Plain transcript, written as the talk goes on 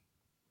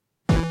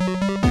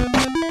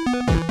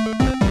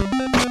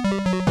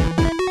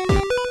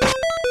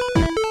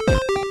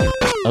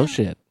Oh,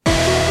 shit.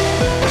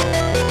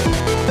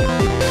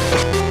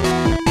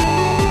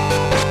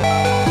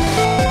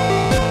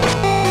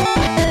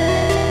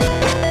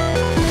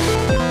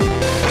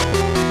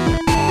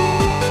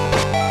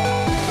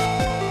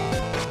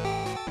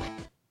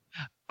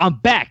 I'm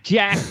back,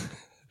 Jack.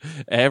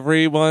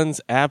 Everyone's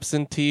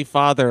absentee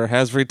father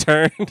has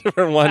returned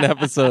for one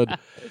episode.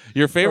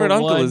 Your favorite For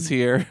uncle one. is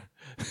here,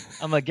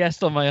 I'm a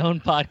guest on my own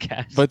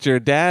podcast. but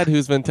your dad,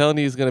 who's been telling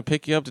you he's going to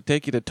pick you up to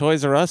take you to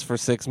Toys R Us for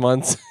 6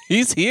 months,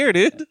 he's here,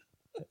 dude.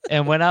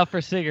 and went out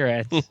for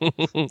cigarettes.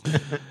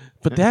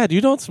 But Dad,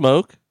 you don't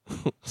smoke.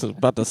 So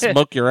about to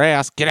smoke your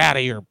ass. Get out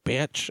of here,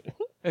 bitch.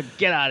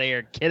 Get out of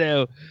here,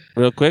 kiddo.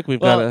 Real quick, we've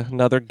got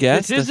another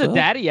guest. This is as a well.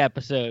 daddy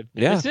episode.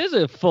 Yeah. This is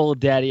a full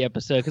daddy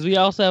episode because we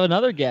also have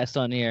another guest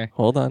on here.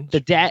 Hold on. The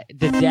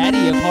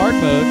daddy of hard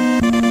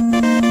mode.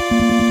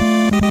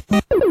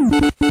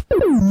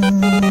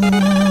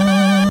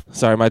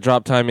 Sorry, my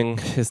drop timing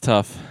is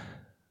tough.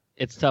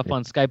 It's tough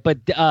on Skype,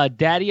 but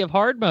daddy of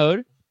hard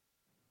mode,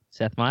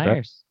 Seth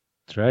Meyers.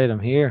 That's right. I'm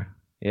here.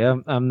 Yeah,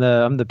 I'm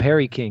the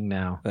Perry King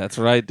now. That's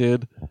right,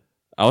 dude.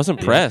 I was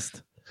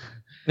impressed.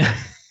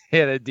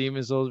 Yeah, that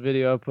Demon Souls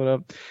video I put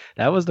up.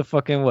 That was the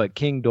fucking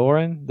King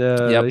Doran?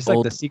 He's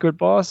like the secret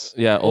boss.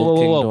 Yeah, old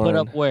King Doran. Put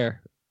up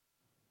where?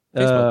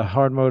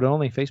 Hard mode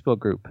only Facebook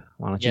group.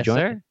 Why don't you Yes, join?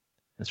 sir. It?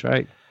 That's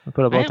right. I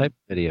put up all type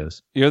of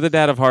videos. You're the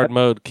dad of hard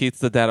mode. Keith's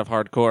the dad of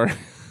hardcore.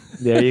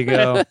 There you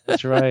go.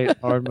 That's right.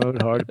 Hard mode,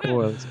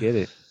 hardcore. Let's get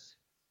it.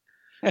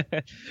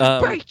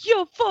 Break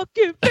your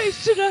fucking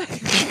face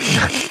tonight.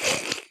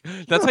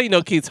 That's how you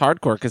know Keith's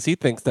hardcore, because he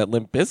thinks that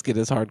Limp Bizkit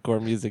is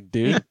hardcore music,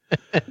 dude.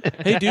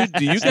 Hey, dude,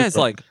 do you guys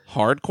like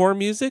hardcore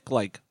music,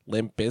 like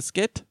Limp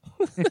Bizkit?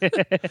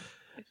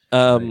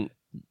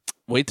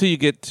 Wait till you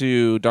get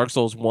to Dark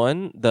Souls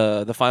 1.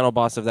 The final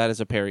boss of that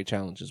is a parry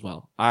challenge as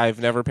well. I've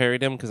never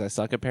parried him because I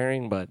suck at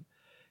parrying, but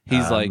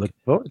he's like... looking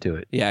forward to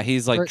it. Yeah,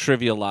 he's like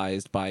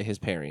trivialized by his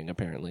parrying,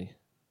 apparently.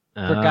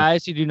 For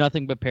guys who do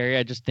nothing but parry,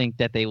 I just think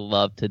that they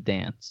love to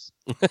dance.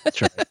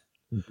 That's right.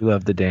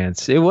 Love to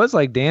dance. It was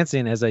like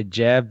dancing as I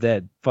jabbed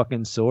that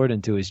fucking sword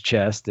into his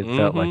chest. It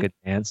felt like a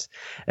dance.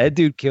 That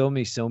dude killed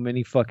me so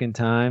many fucking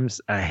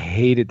times. I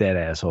hated that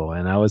asshole.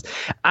 And I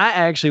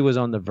actually was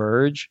on the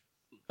verge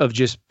of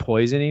just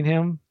poisoning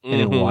him and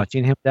then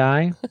watching him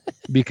die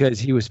because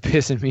he was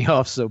pissing me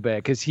off so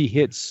bad because he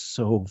hits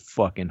so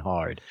fucking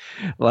hard.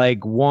 Like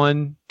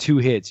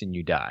 1-2 hits and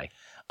you die.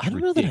 I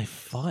don't know that I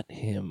fought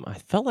him. I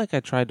felt like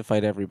I tried to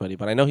fight everybody,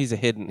 but I know he's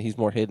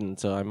more hidden,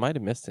 so I might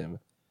have missed him.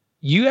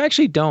 You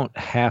actually don't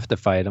have to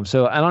fight him.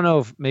 So I don't know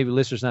if maybe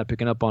listeners not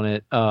picking up on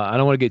it. I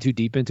don't want to get too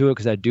deep into it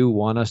because I do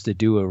want us to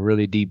do a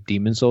really deep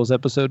Demon Souls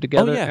episode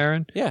together,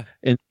 Aaron. Yeah.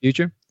 In the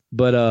future.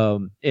 But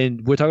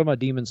and we're talking about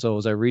Demon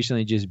Souls. I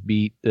recently just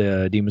beat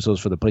Demon Souls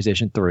for the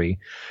PlayStation 3.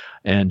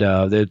 And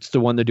it's the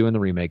one they're doing the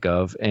remake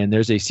of. And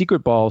there's a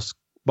secret boss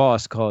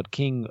called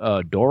King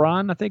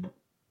Doran, I think.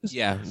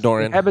 Yeah,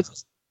 Doran.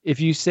 If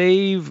you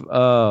save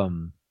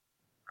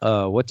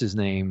what's his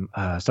name?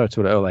 Starts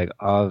with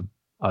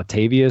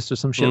Octavius or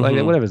some shit like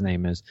that, whatever his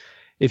name is.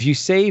 If you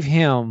save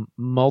him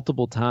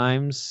multiple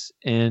times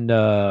in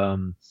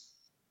the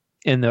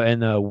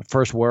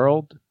first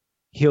world,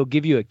 he'll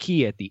give you a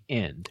key at the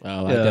end.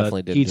 Oh, I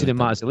definitely did. Key to the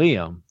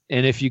mausoleum.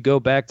 And if you go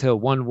back to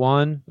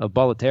 1-1 of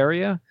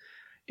Boletaria,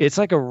 it's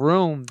like a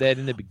room that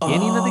in the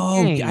beginning of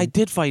the game. I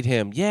did fight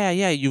him. Yeah.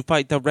 You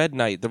fight the Red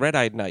Knight, the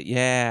Red-Eyed Knight.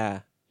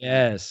 Yeah.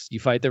 Yes, you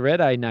fight the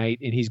Red-Eyed Knight,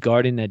 and he's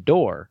guarding that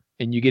door.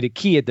 And you get a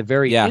key at the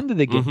very end of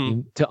the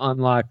game to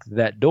unlock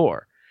that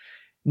door.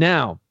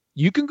 Now,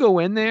 you can go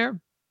in there,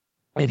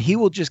 and he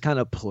will just kind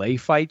of play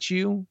fight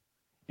you.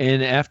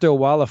 And after a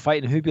while of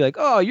fighting, he'll be like,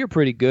 oh, you're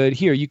pretty good.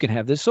 Here, you can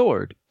have this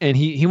sword. And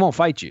he won't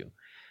fight you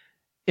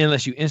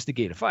unless you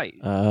instigate a fight.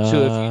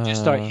 So if you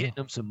just start hitting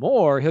him some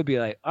more, he'll be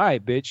like, all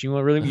right, bitch, you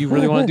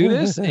really want to do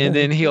this? And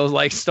then he'll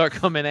like start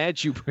coming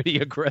at you pretty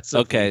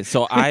aggressively. Okay,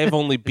 so I've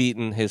only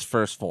beaten his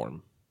first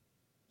form.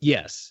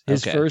 Yes.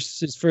 His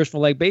first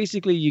one, like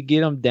basically you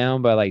get him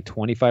down by like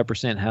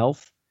 25%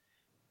 health.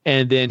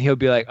 And then he'll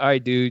be like, all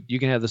right, dude, you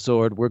can have the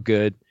sword. We're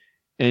good.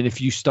 And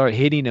if you start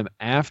hitting him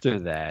after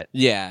that.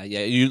 Yeah.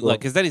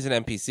 Because then he's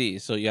an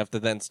NPC. So you have to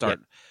then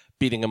start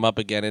beating him up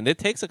again. And it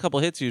takes a couple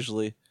hits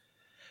usually.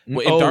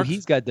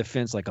 He's got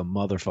defense like a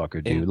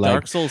motherfucker, dude. In like,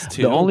 Dark Souls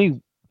 2. The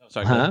only.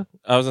 Sorry, I was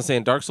going to say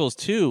in Dark Souls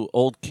 2,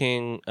 Old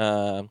King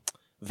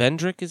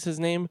Vendrick is his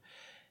name.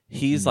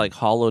 He's like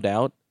hollowed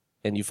out.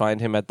 And you find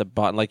him at the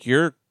bottom. Like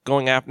you're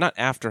going not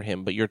after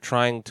him, but you're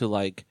trying to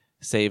like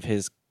save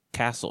his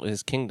castle,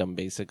 his kingdom,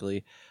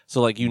 basically.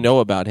 So like you know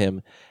about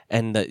him,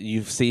 and that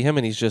you see him,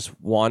 and he's just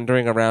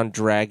wandering around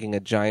dragging a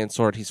giant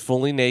sword. He's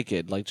fully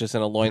naked, like just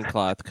in a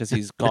loincloth, because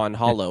he's gone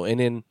hollow.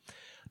 And in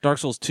Dark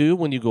Souls 2,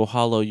 when you go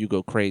hollow, you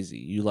go crazy.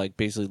 You like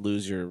basically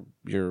lose your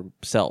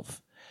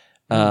self,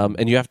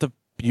 and you have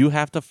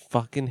to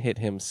fucking hit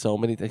him so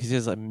many times. He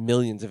has like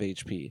millions of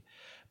HP.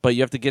 But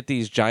you have to get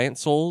these giant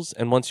souls,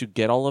 and once you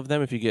get all of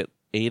them, if you get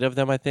 8 of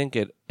them, I think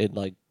it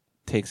like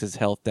takes his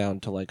health down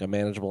to like a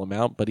manageable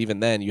amount. But even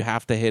then, you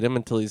have to hit him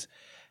until he's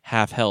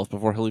half health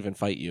before he'll even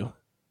fight you.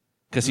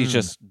 because he's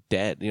just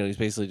dead. He's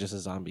basically just a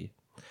zombie.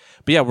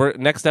 But yeah, we're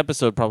next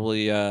episode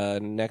probably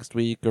next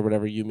week or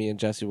whatever. You, me, and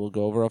Jesse will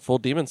go over a full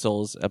Demon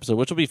Souls episode,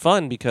 which will be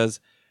fun because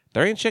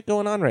there ain't shit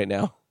going on right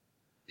now.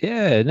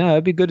 Yeah, no,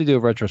 it'd be good to do a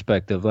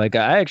retrospective. Like,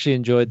 I actually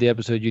enjoyed the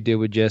episode you did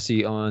with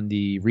Jesse on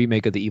the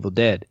remake of The Evil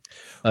Dead.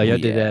 Y'all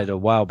did that a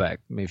while back,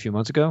 maybe a few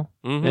months ago.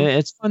 Mm-hmm. And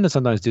it's fun to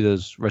sometimes do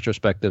those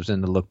retrospectives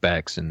and the look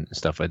backs and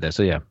stuff like that.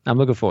 So yeah, I'm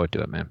looking forward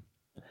to it, man.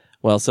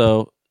 Well,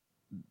 so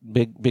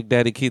Big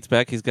Daddy Keith's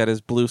back. He's got his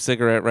blue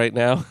cigarette right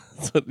now.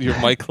 That's what your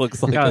mic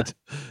looks like.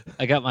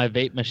 I got my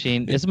vape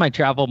machine. This is my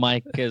travel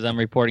mic because I'm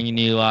reporting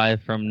you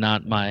live from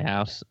not my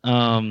house.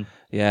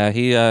 Yeah,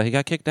 he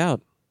got kicked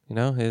out.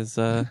 His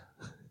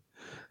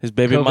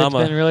baby COVID's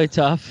mama. been really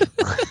tough.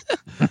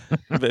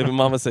 Baby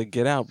mama said,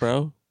 "Get out,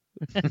 bro.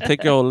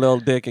 Take your old little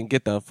dick and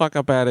get the fuck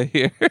up out of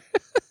here."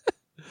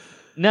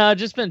 No, I've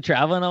just been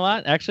traveling a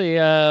lot. Actually,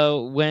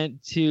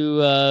 went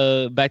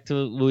to back to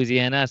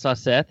Louisiana. I saw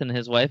Seth and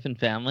his wife and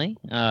family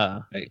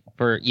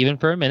for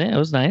a minute. It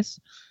was nice.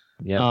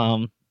 Yeah.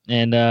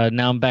 And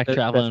now I'm back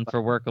traveling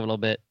for work a little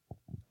bit.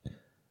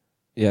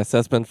 Yeah,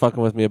 Seth's been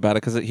fucking with me about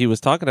it because he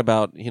was talking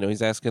about,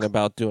 he's asking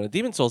about doing a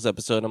Demon Souls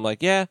episode. I'm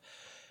like, yeah,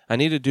 I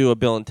need to do a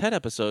Bill and Ted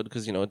episode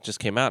because, it just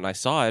came out and I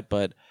saw it,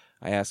 but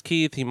I asked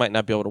Keith, he might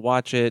not be able to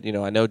watch it.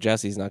 I know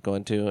Jesse's not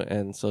going to.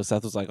 And so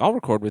Seth was like, I'll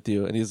record with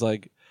you. And he's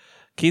like,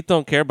 Keith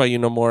don't care about you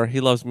no more. He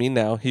loves me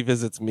now. He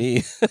visits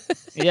me.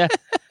 Yeah.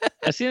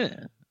 I've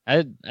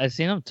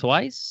seen him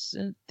twice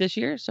this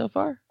year so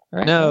far.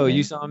 Right? No,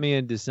 you saw me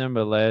in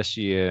December last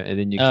year, and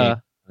then you came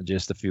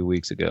just a few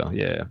weeks ago.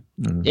 Yeah.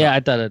 Mm-hmm. Yeah, I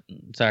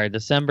thought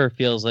December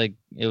feels like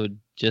it would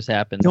just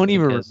happen. You don't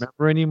even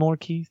remember anymore,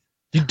 Keith?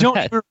 You don't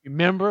even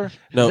remember?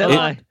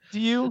 No, do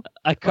you?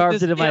 I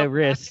carved it in my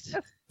wrist.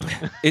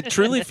 It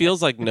truly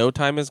feels like no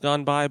time has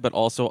gone by, but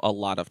also a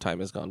lot of time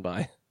has gone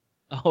by.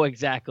 Oh,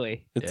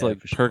 exactly. It's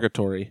like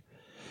purgatory.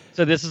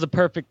 So this is a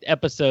perfect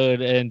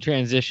episode and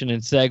transition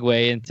and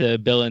segue into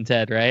Bill and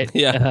Ted, right?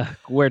 Yeah.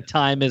 Where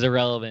time is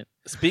irrelevant.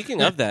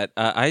 Speaking of that,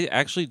 I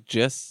actually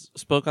just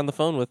spoke on the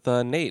phone with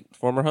Nate,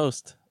 former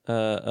host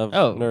of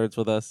Nerds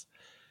with Us.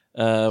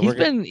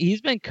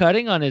 He's been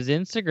cutting on his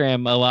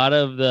Instagram a lot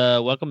of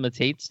the Welcome to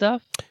Tate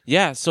stuff.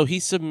 Yeah, so he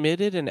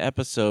submitted an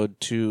episode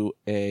to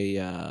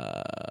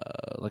a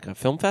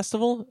film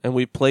festival, and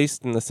we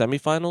placed in the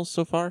semifinals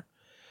so far.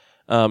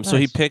 Nice. So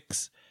he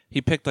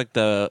picked like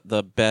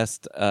the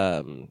best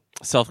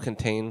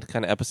self-contained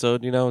kind of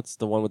episode. It's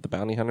the one with the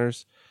bounty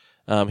hunters.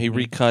 He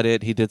recut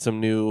it. He did some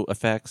new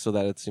effects so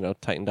that it's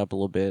tightened up a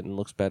little bit and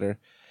looks better.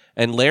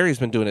 And Larry's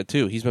been doing it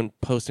too. He's been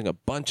posting a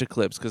bunch of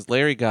clips because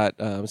Larry got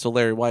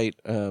Larry White,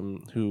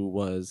 who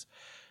was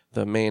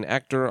the main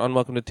actor on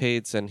Welcome to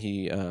Tate's, and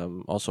he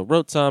also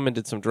wrote some and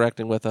did some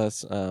directing with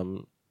us.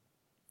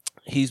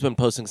 He's been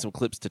posting some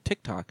clips to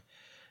TikTok.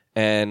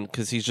 And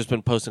because he's just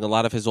been posting a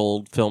lot of his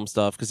old film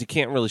stuff because he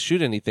can't really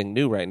shoot anything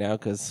new right now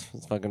because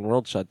his fucking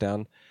world shut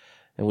down.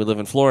 And we live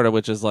in Florida,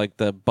 which is like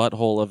the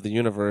butthole of the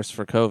universe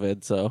for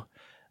COVID. So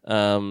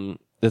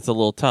it's a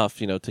little tough,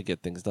 to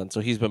get things done. So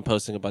he's been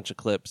posting a bunch of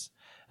clips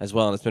as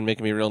well. And it's been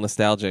making me real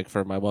nostalgic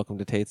for my Welcome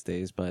to Tate's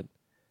days. But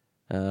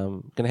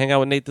going to hang out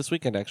with Nate this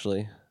weekend,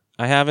 actually.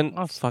 I haven't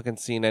fucking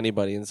seen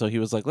anybody. And so he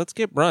was like, let's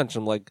get brunch.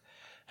 I'm like,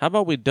 how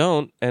about we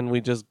don't? And we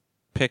just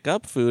pick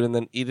up food and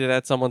then eat it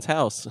at someone's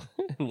house.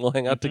 And we'll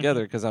hang out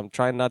together because I'm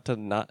trying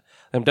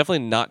I'm definitely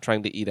not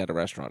trying to eat at a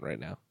restaurant right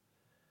now.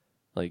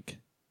 Like,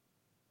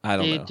 I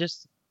don't know.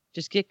 Just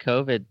get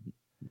COVID.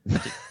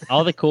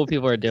 All the cool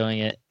people are doing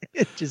it.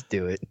 Just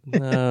do it.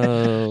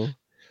 No.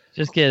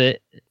 Just get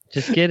it.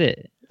 Just get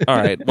it. All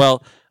right.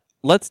 Well,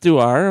 let's do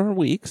our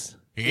weeks.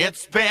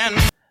 It's been.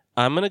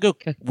 I'm going to go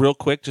real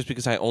quick just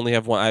because I only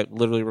have one. I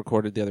literally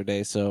recorded the other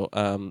day. So,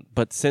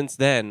 but since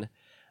then,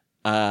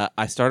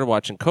 I started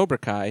watching Cobra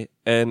Kai,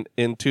 and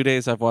in 2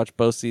 days I've watched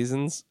both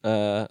seasons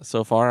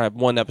so far. I have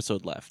one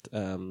episode left.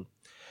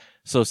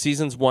 So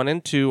seasons 1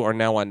 and 2 are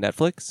now on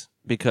Netflix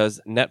because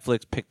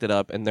Netflix picked it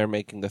up, and they're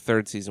making the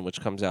third season,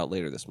 which comes out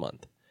later this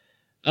month.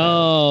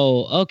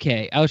 Oh,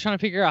 okay. I was trying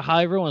to figure out how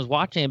everyone was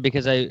watching it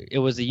because it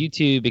was a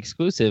YouTube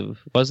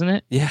exclusive, wasn't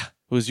it? Yeah,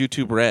 it was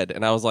YouTube Red,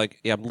 and I was like,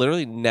 yeah, I'm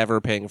literally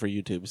never paying for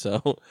YouTube,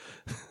 so.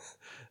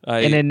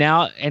 And then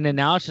now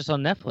it's just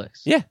on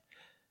Netflix. Yeah.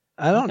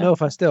 I don't know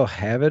if I still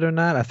have it or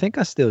not. I think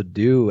I still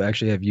do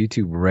actually have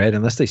YouTube Red,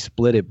 unless they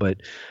split it. But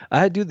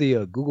I do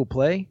the Google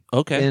Play.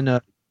 Okay.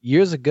 And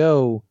years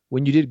ago,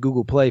 when you did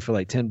Google Play for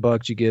like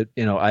 $10, you get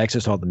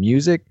access to all the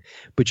music,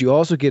 but you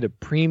also get a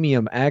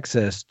premium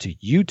access to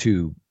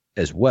YouTube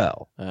as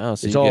well. Oh,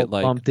 so it's you all get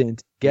like bumped in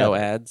together. No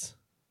ads.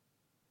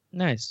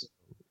 Nice.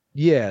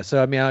 Yeah.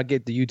 So I mean, I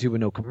get the YouTube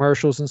with no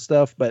commercials and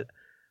stuff, and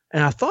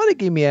I thought it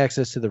gave me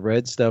access to the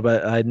Red stuff.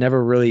 I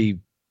never really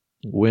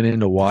went in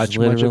to watch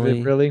much of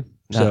it, really.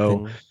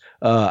 Nothing.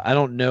 So I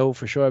don't know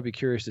for sure. I'd be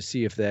curious to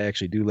see if they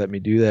actually do let me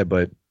do that.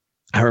 But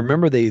I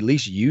remember they at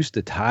least used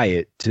to tie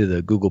it to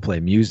the Google Play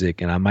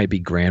Music, and I might be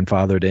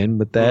grandfathered in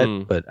with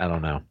that, but I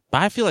don't know.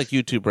 But I feel like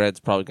YouTube Red's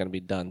probably going to be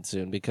done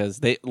soon because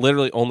they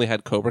literally only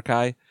had Cobra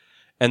Kai,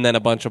 and then a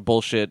bunch of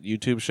bullshit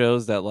YouTube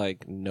shows that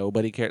like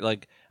nobody cared.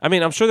 Like, I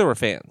mean, I'm sure there were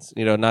fans,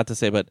 not to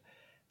say, but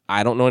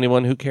I don't know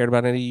anyone who cared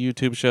about any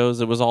YouTube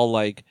shows. It was all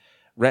like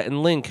Rhett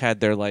and Link had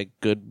their like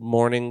Good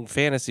Morning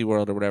Fantasy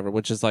World or whatever,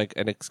 which is like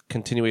a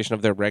continuation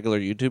of their regular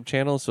YouTube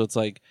channel. So it's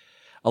like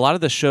a lot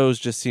of the shows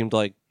just seemed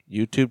like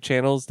YouTube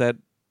channels that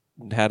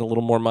had a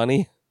little more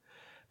money.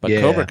 But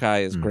Cobra Kai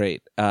is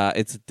great.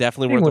 It's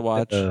definitely worth a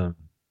watch.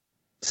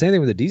 Same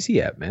thing with the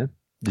DC app, man.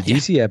 The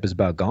DC app is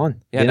about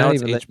gone. Yeah, they're now not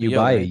it's even letting HBO, you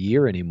buy right? a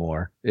year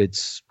anymore.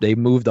 They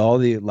moved a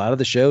lot of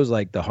the shows,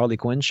 like the Harley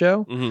Quinn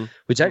show,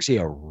 which is actually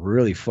a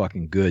really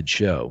fucking good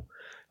show.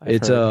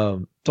 It's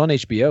on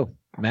HBO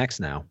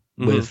Max now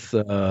with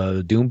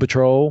Doom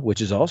Patrol,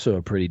 which is also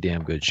a pretty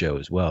damn good show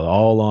as well,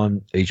 all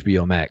on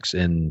HBO Max.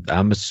 And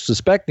I'm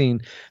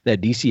suspecting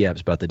that DC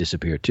app's about to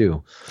disappear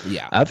too.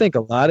 Yeah, I think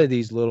a lot of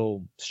these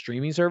little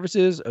streaming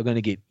services are going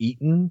to get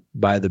eaten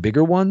by the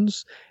bigger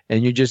ones,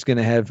 and you're just going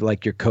to have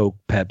like your Coke,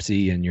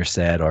 Pepsi, and your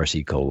sad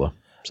RC Cola.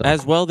 So.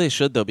 As well they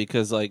should, though,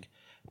 because like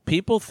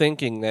people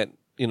thinking that,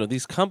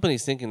 these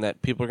companies thinking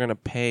that people are going to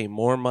pay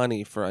more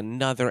money for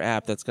another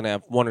app that's going to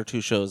have one or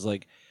two shows.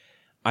 Like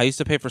I used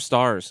to pay for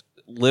Stars,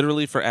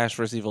 literally for Ash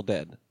vs. Evil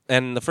Dead.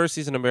 And the first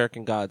season of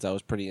American Gods I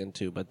was pretty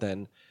into, but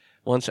then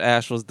once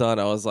Ash was done,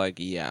 I was like,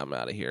 yeah, I'm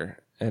out of here.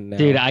 And now,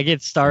 dude, I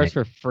get Stars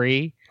for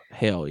free.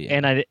 Hell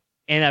yeah.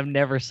 And I've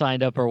never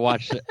signed up or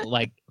watched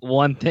like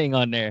one thing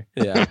on there.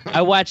 Yeah.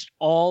 I watched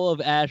all of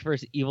Ash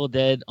vs. Evil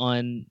Dead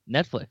on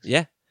Netflix.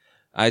 Yeah.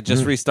 I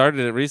just restarted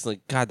it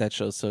recently. God, that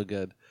show's so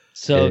good.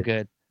 So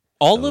good.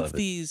 All of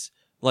these,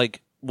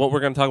 like what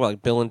we're going to talk about,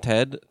 like Bill and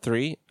Ted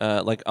 3,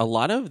 like a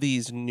lot of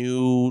these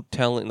new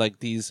like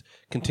these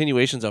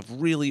continuations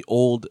of really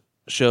old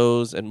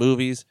shows and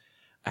movies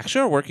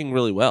actually are working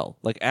really well.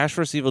 Like Ash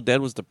vs. Evil Dead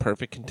was the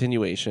perfect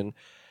continuation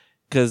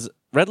because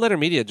Red Letter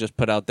Media just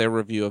put out their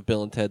review of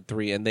Bill and Ted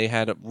 3, and they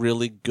had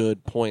really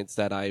good points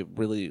that I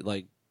really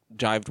like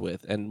jived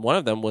with. And one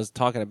of them was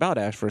talking about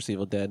Ash vs.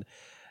 Evil Dead,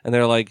 and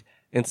they're like,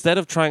 instead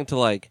of trying to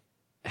like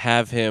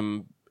have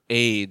him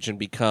age and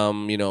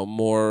become,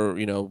 more,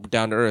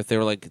 down to earth, they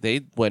were like,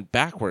 they went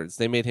backwards.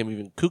 They made him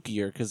even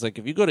kookier because like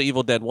if you go to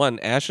Evil Dead 1,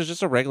 Ash is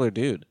just a regular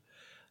dude.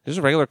 Just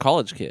a regular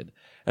college kid.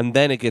 And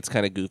then it gets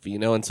kind of goofy,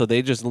 and so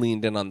they just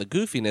leaned in on the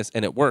goofiness,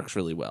 and it works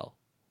really well.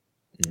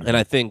 Mm-hmm. And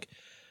I think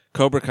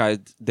Cobra Kai,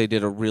 they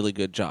did a really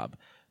good job.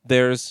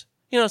 There's,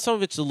 some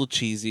of it's a little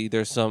cheesy.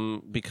 There's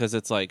some, because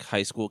it's like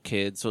high school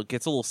kids, so it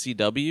gets a little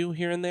CW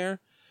here and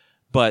there.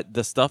 But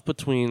the stuff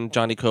between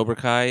Johnny Cobra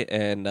Kai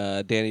and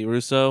Danny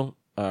Russo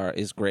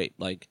is great.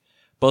 Like,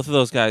 both of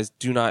those guys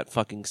do not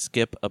fucking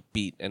skip a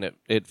beat, and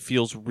it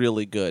feels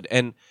really good.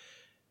 And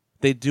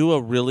they do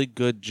a really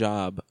good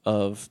job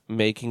of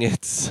making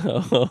it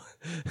so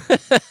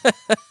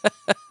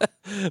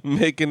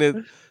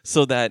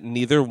so that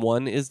neither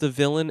one is the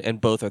villain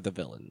and both are the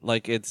villain.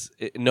 Like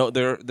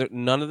they're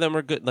none of them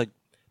are good. Like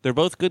they're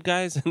both good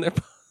guys and they're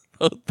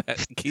both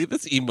bad. Keep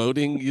us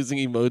emoting using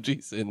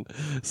emojis in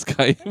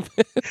Skype.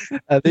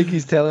 I think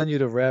he's telling you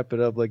to wrap it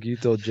up like you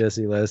told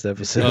Jesse last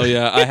episode. Oh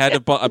yeah, I had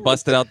to I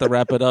busted out the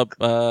wrap it up.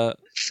 I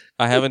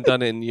haven't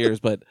done it in years,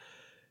 but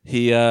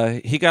he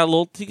got a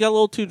little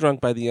too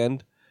drunk by the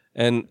end,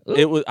 and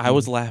I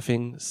was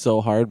laughing so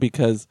hard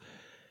because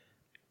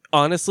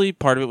honestly,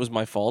 part of it was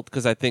my fault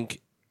because I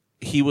think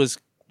he was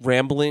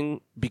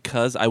rambling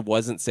because I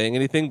wasn't saying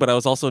anything, but I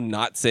was also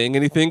not saying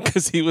anything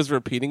because he was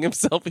repeating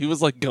himself. He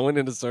was like going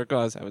in a circle.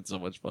 I was having so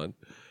much fun.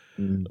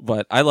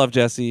 But I love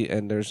Jesse,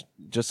 and there's,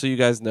 just so you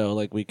guys know,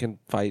 like we can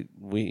fight.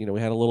 We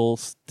had a little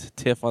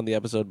tiff on the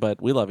episode,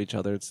 but we love each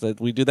other. It's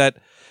that we do that.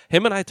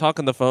 Him and I talk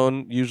on the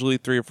phone usually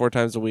 3 or 4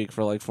 times a week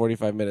for like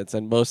 45 minutes,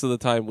 and most of the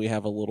time we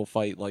have a little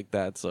fight like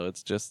that. So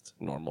it's just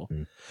normal.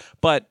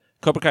 But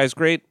Cobra Kai is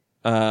great.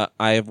 I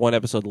have one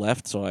episode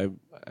left, so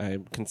I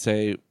can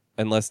say,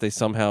 unless they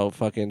somehow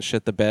fucking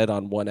shit the bed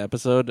on one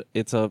episode,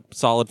 it's a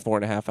solid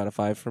 4.5 out of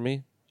 5 for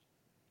me.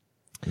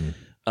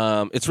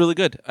 It's really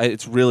good.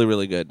 It's really,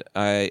 really good.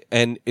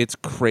 And it's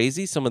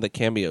crazy some of the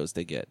cameos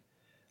they get.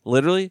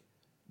 Literally,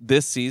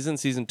 this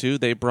season 2,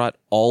 they brought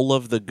all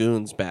of the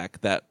goons back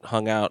that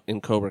hung out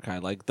in Cobra Kai.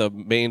 Like the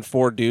main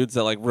 4 dudes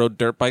that like rode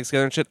dirt bikes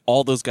together and shit.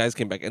 All those guys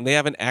came back, and they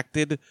haven't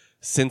acted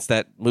since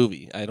that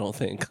movie, I don't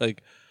think.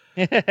 Like,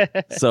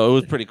 so it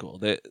was pretty cool.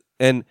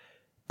 And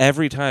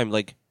every time,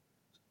 like,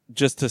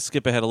 just to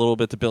skip ahead a little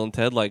bit to Bill and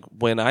Ted, like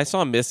when I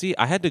saw Missy,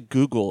 I had to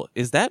Google,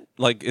 is that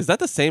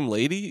the same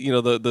lady?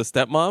 The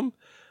stepmom?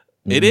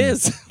 It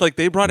is. Like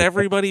they brought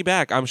everybody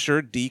back. I'm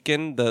sure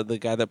Deacon, the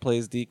guy that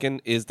plays Deacon,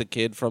 is the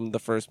kid from the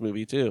first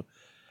movie too.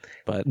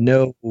 But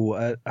no,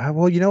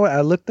 well, you know what?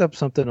 I looked up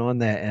something on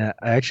that, and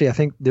I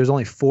think there's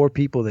only 4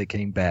 people that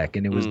came back,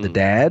 and it was the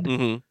dad,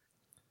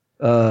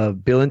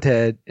 Bill and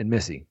Ted, and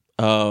Missy.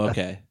 Oh,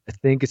 okay. I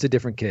think it's a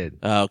different kid.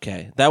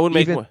 Okay, that would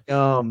make even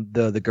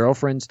the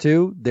girlfriends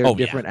too. They're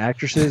different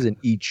actresses in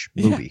each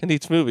movie. In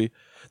each movie,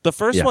 the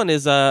first one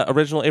is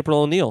original April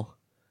O'Neil.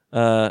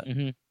 Oh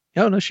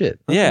no shit.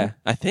 Okay. Yeah,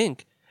 I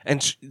think.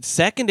 And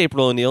second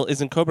April O'Neil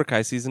is in Cobra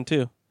Kai season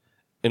 2,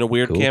 in a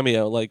weird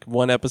cameo, like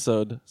one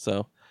episode.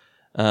 So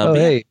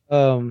Hey,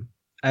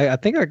 I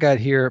think I got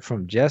here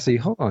from Jesse.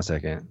 Hold on a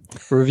second.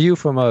 Review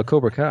from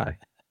Cobra Kai.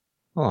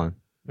 Hold on,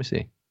 let me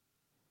see.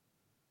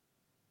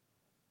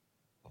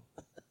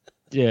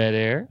 Dead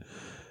air.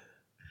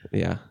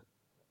 Yeah.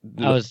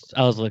 I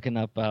was looking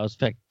up. I was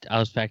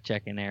fact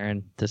checking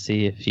Aaron to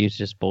see if he was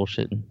just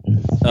bullshitting.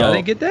 Y'all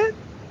didn't get that?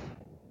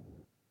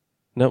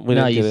 No, we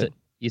didn't get it.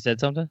 You said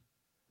something?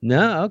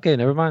 No, okay,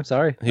 never mind.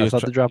 Sorry, I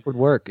thought the drop would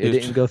work. It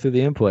didn't go through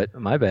the input.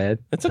 My bad.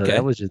 It's okay. So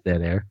that was just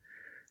dead air.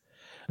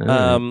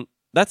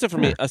 That's it for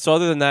me. So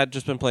other than that,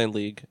 just been playing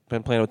League.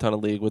 Been playing a ton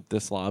of League with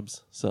the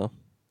slobs. So,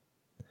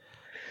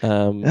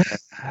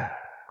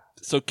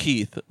 so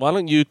Keith, why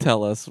don't you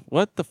tell us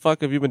what the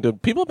fuck have you been doing?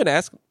 People have been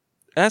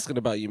asking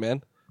about you,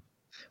 man.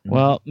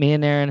 Well, me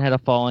and Aaron had a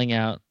falling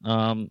out.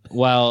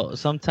 While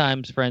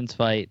sometimes friends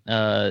fight,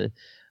 I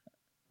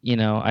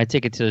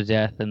take it to the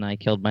death, and I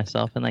killed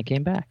myself, and I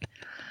came back.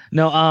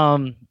 No,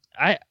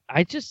 I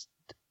just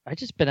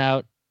been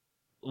out,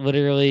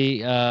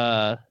 literally.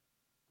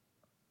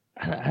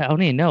 I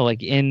don't even know,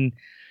 like in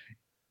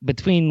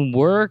between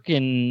work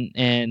and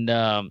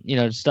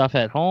stuff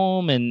at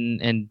home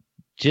and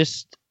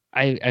just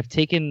I've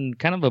taken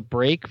kind of a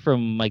break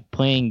from like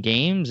playing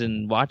games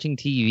and watching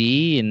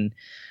TV and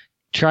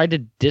tried to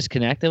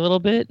disconnect a little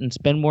bit and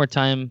spend more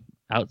time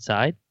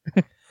outside.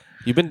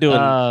 You've been doing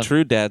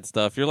true dad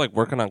stuff. You're like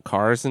working on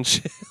cars and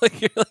shit.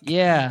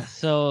 Yeah.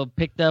 So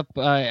picked up.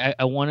 I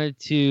wanted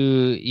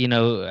to.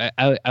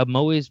 I'm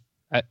always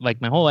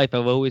like my whole life.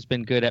 I've always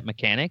been good at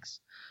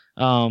mechanics.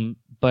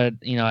 But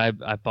I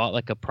bought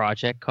like a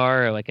project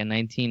car, like a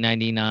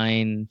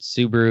 1999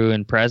 Subaru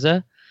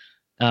Impreza.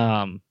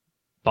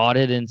 Bought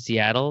it in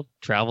Seattle.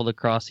 Traveled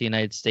across the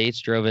United States.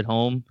 Drove it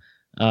home.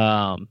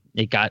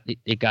 It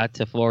got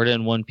to Florida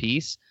in one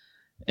piece.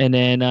 And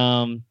then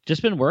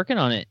just been working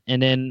on it.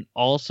 And then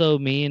also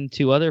me and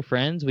two other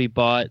friends, we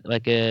bought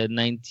like a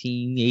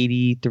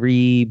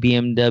 1983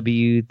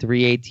 BMW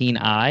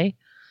 318i,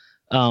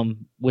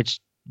 which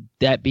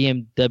that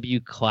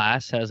BMW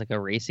class has like a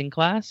racing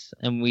class.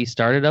 And we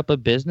started up a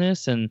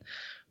business and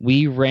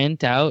we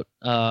rent out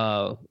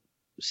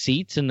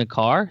seats in the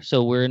car.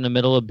 So we're in the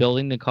middle of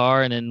building the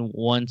car. And then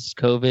once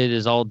COVID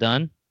is all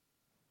done,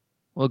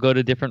 we'll go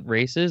to different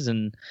races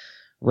and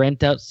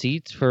rent out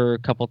seats for a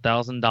couple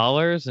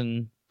 $1,000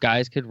 and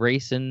guys could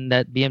race in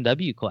that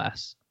BMW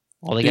class.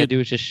 All they got to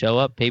do is just show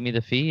up, pay me the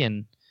fee,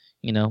 and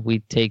we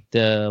take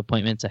the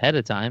appointments ahead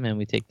of time and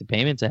we take the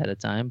payments ahead of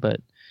time.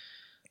 But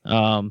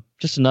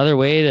just another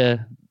way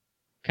to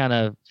kind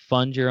of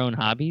fund your own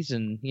hobbies,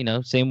 and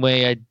same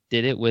way I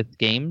did it with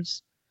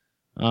games.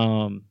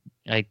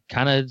 I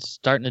kind of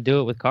starting to do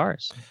it with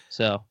cars.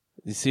 So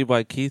you see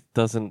why Keith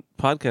doesn't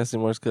podcast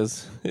anymore, is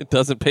because it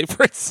doesn't pay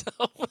for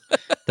itself.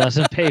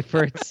 Doesn't pay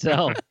for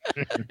itself.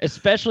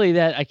 Especially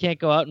that I can't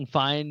go out and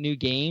find new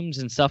games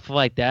and stuff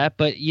like that.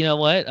 But you know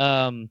what?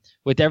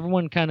 With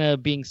everyone kind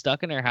of being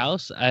stuck in their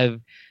house, I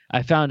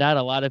found out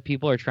a lot of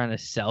people are trying to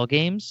sell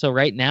games. So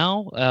right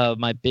now,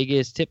 my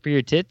biggest tip for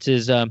your tits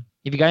is if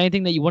you got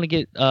anything that you want to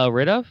get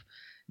rid of,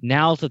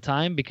 now's the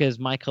time, because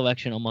my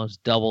collection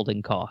almost doubled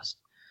in cost.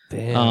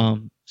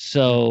 Damn.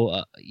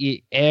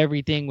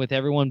 Everything with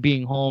everyone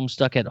being home,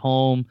 stuck at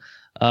home,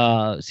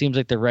 seems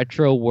like the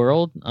retro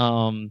world.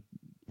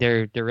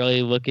 They're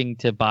really looking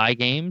to buy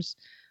games,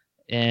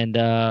 and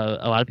a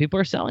lot of people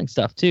are selling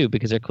stuff too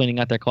because they're cleaning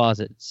out their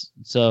closets.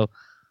 So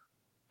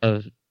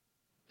the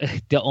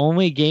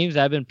only games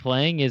I've been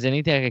playing is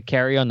anything I could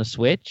carry on the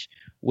Switch,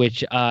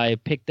 which I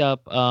picked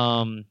up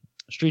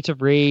Streets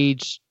of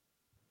Rage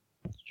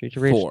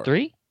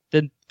 3,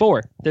 then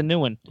 4, the new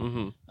one.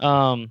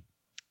 Mm-hmm.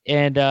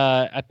 And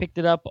I picked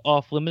it up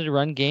off Limited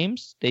Run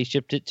Games. They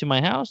shipped it to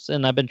my house,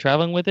 and I've been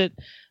traveling with it.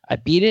 I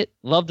beat it.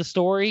 Love the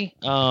story.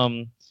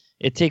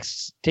 It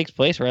takes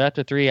place right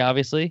after 3,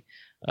 obviously.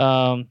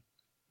 But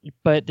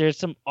there's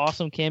some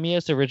awesome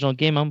cameos. The original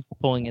game, I'm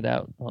pulling it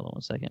out. Hold on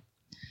one second.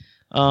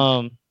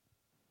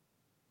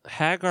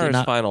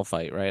 Hagar's Final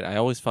Fight, right? I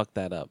always fuck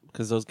that up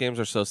because those games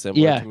are so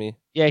similar to me.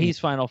 Yeah, he's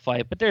Final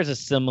Fight, but there's a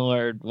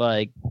similar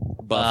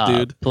buff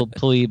dude,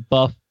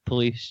 buff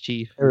police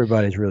chief.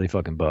 Everybody's really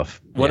fucking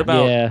buff. What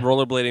about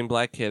Rollerblading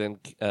Black Kid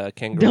and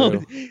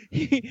Kangaroo? No,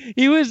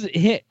 he was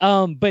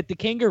but the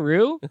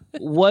Kangaroo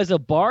was a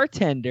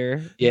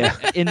bartender. Yeah.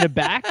 In the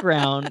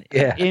background.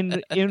 Yeah.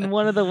 In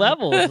one of the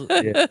levels.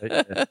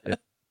 Yeah.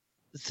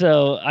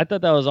 So I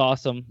thought that was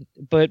awesome.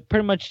 But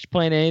pretty much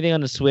playing anything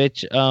on the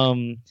Switch.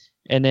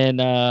 And then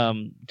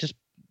just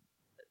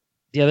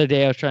the other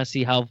day I was trying to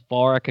see how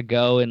far I could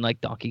go in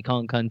like Donkey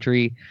Kong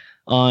Country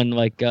on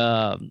like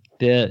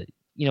the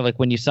like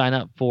when you sign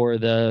up for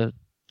the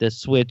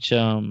Switch,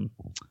 what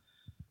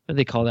do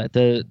they call that?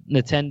 The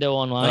Nintendo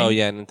Online. Oh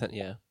yeah,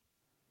 yeah.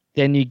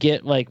 Then you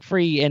get like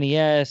free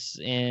NES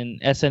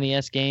and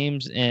SNES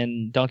games,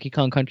 and Donkey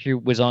Kong Country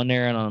was on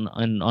there and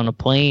on a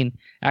plane.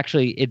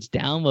 Actually, it's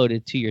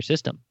downloaded to your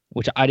system,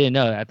 which I didn't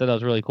know. I thought that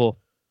was really cool.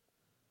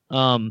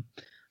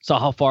 Saw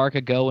how far I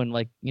could go in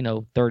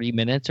 30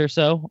 minutes or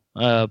so.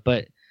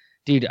 But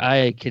dude,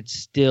 I could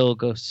still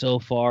go so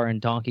far in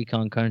Donkey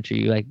Kong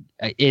Country. Like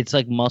it's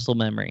like muscle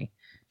memory,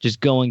 just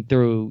going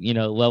through,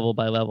 level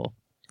by level.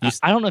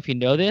 I don't know if you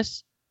know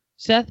this,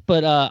 Seth,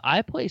 but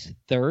I placed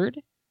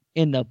third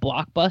in the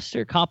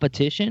Blockbuster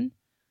competition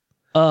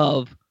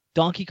of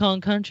Donkey Kong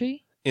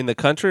Country. In the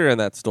country or in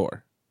that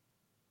store?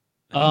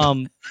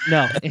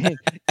 No,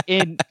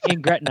 in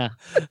Gretna.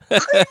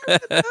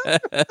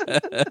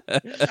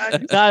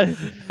 I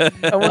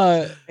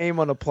want name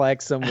on a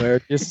plaque somewhere,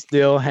 just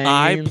still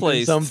hanging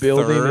in some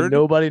building, and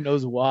nobody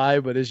knows why,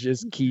 but it's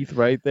just Keith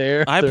right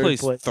there. I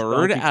placed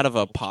third out of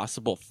a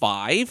possible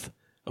 5.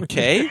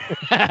 Okay,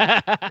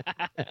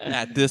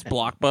 at this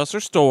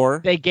Blockbuster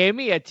store. They gave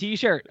me a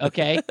T-shirt.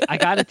 Okay, I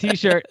got a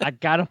T-shirt. I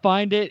gotta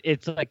find it.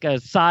 It's like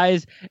a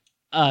size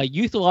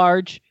youth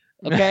large.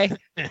 Okay,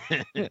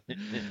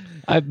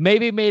 I've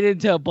maybe made it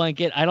into a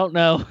blanket. I don't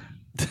know.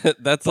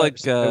 That's like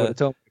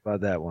told me about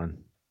that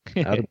one.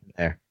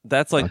 There.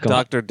 That's like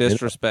Dr.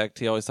 Disrespect.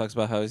 He always talks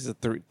about how he's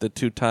the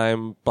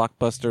 2-time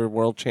Blockbuster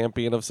world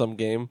champion of some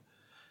game.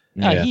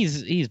 Yeah.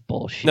 He's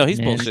bullshit. No, he's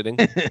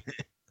bullshitting.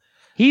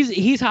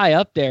 He's high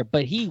up there,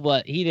 but he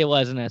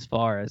wasn't as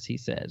far as he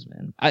says,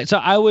 man.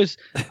 I was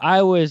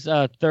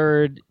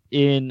third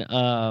in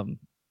on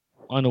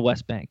the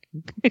West Bank.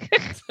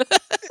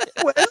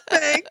 West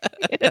Bank.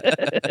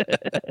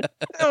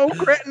 Oh,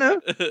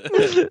 Gretna.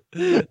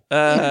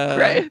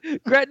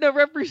 Gretna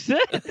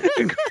represent.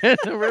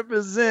 Gretna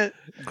represent.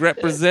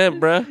 Represent,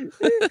 bro.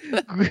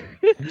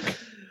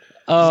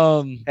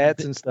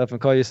 Hats and stuff,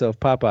 and call yourself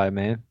Popeye,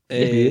 man.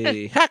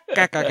 Hey.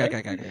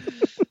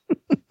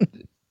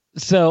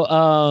 So,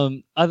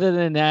 other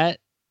than that,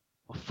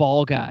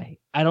 Fall Guy.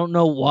 I don't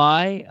know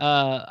why.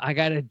 I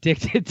got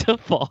addicted to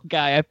Fall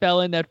Guy. I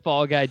fell in that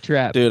Fall Guy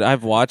trap. Dude,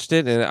 I've watched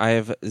it and I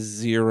have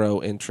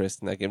zero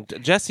interest in that game.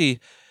 Jesse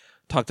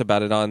talked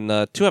about it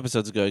on 2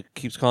 episodes ago. He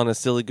keeps calling it a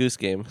silly goose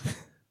game.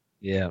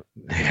 Yeah.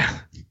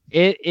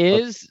 It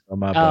is.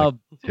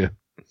 Too.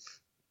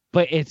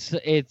 But it's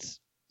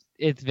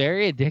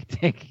very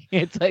addicting.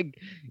 It's like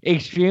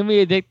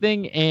extremely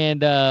addicting,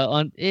 and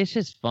it's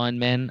just fun,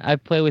 man. I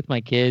play with my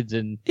kids,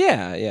 and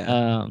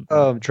yeah.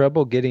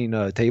 Trouble getting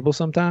a table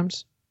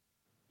sometimes.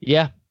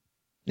 Yeah,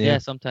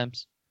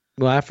 sometimes.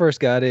 When I first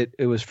got it,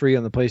 it was free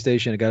on the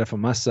PlayStation. I got it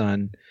from my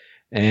son,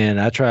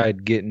 and I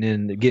tried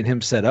getting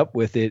him set up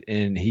with it,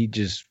 and he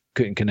just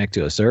couldn't connect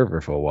to a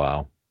server for a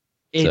while.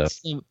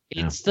 It's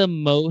the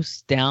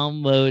most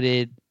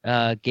downloaded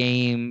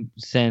game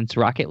since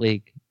Rocket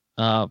League.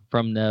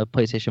 From the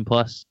PlayStation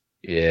Plus.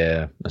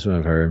 Yeah, that's what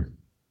I've heard.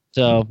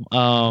 So,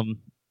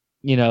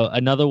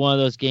 another one of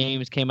those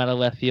games came out of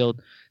left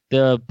field.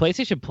 The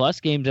PlayStation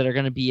Plus games that are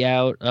going to be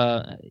out,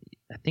 I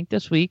think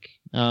this week,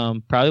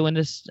 probably when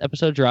this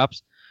episode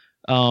drops,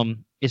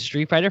 is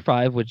Street Fighter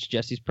V, which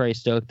Jesse's pretty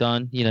stoked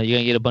on. You're going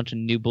to get a bunch of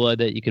new blood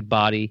that you could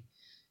body.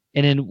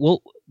 And then,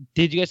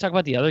 did you guys talk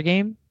about the other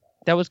game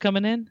that was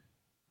coming in?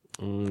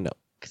 No.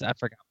 Because I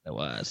forgot what it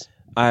was.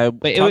 I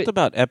talked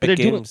about Epic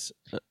Games.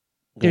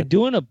 They're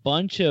doing a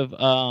bunch of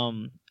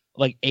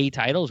like A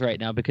titles right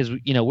now because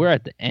we're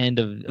at the end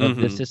of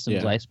the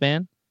system's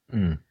lifespan.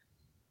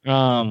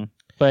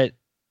 But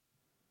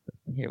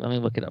here, let me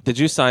look it up. Did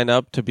you sign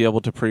up to be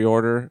able to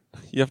pre-order?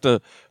 You have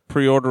to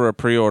pre-order a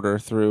pre-order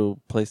through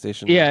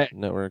PlayStation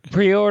Network.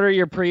 Pre-order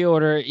your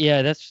pre-order.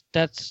 Yeah, that's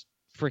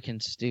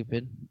freaking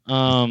stupid.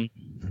 Or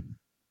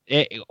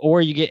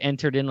you get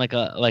entered in like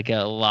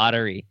a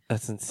lottery.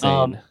 That's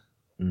insane.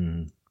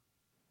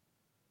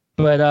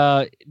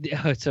 But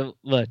so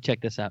look, check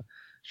this out: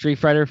 Street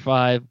Fighter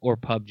V or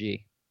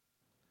PUBG.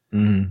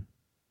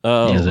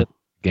 Oh, is it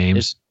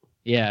games?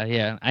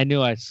 Yeah. I knew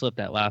I slipped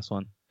that last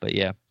one, but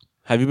yeah.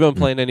 Have you been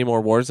playing any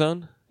more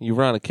Warzone? You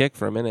were on a kick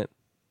for a minute.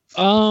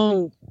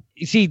 Oh,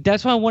 see,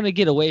 that's what I want to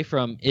get away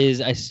from.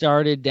 Is I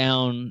started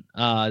down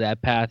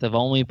that path of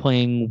only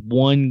playing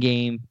one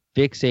game,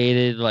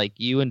 fixated like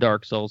you and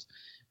Dark Souls,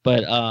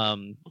 but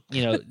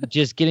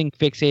just getting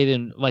fixated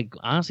and like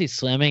honestly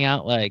slamming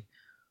out like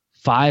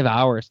 5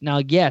 hours. Now,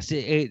 yes,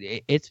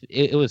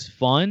 it was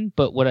fun,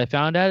 but what I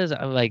found out is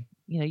I'm like,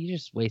 you're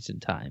just wasting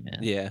time, man.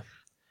 Yeah.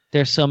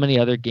 There's so many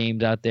other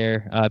games out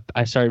there.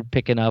 I started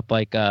picking up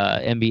like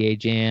NBA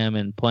Jam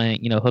and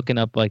playing, hooking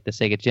up like the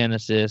Sega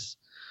Genesis.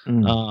 I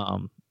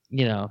know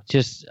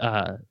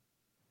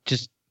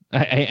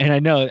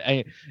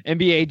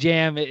NBA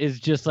Jam is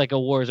just like a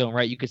war zone,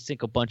 right? You could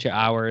sink a bunch of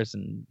hours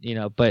and,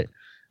 but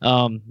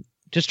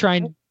just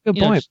trying. Good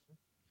point.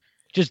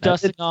 Just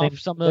dusting off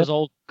some of those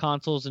old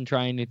consoles and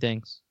trying new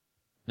things.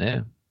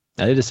 Yeah.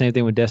 I did the same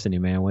thing with Destiny,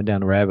 man. Went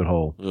down the rabbit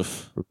hole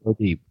real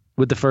deep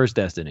with the first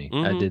Destiny.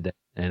 I did that,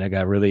 and I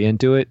got really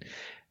into it.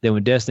 Then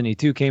when Destiny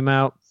 2 came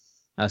out,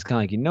 I was kind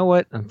of like, you know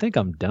what? I think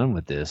I'm done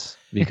with this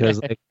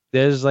because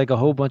there's like a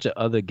whole bunch of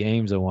other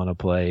games I want to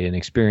play and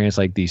experience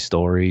like these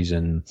stories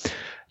and,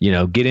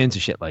 get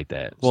into shit like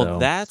that. Well, so,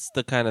 that's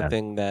the kind of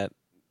thing that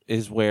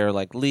is where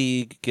like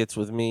League gets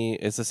with me.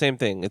 It's the same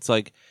thing. It's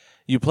like,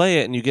 you play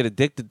it and you get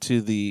addicted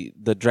to the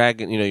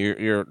dragon.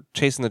 You're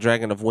chasing the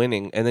dragon of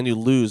winning, and then you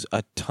lose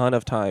a ton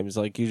of times.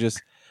 Like you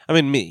just I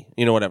mean, me,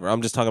 whatever.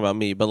 I'm just talking about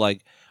me. But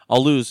like,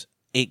 I'll lose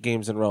 8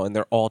 games in a row and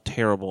they're all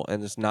terrible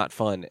and it's not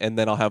fun. And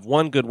then I'll have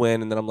one good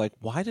win and then I'm like,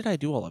 why did I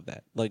do all of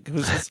that? Like, it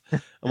was just,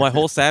 my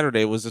whole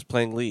Saturday was just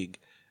playing League,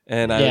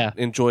 and I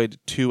enjoyed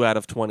 2 out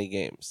of 20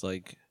 games.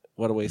 Like,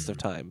 what a waste of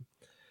time.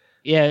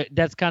 Yeah,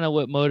 that's kind of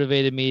what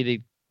motivated me to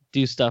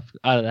do stuff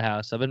out of the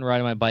house. I've been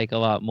riding my bike a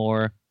lot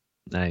more.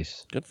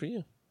 Nice. Good for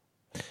you.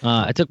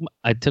 I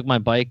took my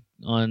bike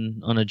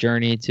on a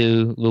journey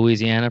to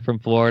Louisiana from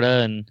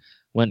Florida and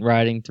went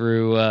riding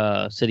through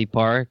City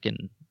Park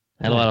and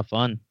had a lot of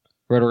fun.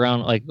 Rode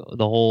around like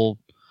the whole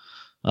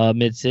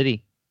mid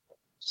city.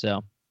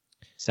 So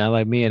sound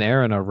like me and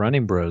Aaron are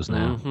running bros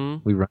now. Mm-hmm.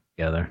 We run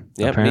together.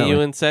 Yeah, me,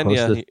 you, and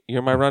Senya.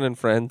 You're my running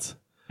friends.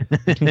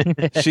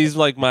 She's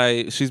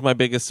my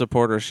biggest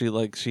supporter.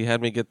 She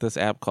had me get this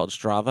app called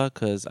Strava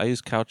because I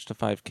use Couch to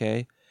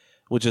 5K,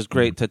 which is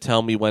great to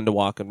tell me when to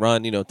walk and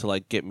run, to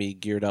like get me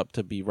geared up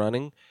to be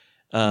running.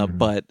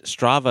 But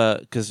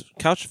Strava, because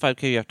Couch to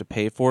 5K you have to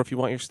pay for if you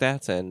want your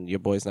stats, and your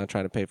boy's not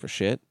trying to pay for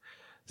shit.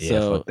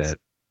 So fuck that.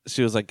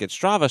 She was like, get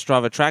Strava.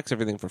 Strava tracks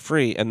everything for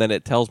free, and then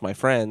it tells my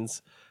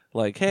friends,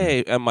 like,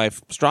 hey, and my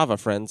Strava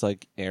friends,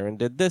 like, Aaron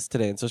did this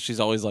today. And so she's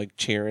always like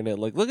cheering it,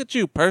 like, look at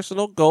you,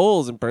 personal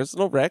goals and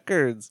personal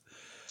records.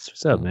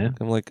 What's up, man?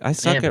 I'm like, I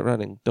suck at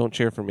running. Don't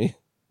cheer for me.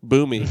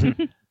 Boo me.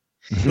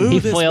 He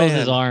flails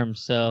his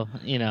arms, so,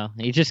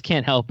 he just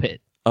can't help it.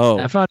 Oh,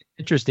 I found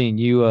it interesting.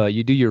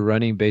 You do your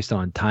running based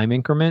on time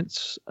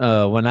increments.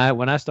 When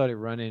I started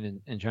running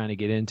and trying to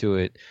get into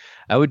it,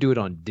 I would do it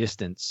on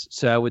distance.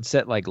 So I would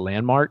set like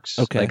landmarks.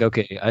 Okay. Like,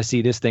 okay, I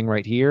see this thing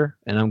right here,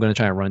 and I'm going to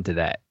try and run to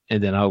that.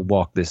 And then I'll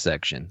walk this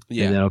section.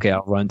 Yeah. And then, okay,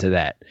 I'll run to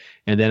that.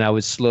 And then I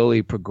would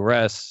slowly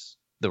progress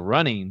the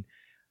running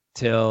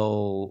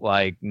till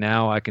like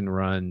now I can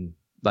run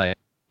like,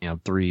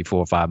 3,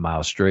 4, 5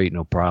 miles straight.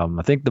 No problem.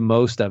 I think the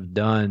most I've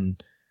done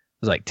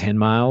was like 10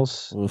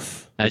 miles.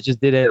 Oof. I just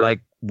did it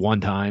like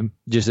one time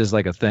just as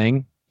like a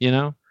thing,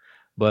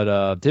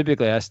 but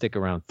typically I stick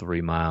around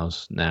 3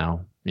 miles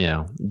now,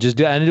 I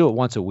do it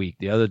once a week.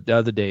 The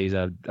other days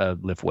I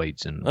lift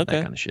weights and that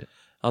kind of shit.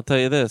 I'll tell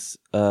you this,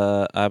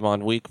 I'm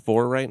on week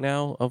 4 right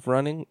now of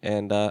running,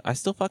 and I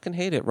still fucking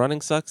hate it.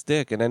 Running sucks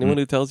dick, and anyone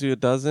who tells you it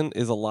doesn't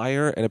is a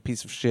liar and a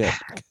piece of shit.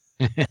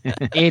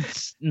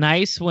 It's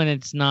nice when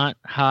it's not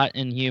hot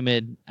and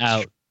humid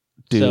out.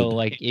 Dude. So,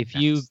 like, if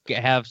you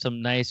have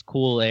some nice,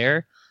 cool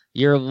air,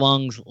 your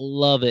lungs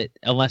love it.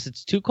 Unless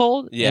it's too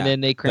cold, and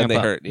then they cramp up. Then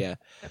they hurt, yeah.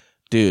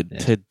 Dude,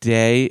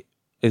 today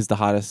is the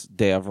hottest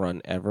day I've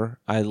run ever.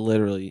 I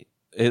literally,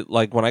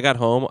 when I got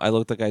home, I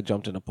looked like I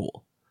jumped in a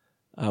pool.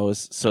 I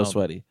was so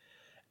sweaty.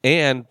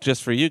 And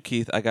just for you,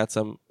 Keith, I got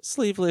some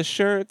sleeveless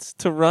shirts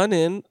to run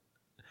in.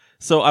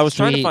 So I was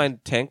trying to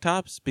find tank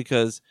tops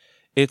because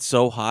it's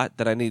so hot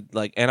that I need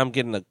and I'm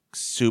getting a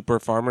super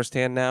farmer's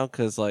tan now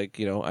because I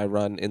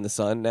run in the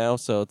sun now.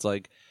 So it's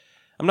like,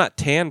 I'm not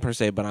tan per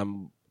se, but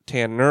I'm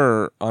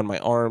tanner on my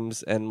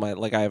arms and my,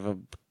 I have a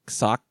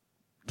sock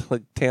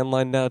tan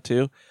line now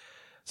too.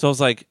 So I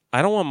was like,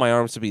 I don't want my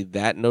arms to be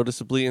that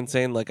noticeably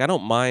insane. I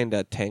don't mind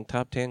a tank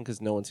top tan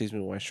because no one sees me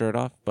with my shirt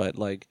off. But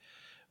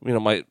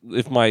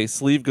if my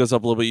sleeve goes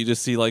up a little bit, you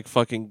just see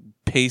fucking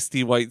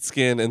pasty white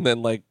skin and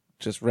then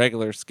just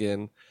regular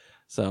skin.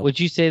 So would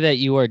you say that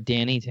you are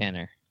Danny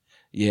Tanner?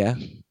 Yeah,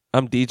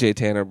 I'm DJ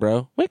Tanner,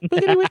 bro. But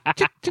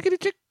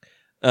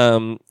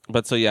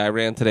so yeah, I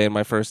ran today in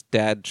my first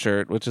dad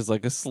shirt, which is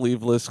a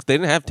sleeveless. They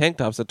didn't have tank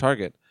tops at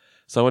Target,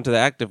 so I went to the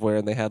Activewear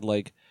and they had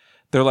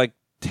they're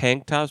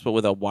tank tops, but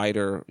with a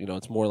wider,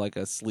 it's more like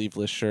a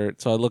sleeveless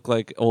shirt. So I look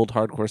like old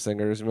hardcore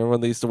singers. Remember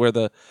when they used to wear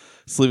the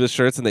sleeveless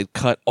shirts and they'd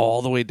cut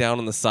all the way down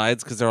on the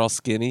sides because they're all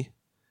skinny?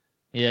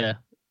 Yeah.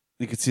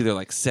 You could see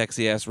their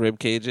sexy ass rib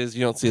cages.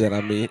 You don't see that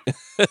on me.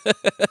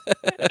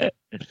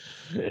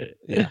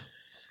 Yeah.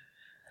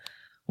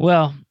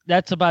 Well,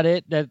 that's about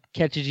it. That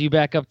catches you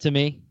back up to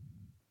me.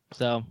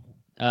 So,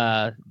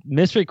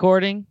 missed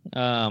recording.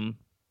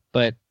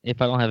 But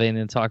if I don't have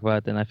anything to talk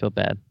about, then I feel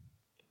bad.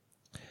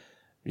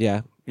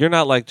 Yeah. You're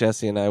not like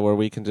Jesse and I where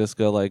we can just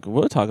go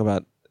we'll talk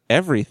about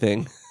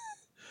everything.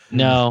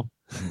 No.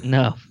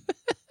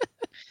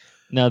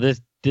 No,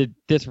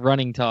 this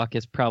running talk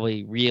is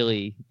probably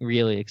really,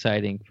 really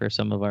exciting for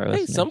some of our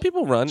listeners. Some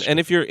people run, and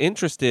if you're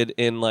interested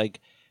in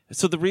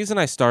so the reason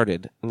I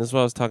started, and this is what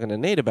I was talking to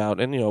Nate about,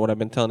 and what I've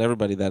been telling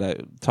everybody that I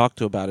talk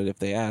to about it if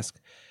they ask,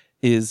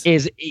 is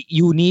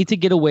you need to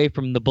get away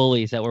from the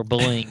bullies that were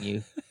bullying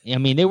you. I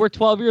mean, they were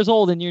 12 years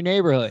old in your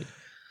neighborhood.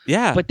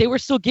 Yeah. But they were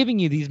still giving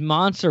you these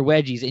monster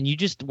wedgies, and you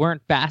just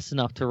weren't fast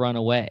enough to run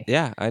away.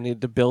 Yeah, I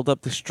need to build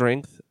up the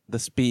strength, the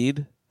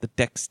speed, the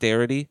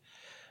dexterity.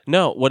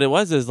 No, what it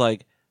was is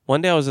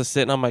one day I was just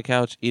sitting on my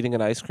couch eating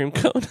an ice cream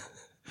cone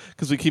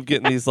because we keep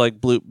getting these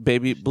blue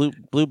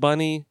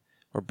bunny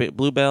or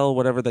bluebell,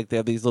 whatever. They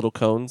have these little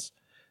cones.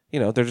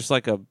 They're just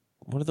one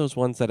of those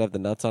ones that have the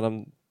nuts on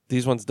them.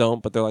 These ones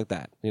don't, but they're like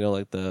that.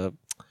 The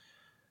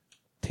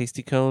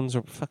tasty cones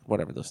or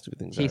whatever those two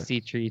things are. Tasty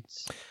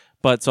treats.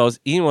 But so I was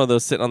eating one of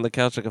those sitting on the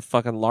couch like a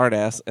fucking lard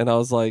ass, and I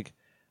was like,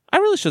 I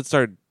really should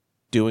start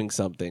doing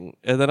something.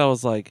 And then I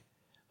was like,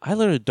 I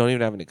literally don't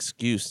even have an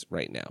excuse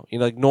right now.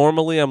 Like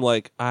normally I'm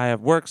like, I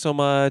have work so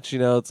much,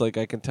 it's like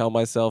I can tell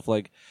myself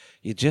like,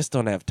 you just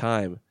don't have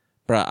time.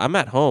 Bruh, I'm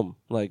at home.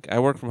 Like I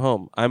work from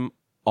home. I'm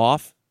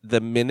off the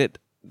minute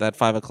that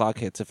 5 o'clock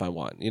hits if I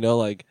want,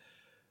 like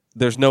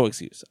there's no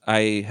excuse.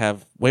 I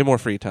have way more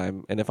free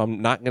time. And if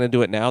I'm not going to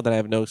do it now, then I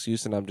have no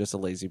excuse and I'm just a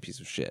lazy piece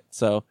of shit.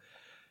 So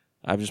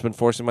I've just been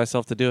forcing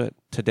myself to do it.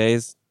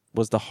 Today's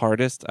was the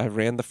hardest. I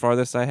ran the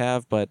farthest I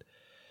have, but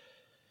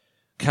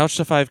Couch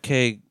to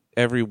 5K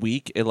every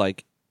week, it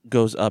like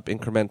goes up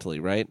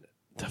incrementally, right?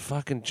 The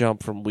fucking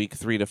jump from week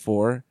 3 to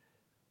 4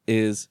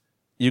 is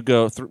you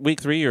go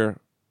week 3, you're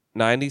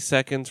 90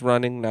 seconds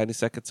running, 90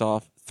 seconds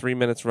off, 3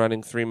 minutes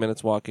running, 3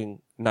 minutes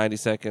walking, 90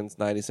 seconds,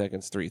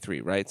 3,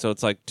 3, right? So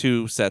it's like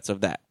 2 sets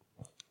of that.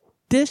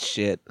 This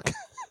shit,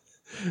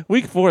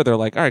 week 4, they're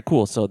like, all right,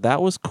 cool. So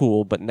that was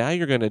cool, but now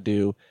you're going to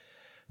do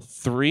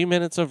 3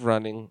 minutes of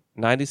running,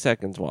 90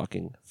 seconds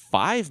walking,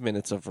 5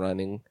 minutes of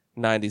running,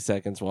 90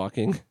 seconds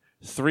walking,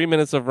 3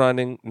 minutes of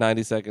running,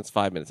 90 seconds,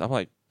 5 minutes. I'm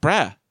like,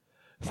 bruh,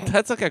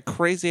 that's like a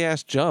crazy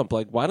ass jump.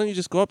 Like, why don't you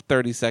just go up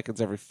 30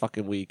 seconds every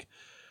fucking week?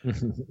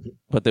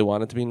 But they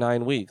want it to be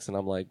 9 weeks. And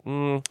I'm like,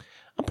 I'm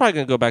probably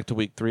going to go back to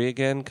week 3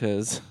 again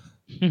because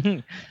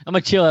I'm going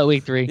to chill at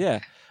week 3. Yeah.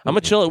 I'm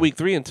going to chill at week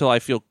 3 until I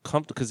feel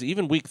comfortable. Because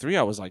even week 3,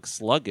 I was like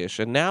sluggish.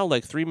 And now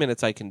like 3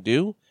 minutes I can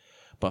do.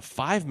 But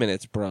 5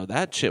 minutes, bro,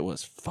 that shit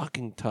was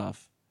fucking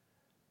tough.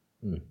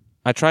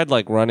 I tried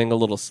like running a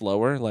little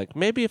slower. Like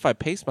maybe if I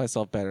pace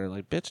myself better,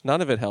 like bitch,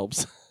 none of it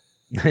helps.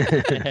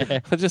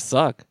 I just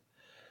suck.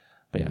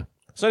 But yeah.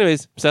 So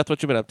anyways, Seth,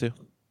 what you been up to?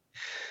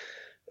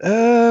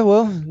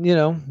 Well,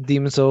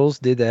 Demon Souls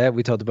did that.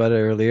 We talked about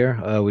it earlier.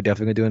 We're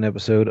definitely gonna do an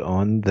episode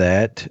on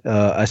that.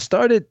 I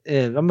started,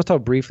 and I'm gonna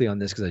talk briefly on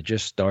this because I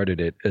just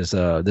started it. Is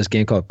this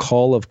game called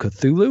Call of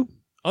Cthulhu?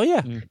 Oh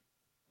yeah.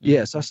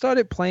 Yeah, so I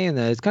started playing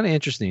that. It's kind of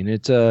interesting.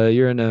 It's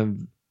you're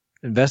an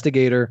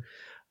investigator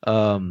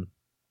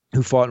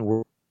who fought in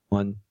World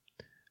War I,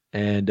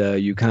 and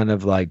you kind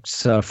of like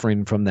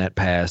suffering from that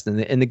past.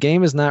 And the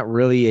game is not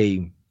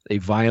really a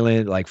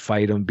violent like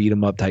fight 'em, beat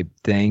 'em up type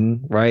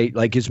thing, right?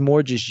 Like it's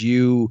more just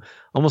you,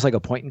 almost like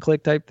a point and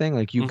click type thing.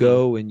 Like you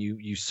go and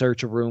you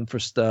search a room for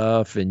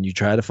stuff and you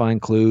try to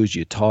find clues.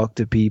 You talk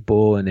to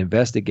people and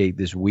investigate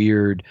this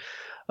weird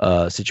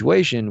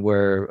situation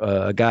where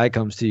a guy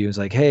comes to you and is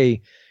like,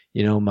 hey,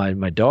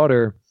 my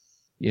daughter,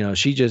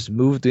 she just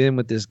moved in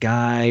with this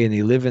guy and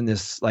they live in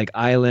this like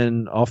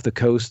island off the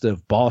coast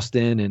of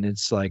Boston and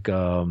it's like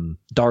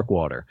dark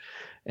water.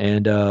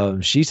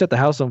 And she set the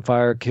house on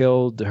fire,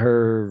 killed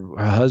her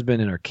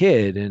husband and her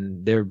kid,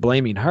 and they're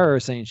blaming her,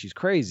 saying she's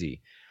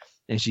crazy.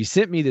 And she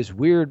sent me this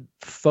weird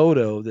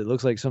photo that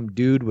looks like some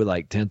dude with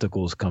like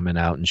tentacles coming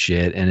out and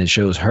shit. And it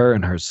shows her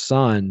and her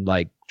son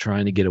like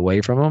trying to get away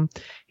from him.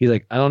 He's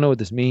like, I don't know what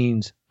this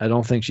means. I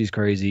don't think she's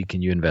crazy.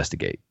 Can you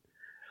investigate?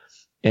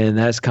 And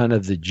that's kind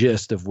of the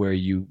gist of where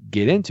you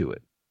get into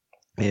it.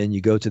 And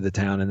you go to the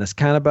town, and that's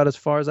kind of about as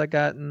far as I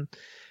gotten.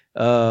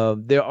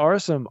 There are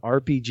some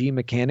RPG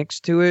mechanics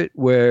to it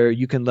where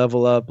you can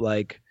level up,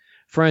 like,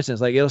 for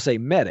instance, like it'll say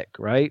medic,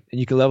 right? And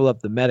you can level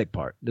up the medic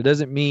part. That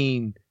doesn't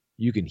mean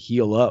you can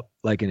heal up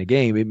like in a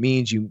game. It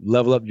means you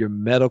level up your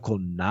medical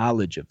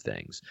knowledge of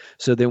things.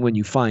 So then when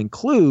you find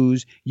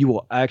clues, you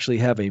will actually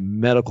have a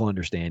medical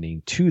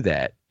understanding to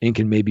that and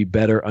can maybe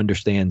better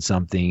understand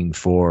something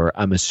for,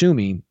 I'm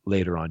assuming,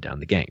 later on down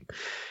the game.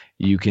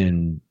 You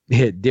can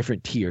hit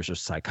different tiers of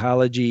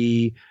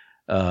psychology,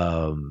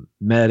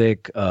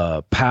 medic,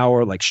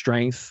 power, like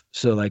strength.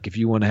 So like if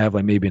you want to have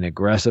like maybe an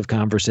aggressive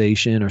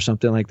conversation or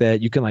something like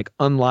that, you can like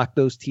unlock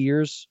those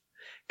tiers,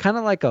 kind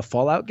of like a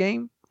Fallout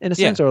game in a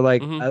sense, or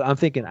like I'm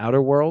thinking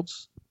Outer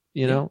Worlds,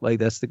 like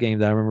that's the game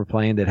that I remember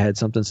playing that had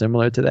something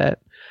similar to that.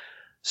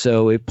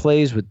 So it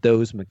plays with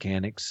those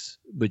mechanics,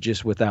 but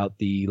just without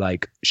the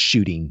like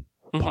shooting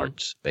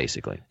parts,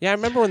 basically. Yeah, I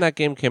remember when that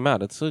game came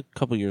out. It's a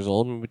couple years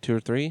old, maybe 2 or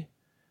 3.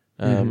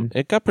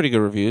 It got pretty good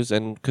reviews,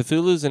 and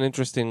Cthulhu's an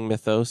interesting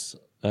mythos.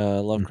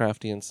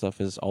 Lovecraftian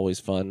stuff is always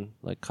fun,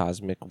 like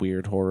cosmic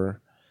weird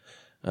horror.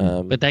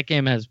 But that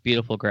game has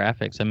beautiful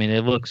graphics. I mean,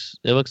 it looks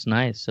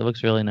nice. It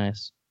looks really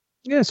nice.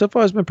 Yeah, so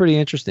far it's been pretty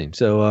interesting.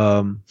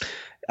 So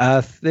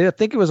I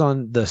think it was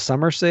on the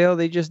summer sale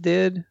they just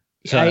did.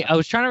 So I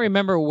was trying to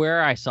remember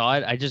where I saw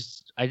it. I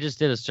just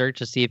did a search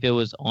to see if it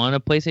was on a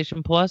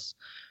PlayStation Plus,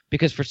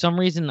 because for some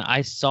reason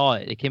I saw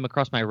it. It came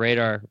across my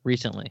radar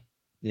recently.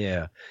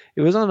 Yeah,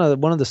 it was on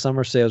one of the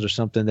summer sales or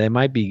something. They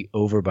might be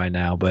over by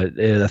now, but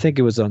I think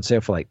it was on sale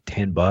for like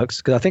 $10.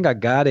 Because I think I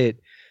got it.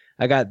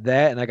 I got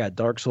that, and I got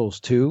Dark Souls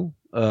 2.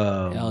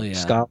 Hell yeah.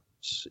 Scott.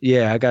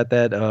 Yeah, I got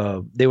that.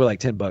 They were like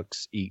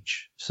 $10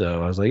 each.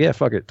 So I was like, yeah,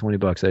 fuck it,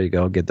 $20. There you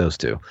go. I'll get those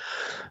two.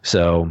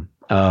 So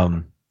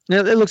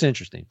it looks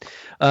interesting.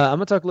 I'm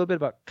gonna talk a little bit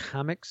about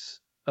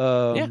comics.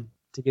 To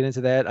get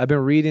into that, I've been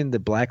reading the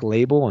Black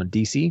Label on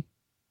DC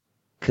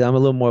because I'm a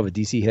little more of a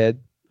DC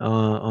head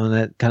on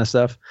that kind of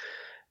stuff,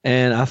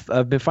 and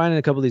I've been finding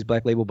a couple of these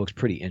Black Label books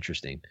pretty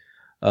interesting.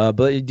 But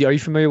are you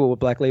familiar with what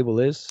Black Label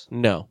is?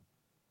 No.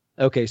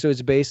 Okay, so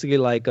it's basically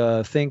like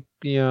think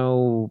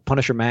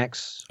Punisher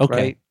Max, Okay.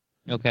 right?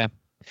 Okay.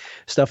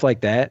 Stuff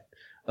like that,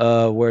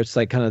 where it's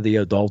like kind of the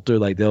adulter,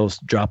 like they'll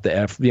drop the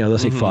F, they'll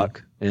say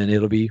fuck, and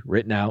it'll be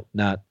written out,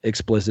 not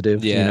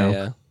explicitive.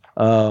 Yeah.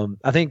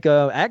 I think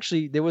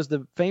actually there was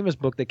the famous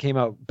book that came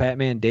out,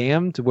 Batman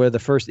Damned, where the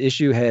first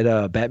issue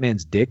had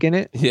Batman's dick in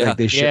it. Yeah. Like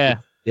they showed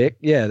dick.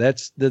 Yeah,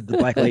 that's the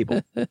Black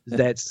Label.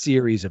 That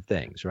series of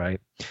things,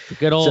 right? The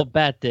good old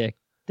Bat Dick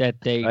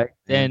that they Right.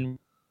 then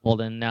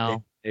pulled in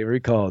now. They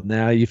recalled.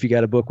 Now, if you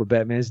got a book with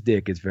Batman's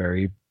dick, it's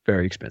very,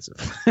 very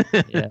expensive.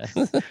 Yeah.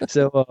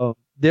 So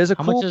there's a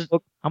How cool much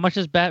book. How much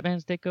does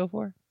Batman's dick go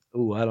for?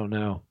 Ooh, I don't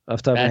know.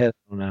 Off the top of my head,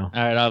 I don't know.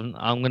 All right,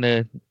 I'm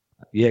gonna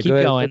Yeah, keep go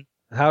ahead. going.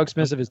 How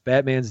expensive is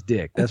Batman's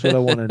dick? That's what I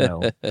want to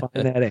know.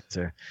 Find that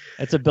answer.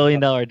 That's $1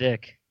 billion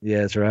dick.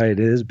 Yeah, that's right.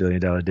 It is $1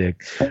 billion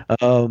dick.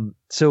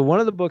 So one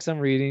of the books I'm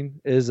reading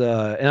is,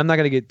 and I'm not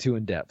going to get too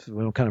in depth.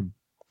 We'll kind of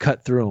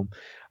cut through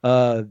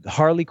them.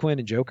 Harley Quinn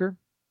and Joker,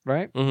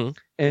 right? Mm-hmm.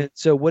 And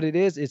so what it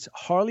is, it's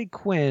Harley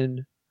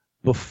Quinn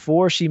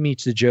before she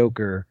meets the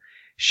Joker.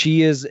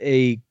 She is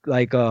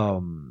like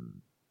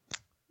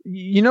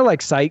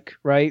Psych,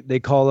 right? They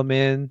call them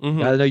in.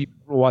 Mm-hmm. I know you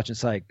were watching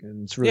Psych,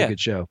 and it's a really good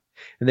show.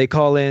 And they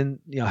call in,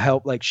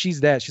 help. Like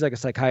she's like a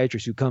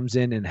psychiatrist who comes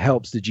in and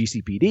helps the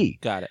GCPD.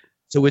 Got it.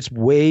 So it's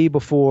way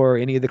before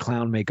any of the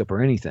clown makeup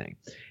or anything.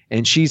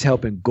 And she's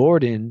helping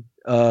Gordon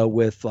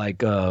with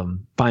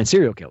find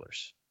serial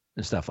killers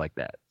and stuff like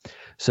that.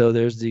 So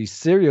there's the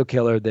serial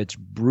killer that's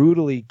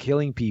brutally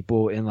killing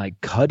people and like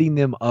cutting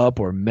them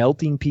up or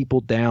melting people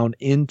down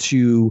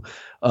into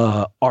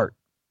art.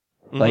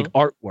 Like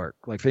artwork,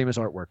 like famous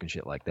artwork and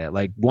shit like that.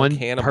 Like one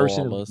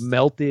person almost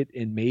melted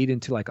and made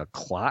into like a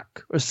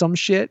clock or some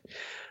shit.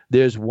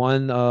 There's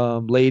one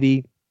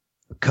lady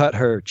cut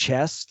her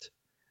chest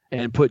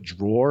and put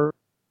drawer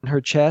in her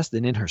chest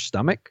and in her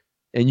stomach,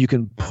 and you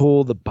can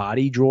pull the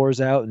body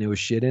drawers out and there was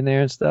shit in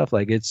there and stuff.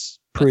 Like it's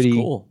pretty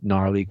cool.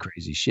 Gnarly,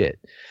 crazy shit.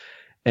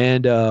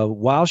 And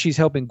while she's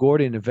helping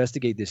Gordon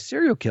investigate this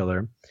serial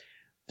killer,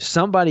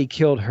 somebody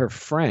killed her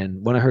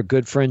friend, one of her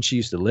good friends she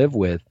used to live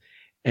with,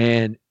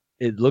 and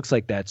it looks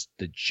like that's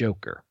the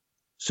Joker.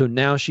 So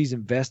now she's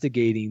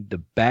investigating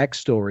the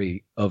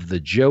backstory of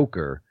the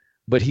Joker,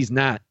 but he's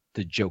not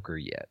the Joker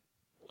yet.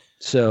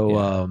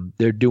 So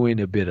they're doing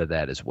a bit of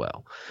that as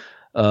well.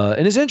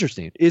 And it's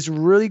interesting. It's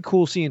really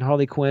cool seeing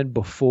Harley Quinn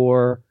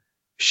before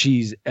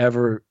she's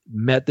ever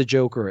met the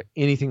Joker or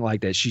anything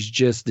like that. She's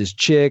just this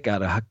chick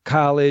out of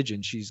college,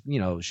 and she's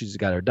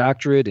got her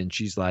doctorate, and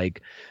she's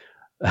like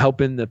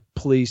helping the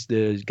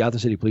Gotham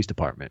City Police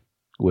Department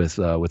with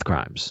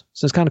crimes.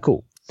 So it's kind of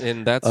cool.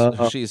 And that's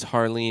she's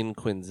Harleen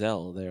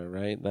Quinzel there,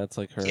 right? That's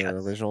like her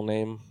original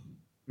name.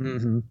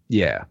 Mm-hmm.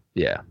 Yeah,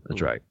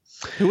 that's right.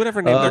 Who would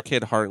ever name their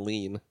kid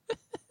Harleen?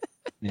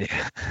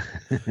 Yeah,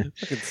 fucking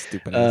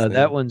stupid.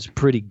 That one's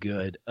pretty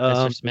good.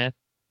 Mr. Smith.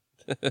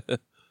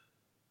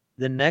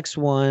 The next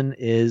one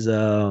is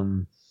I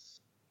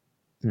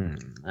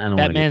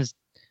don't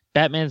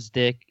Batman's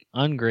dick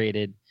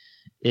ungraded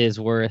is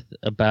worth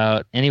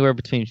about anywhere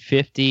between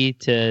 $50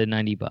 to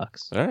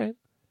 $90. All right.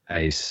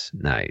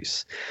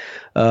 Nice.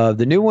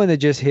 The new one that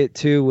just hit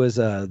too was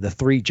the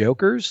Three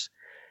Jokers,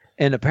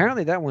 and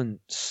apparently that one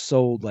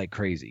sold like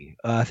crazy.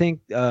 I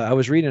think I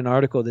was reading an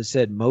article that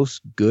said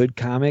most good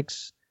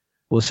comics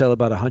will sell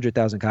about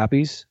 100,000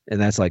 copies, and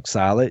that's like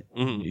solid.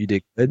 Mm-hmm. You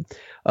did good.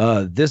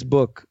 This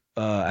book,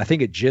 I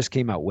think it just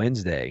came out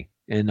Wednesday,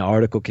 and the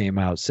article came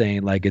out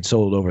saying like it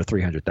sold over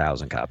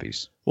 300,000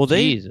 copies. Well,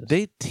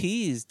 they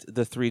teased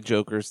the Three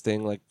Jokers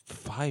thing like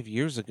 6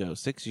 years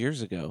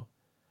ago.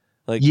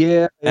 Like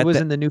it was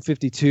in the New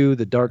 52,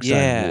 the Dark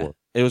Side War.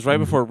 It was right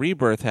before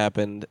Rebirth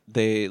happened.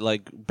 They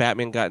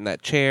Batman got in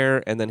that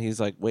chair, and then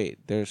he's like, "Wait,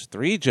 there's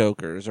 3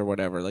 Jokers or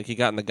whatever." Like he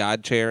got in the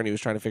God chair, and he was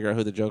trying to figure out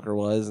who the Joker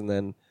was, and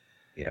then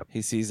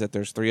he sees that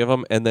there's 3 of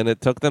them, and then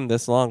it took them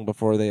this long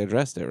before they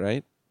addressed it,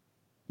 right?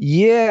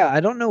 Yeah, I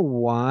don't know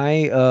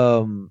why.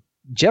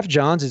 Jeff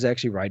Johns is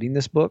actually writing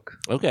this book.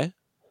 Okay.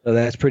 So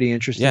that's pretty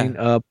interesting.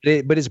 Yeah.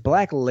 But it's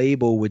Black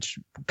Label, which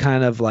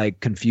kind of like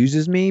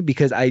confuses me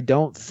because I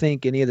don't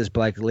think any of this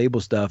Black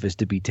Label stuff is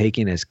to be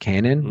taken as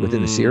canon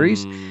within the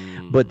series.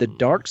 But the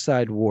Dark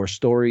Side War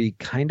story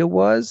kind of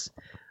was.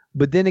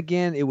 But then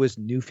again, it was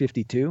New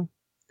 52.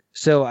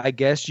 So I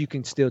guess you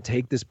can still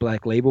take this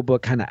Black Label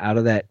book kind of out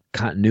of that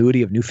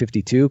continuity of New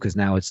 52 because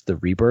now it's the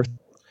Rebirth.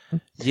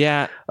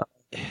 Yeah.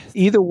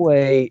 Either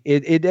way,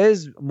 it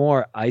is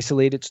more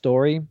isolated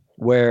story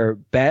where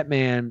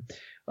Batman...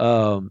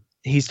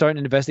 he's starting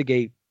to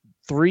investigate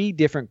 3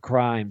 different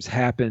crimes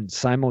happened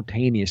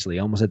simultaneously,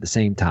 almost at the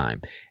same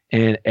time.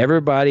 And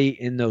everybody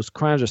in those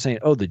crimes are saying,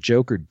 oh, the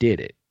Joker did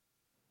it.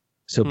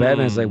 So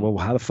Batman's like, well,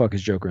 how the fuck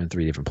is Joker in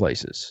 3 different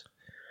places?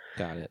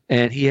 Got it.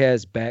 And he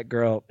has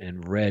Batgirl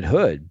and Red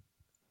Hood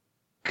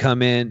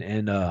come in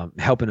and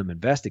helping him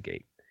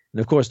investigate.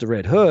 And of course, the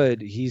Red Hood,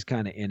 he's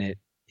kind of in it.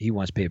 He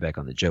wants payback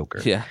on the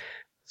Joker. Yeah.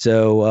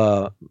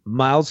 So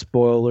mild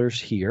spoilers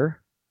here.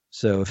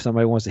 So if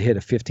somebody wants to hit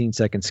a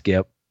 15-second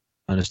skip,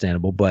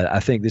 understandable. But I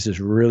think this is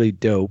really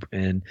dope,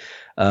 and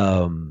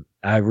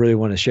I really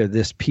want to share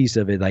this piece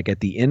of it. Like at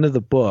the end of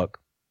the book,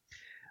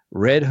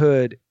 Red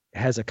Hood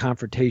has a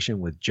confrontation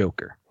with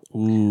Joker.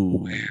 Ooh.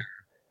 Where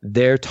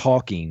they're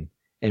talking,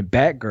 and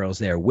Batgirl's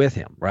there with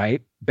him,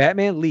 right?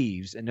 Batman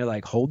leaves, and they're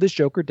like, hold this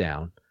Joker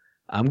down.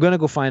 I'm going to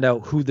go find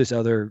out who this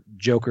other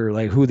Joker,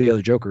 like who the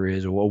other Joker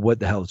is, or what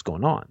the hell is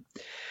going on.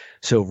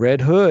 So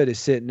Red Hood is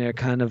sitting there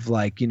kind of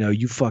like,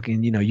 you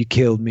fucking, you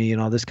killed me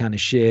and all this kind of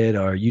shit,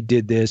 or you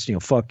did this,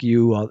 fuck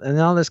you, and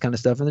all this kind of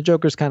stuff. And the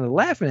Joker's kind of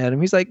laughing at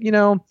him. He's like,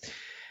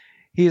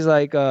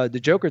 the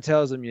Joker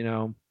tells him,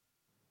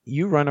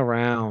 you run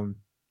around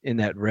in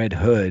that red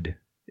hood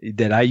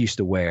that I used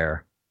to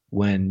wear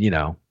when,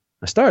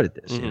 I started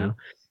this, Mm-hmm. And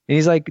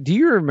he's like, do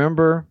you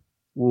remember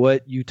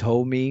what you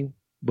told me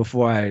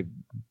before I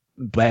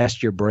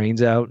blast your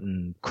brains out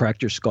and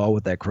cracked your skull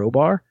with that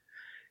crowbar?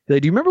 He's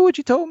like, do you remember what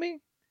you told me?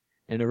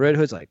 And the Red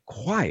Hood's like,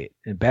 quiet.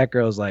 And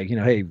Batgirl's like,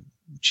 hey,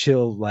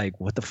 chill. Like,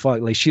 what the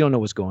fuck? Like, she don't know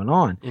what's going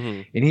on.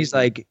 Mm-hmm. And he's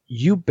like,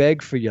 you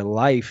begged for your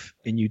life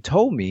and you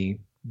told me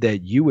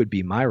that you would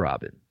be my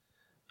Robin.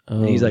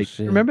 And he's like,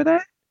 shit. remember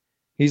that?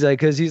 He's like,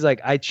 because he's like,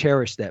 I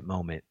cherish that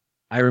moment.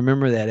 I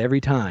remember that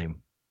every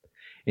time.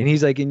 And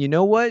he's like, and you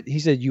know what? He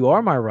said, you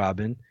are my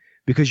Robin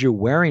because you're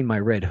wearing my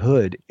red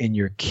hood and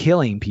you're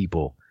killing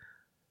people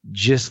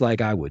just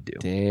like I would do.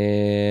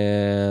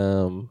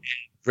 Damn.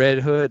 Red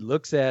Hood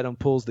looks at him,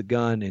 pulls the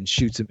gun, and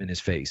shoots him in his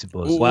face. And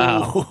blows him.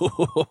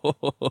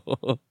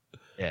 Wow.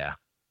 Yeah.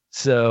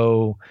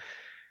 So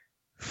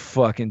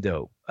fucking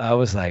dope. I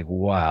was like,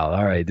 wow.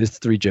 All right, this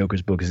Three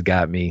Jokers book has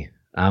got me.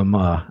 I'm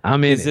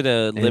in. Is it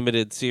a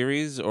limited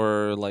series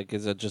or like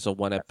is it just a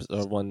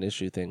one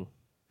issue thing?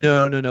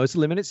 No. It's a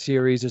limited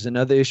series. There's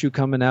another issue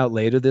coming out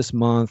later this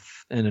month,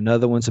 and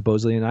another one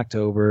supposedly in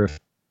October. If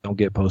it don't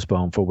get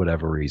postponed for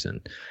whatever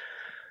reason.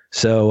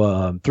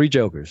 So Three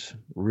Jokers,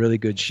 really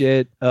good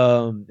shit.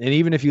 And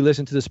even if you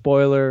listen to the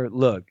spoiler,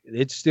 look,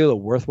 it's still a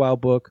worthwhile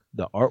book.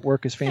 The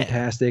artwork is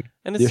fantastic.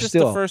 And it's there's just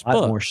still the first a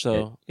lot book. more shit.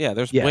 So yeah,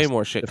 there's Yes, way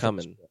more shit the first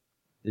coming. book.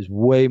 There's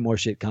way more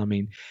shit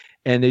coming.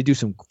 And they do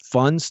some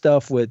fun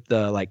stuff with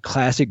like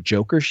classic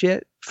Joker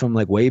shit from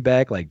like way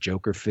back, like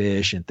Joker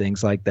Fish and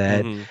things like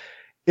that. Mhm.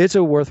 It's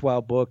a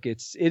worthwhile book.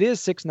 It is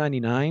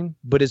 $6.99,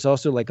 but it's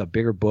also like a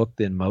bigger book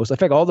than most. In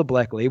fact, all the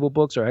Black Label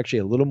books are actually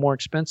a little more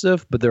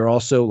expensive, but they're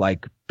also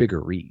like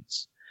bigger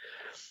reads.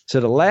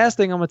 So the last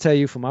thing I'm gonna tell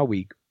you for my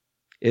week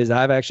is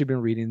I've actually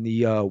been reading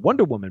the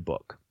Wonder Woman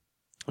book.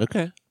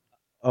 Okay.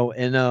 Oh,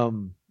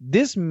 and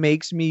this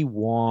makes me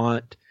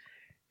want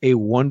a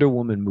Wonder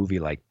Woman movie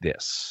like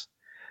this.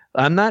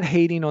 I'm not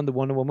hating on the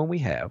Wonder Woman we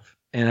have,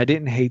 and I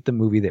didn't hate the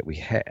movie that we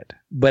had,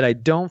 but I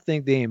don't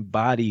think they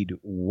embodied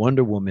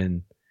Wonder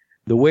Woman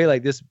the way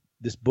like this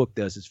book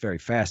does. It's very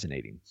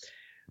fascinating.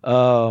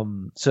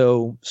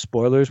 So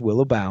spoilers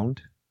will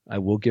abound. I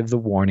will give the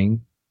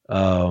warning.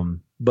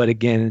 But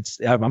again,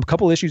 I'm a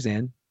couple issues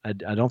in. I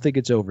don't think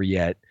it's over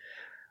yet.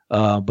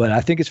 But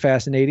I think it's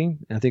fascinating.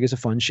 I think it's a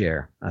fun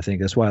share. I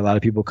think that's why a lot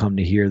of people come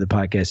to hear the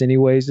podcast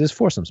anyways, is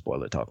for some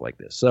spoiler talk like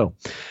this. So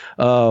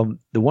the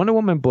Wonder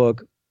Woman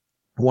book,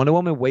 Wonder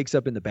Woman wakes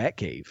up in the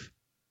Batcave.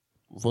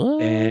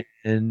 What?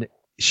 And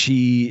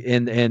she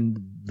and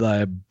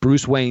the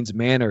Bruce Wayne's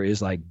manor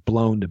is like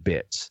blown to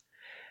bits.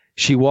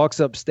 She walks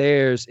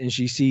upstairs and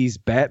she sees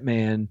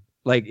Batman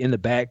like in the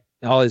back,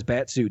 all his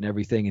bat suit and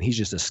everything, and he's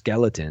just a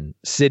skeleton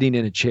sitting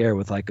in a chair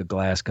with like a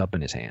glass cup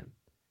in his hand.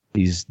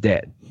 He's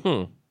dead.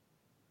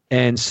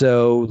 And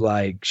so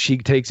like she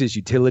takes his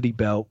utility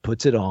belt,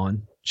 puts it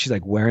on. She's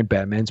like wearing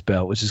Batman's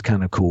belt, which is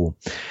kind of cool.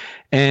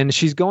 And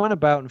she's going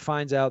about and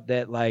finds out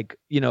that like,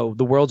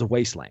 the world's a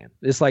wasteland.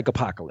 It's like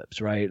apocalypse,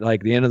 right?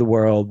 Like the end of the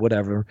world,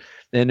 whatever.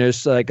 And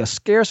there's like a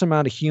scarce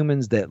amount of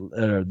humans that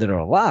are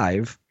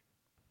alive.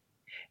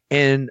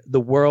 And the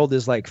world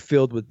is like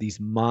filled with these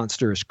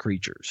monstrous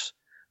creatures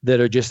that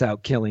are just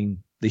out killing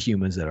the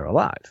humans that are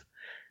alive.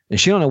 And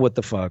she don't know what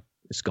the fuck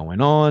is going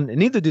on. And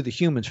neither do the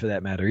humans for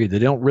that matter either.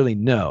 They don't really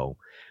know.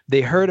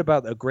 They heard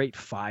about a great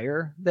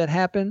fire that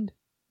happened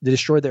that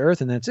destroyed the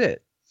earth, and that's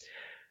it.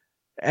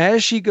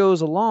 As she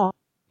goes along,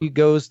 she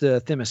goes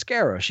to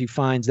Themyscira. She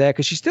finds that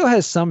because she still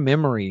has some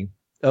memory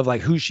of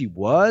like who she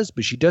was,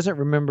 but she doesn't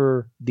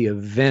remember the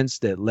events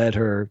that led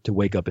her to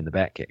wake up in the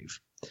Batcave.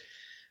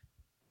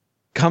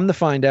 Come to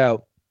find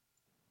out,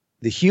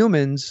 the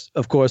humans,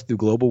 of course, through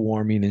global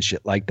warming and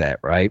shit like that,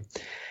 right,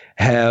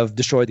 have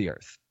destroyed the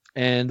earth.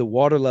 And the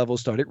water level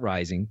started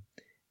rising.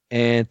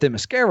 And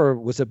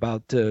Themyscira was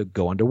about to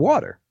go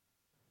underwater.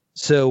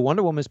 So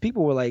Wonder Woman's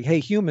people were like, hey,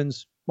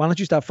 humans, why don't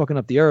you stop fucking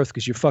up the earth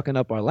because you're fucking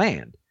up our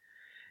land?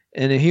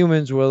 And the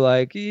humans were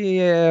like,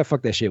 yeah,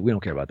 fuck that shit. We don't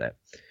care about that.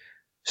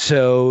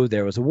 So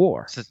there was a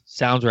war.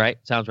 Sounds right.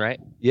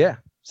 Yeah,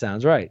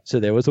 sounds right. So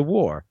there was a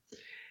war.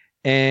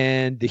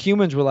 And the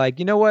humans were like,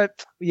 you know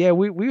what? Yeah,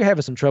 we're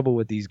having some trouble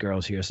with these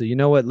girls here. So you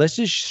know what? Let's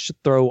just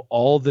throw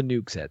all the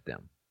nukes at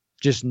them.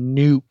 Just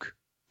nuke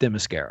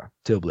Themyscira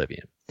to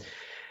oblivion.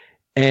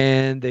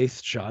 And they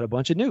shot a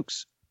bunch of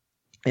nukes.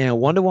 And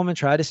Wonder Woman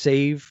tried to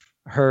save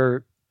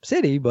her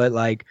city, but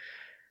like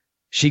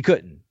She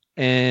couldn't.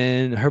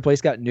 And her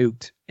place got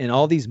nuked. And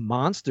all these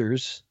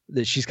monsters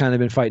that she's kind of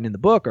been fighting in the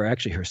book are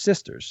actually her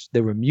sisters.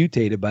 They were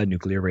mutated by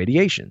nuclear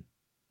radiation.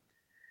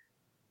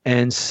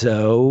 And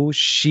so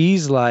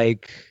she's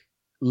like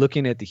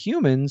looking at the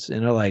humans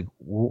and are like,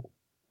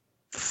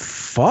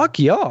 fuck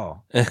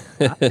y'all.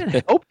 I've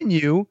been helping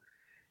you.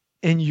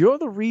 And you're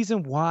the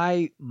reason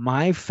why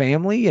my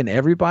family and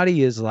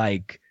everybody is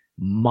like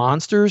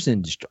monsters.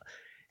 And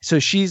so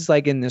she's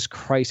like in this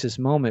crisis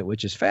moment,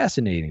 which is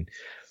fascinating.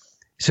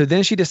 So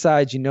then she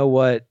decides, you know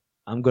what?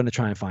 I'm going to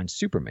try and find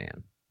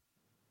Superman.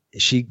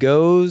 She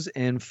goes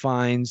and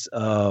finds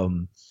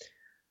the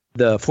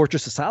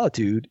Fortress of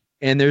Solitude,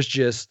 and there's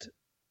just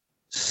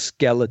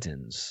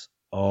skeletons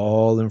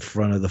all in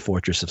front of the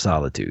Fortress of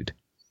Solitude.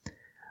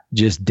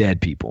 Just dead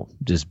people,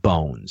 just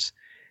bones.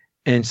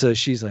 And so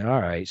she's like,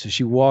 all right. So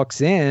she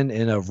walks in,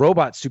 and a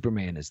robot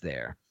Superman is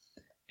there.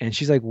 And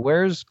she's like,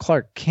 where's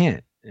Clark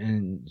Kent?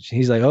 And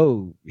he's like,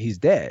 oh, he's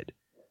dead.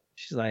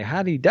 She's like,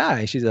 how did he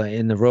die? She's like,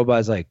 and the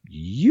robot's like,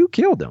 you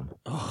killed him.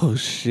 Oh,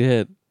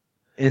 shit.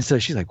 And so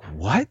she's like,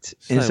 what?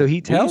 She's and like, so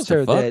he tells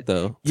her that,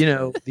 though. You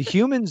know, the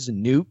humans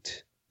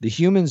nuked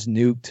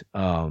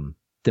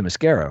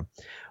Themyscira,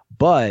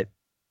 but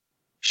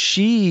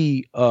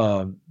she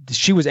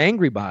was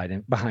angry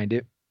behind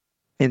it.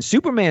 And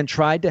Superman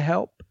tried to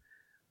help,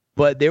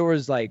 but there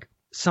was like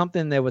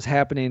something that was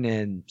happening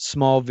in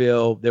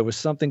Smallville. There was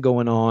something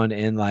going on,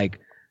 and like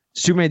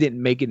Superman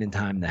didn't make it in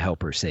time to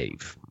help her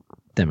save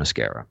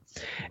Themyscira.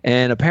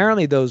 And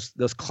apparently those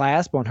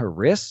clasps on her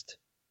wrist,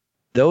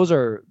 those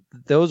are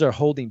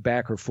holding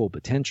back her full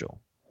potential.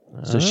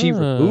 So she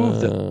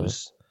removed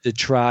those to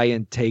try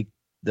and take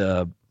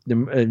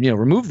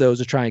remove those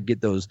to try and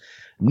get those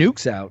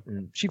nukes out,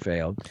 and she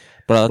failed.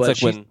 But but like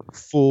she's when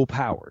full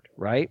powered,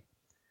 right?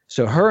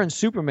 So her and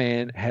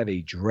Superman have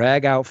a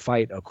drag out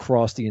fight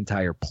across the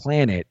entire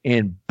planet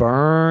and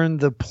burn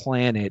the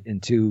planet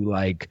into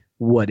like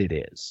what it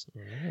is.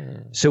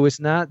 So it's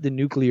not the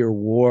nuclear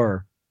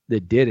war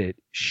that did it.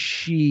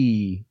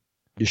 She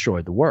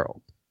destroyed the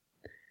world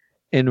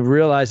and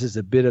realizes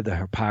a bit of the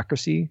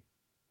hypocrisy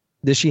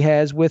that she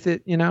has with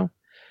it, you know?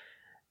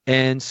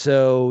 And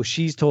so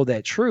she's told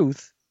that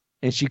truth,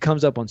 and she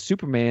comes up on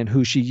Superman,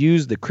 who she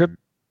used the crypt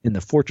in the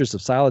Fortress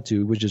of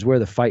Solitude, which is where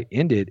the fight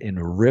ended,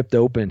 and ripped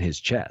open his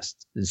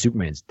chest. And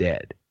Superman's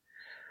dead.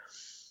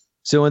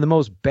 So in the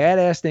most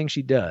badass thing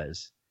she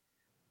does,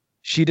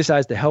 she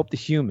decides to help the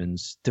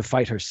humans to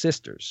fight her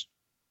sisters.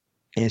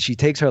 And she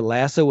takes her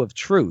lasso of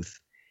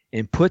truth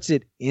and puts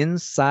it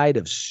inside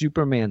of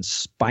Superman's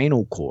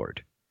spinal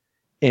cord,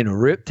 and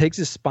takes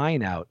his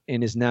spine out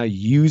and is now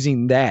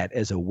using that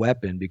as a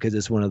weapon because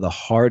it's one of the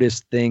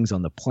hardest things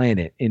on the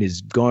planet, and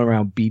is going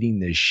around beating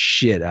the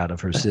shit out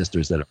of her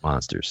sisters that are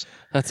monsters.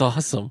 That's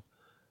awesome.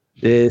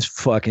 It's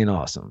fucking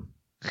awesome.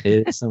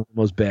 It's some of the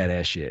most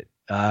badass shit.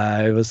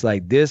 It was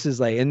like, this is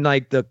like, and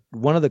like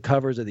one of the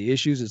covers of the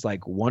issues is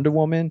like Wonder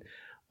Woman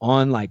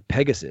on like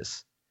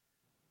Pegasus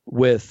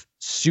with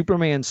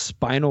Superman's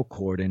spinal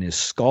cord and his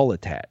skull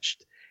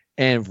attached,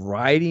 and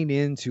riding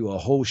into a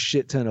whole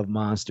shit ton of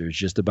monsters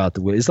just about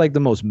the way. It's like the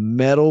most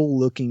metal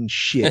looking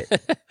shit.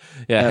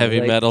 Yeah,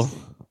 heavy metal.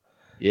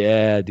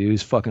 Yeah, dude,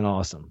 it's fucking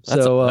awesome.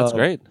 That's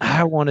great.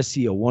 I want to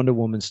see a Wonder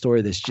Woman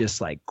story that's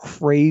just like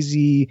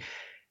crazy,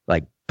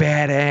 like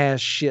badass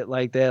shit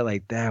like that.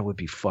 Like that would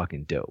be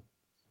fucking dope.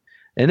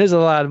 And there's a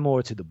lot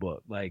more to the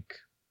book. Like,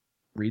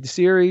 read the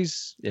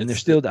series, and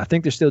I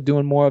think they're still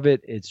doing more of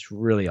it. It's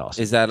really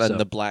awesome. Is that on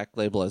the Black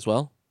Label as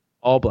well?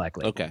 All Black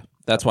Label. Okay.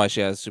 That's why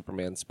she has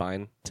Superman's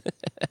spine.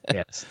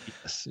 yes.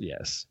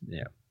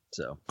 Yeah.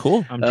 So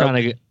cool. I'm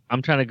trying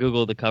to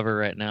Google the cover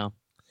right now.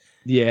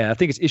 Yeah, I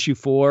think it's issue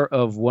 4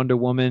 of Wonder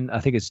Woman. I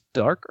think it's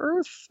Dark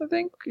Earth, I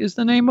think is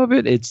the name of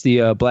it. It's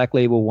the Black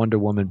Label Wonder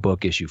Woman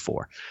book, issue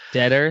 4.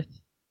 Dead Earth?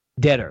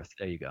 Dead Earth.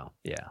 There you go.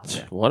 Yeah.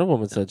 Wonder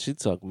Woman said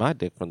she'd suck my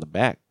dick from the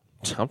back.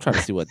 I'm trying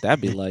to see what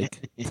that'd be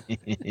like.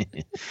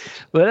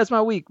 Well, that's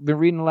my week. Been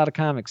reading a lot of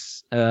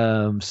comics.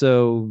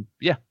 So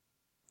yeah.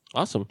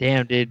 Awesome.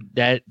 Damn, dude.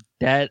 That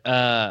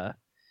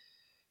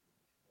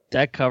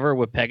cover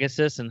with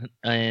Pegasus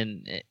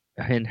and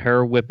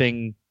her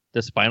whipping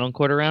the spinal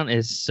cord around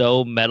is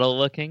so metal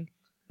looking.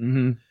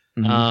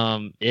 Mm-hmm.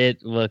 Mm-hmm.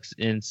 It looks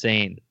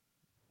insane.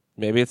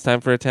 Maybe it's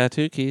time for a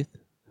tattoo, Keith.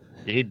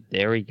 Dude,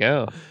 there we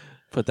go.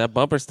 Put that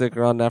bumper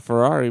sticker on that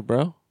Ferrari,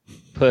 bro.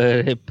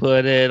 Put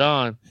it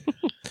on.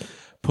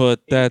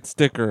 Put that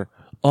sticker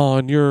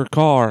on your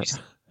car.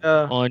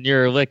 On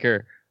your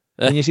liquor.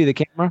 Can you see the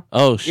camera?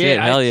 Oh shit!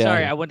 Hell yeah!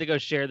 Sorry, I went to go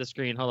share the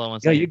screen. Hold on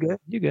one second. Yeah,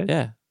 you're good.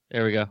 Yeah.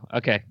 There we go.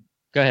 Okay,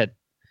 go ahead.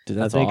 Dude,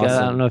 that's awesome.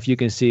 I don't know if you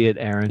can see it,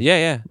 Aaron.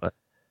 Yeah. But...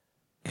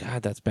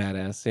 God, that's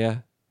badass. Yeah.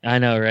 I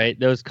know, right?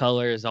 Those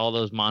colors, all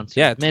those monsters.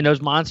 Yeah, man,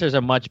 those monsters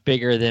are much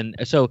bigger than.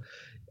 So,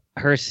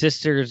 her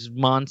sister's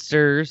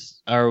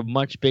monsters are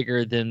much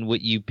bigger than what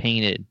you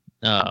painted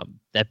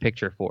that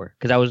picture for.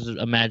 Because I was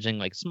imagining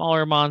like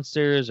smaller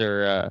monsters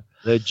or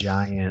the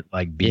giant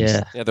like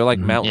beasts. Yeah, they're like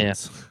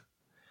mountains.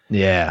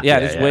 Yeah,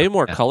 it's way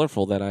more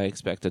colorful than I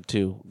expected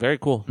too. Very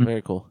cool.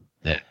 Very cool.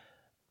 Yeah.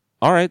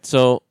 All right,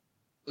 so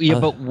Yeah,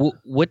 but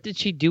what did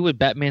she do with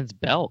Batman's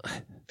belt?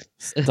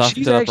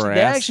 That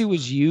actually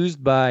was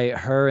used by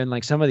her and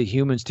like some of the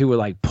humans too. Were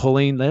like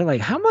pulling. They're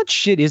like, how much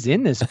shit is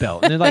in this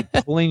belt? And they're like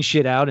pulling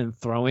shit out and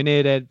throwing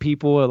it at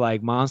people or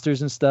like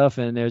monsters and stuff.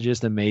 And they're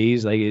just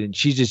amazed. Like, and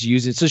she's just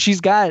using. So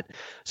she's got.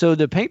 So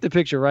to paint the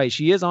picture right,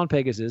 she is on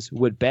Pegasus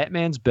with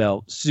Batman's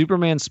belt,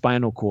 Superman's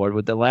spinal cord,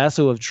 with the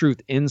lasso of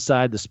truth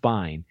inside the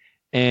spine,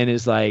 and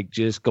is like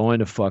just going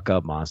to fuck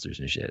up monsters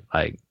and shit.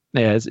 Like,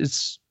 yeah,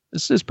 it's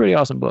a pretty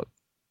awesome book.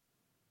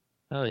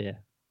 Oh yeah.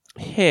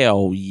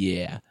 Hell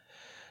yeah.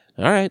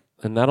 All right,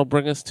 and that'll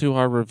bring us to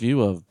our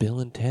review of Bill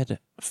and Ted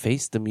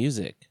Face the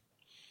Music,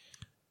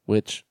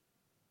 which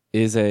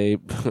is a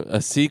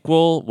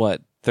sequel,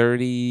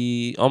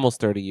 almost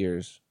 30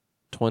 years,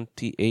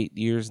 28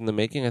 years in the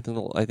making.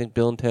 I think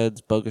Bill and Ted's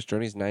Bogus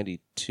Journey is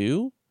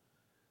 92.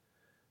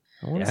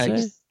 I want to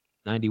say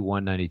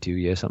 91, 92,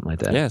 yeah, something like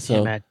that. Yeah,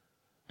 so I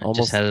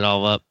just had it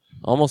all up.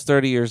 Almost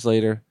 30 years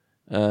later,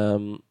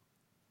 and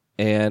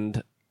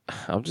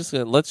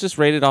let's just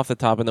rate it off the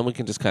top, and then we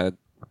can just kind of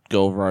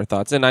go over our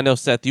thoughts. And I know,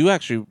 Seth, you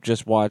actually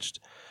just watched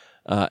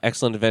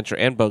Excellent Adventure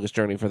and Bogus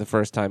Journey for the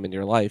first time in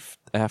your life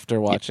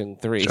after watching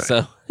 3. Sorry.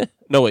 So,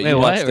 no, wait, you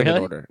watched them really?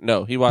 in order.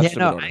 No, he watched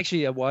them in order.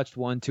 Actually, I watched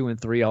 1, 2, and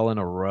 3 all in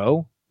a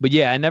row. But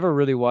yeah, I never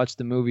really watched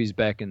the movies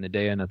back in the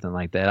day or nothing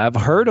like that. I've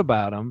heard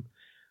about them,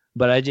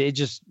 but it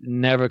just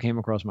never came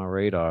across my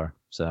radar.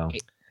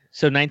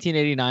 So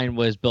 1989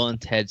 was Bill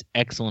and Ted's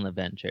Excellent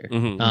Adventure.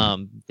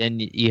 Mm-hmm. Then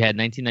you had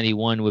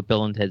 1991 with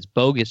Bill and Ted's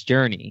Bogus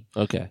Journey.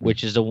 Okay.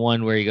 Which is the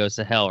one where he goes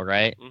to hell,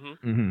 right?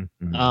 Mm-hmm.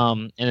 Mm-hmm.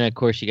 Mm-hmm. And then of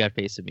course you got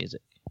Face the Music.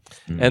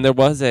 Mm-hmm. And there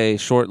was a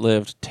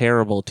short-lived,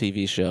 terrible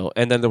TV show,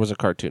 and then there was a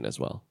cartoon as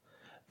well.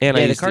 And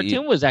the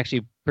cartoon was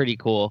actually pretty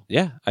cool.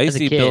 Yeah, I used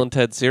to eat Bill and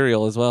Ted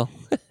cereal as well.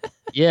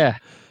 Yeah.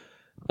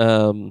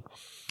 It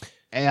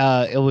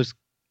was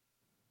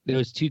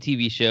 2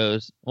 TV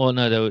shows. Well,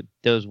 no,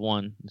 there was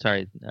one.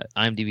 Sorry,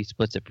 IMDb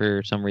splits it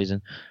for some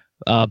reason.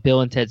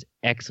 Bill and Ted's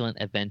Excellent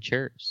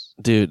Adventures.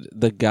 Dude,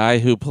 the guy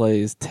who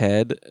plays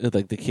Ted,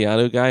 like the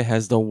Keanu guy,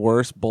 has the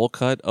worst bowl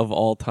cut of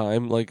all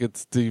time. Like,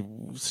 it's the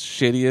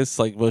shittiest,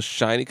 like most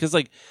shiny. Because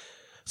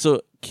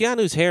so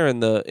Keanu's hair in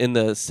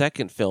the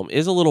second film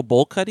is a little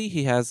bowl cutty.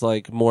 He has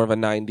like more of a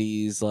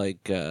 90s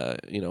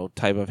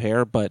type of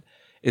hair, but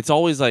it's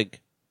always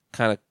like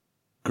kind of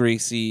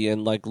greasy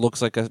and like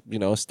looks like a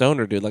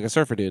stoner dude, like a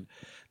surfer dude.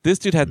 This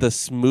dude had the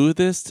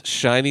smoothest,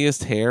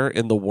 shiniest hair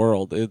in the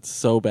world. It's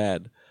so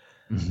bad.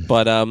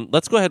 But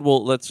let's go ahead.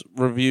 Let's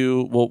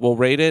review. We'll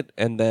rate it,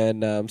 and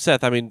then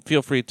Seth,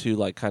 feel free to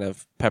like kind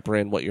of pepper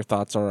in what your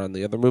thoughts are on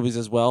the other movies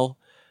as well,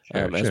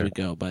 as we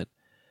go. But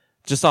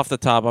just off the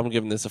top, I'm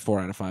giving this a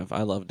 4 out of 5.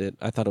 I loved it.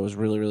 I thought it was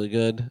really, really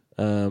good.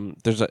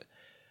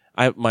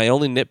 My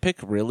only nitpick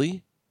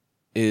really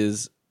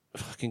is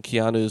fucking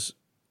Keanu's,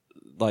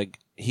 like,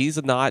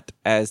 he's not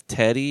as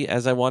Teddy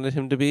as I wanted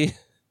him to be.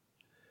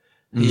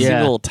 He seemed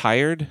a little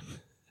tired.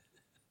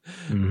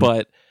 Mm-hmm.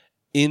 But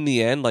in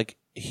the end, like,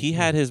 he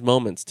had his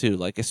moments too.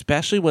 Like,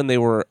 especially when they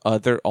were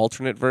other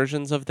alternate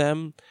versions of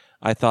them,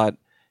 I thought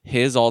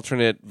his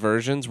alternate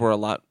versions were a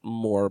lot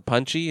more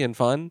punchy and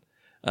fun.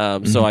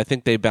 So I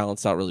think they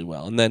balanced out really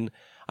well. And then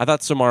I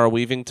thought Samara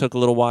Weaving took a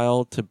little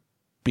while to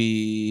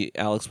be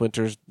Alex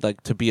Winter's,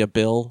 like, to be a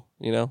Bill,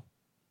 you know?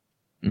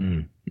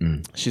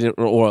 Mm-hmm. She didn't,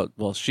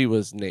 well, she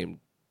was named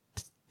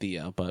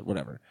Thea, but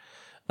whatever.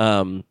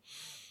 But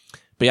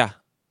yeah,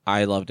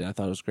 I loved it. I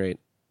thought it was great.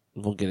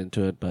 We'll get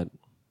into it, but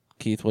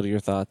Keith, what are your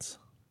thoughts?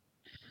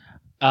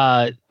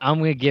 I'm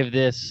gonna give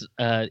this.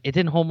 It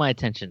didn't hold my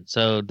attention,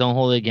 so don't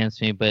hold it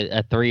against me. But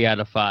a 3 out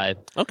of 5.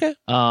 Okay.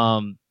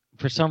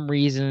 For some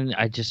reason,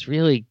 I just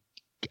really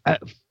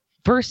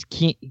first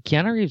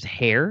Keanu Reeves'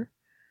 hair.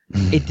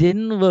 It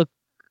didn't look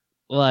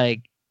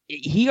like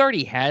he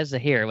already has the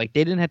hair. Like,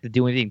 they didn't have to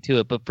do anything to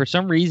it, but for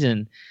some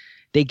reason,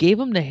 they gave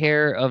him the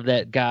hair of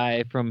that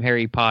guy from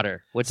Harry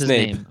Potter. What's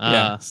Snape. his name?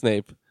 Yeah,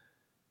 Snape.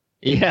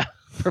 Yeah.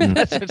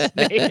 Professor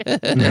Snape.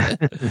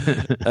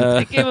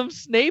 They gave him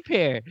Snape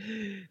hair.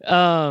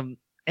 And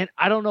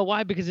I don't know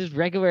why, because his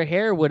regular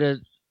hair would have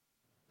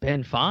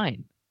been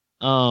fine.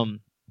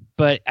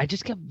 But I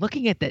just kept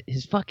looking at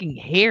his fucking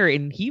hair,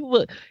 and it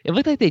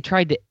looked like they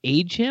tried to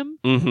age him.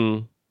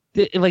 Mm-hmm.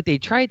 Like, they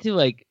tried to,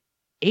 like,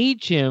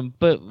 age him,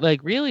 but,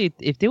 like, really,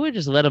 if they would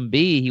just let him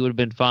be, he would have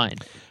been fine.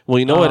 Well,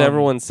 you know what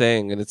everyone's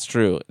saying, and it's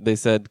true. They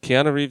said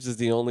Keanu Reeves is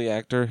the only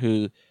actor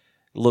who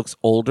looks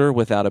older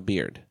without a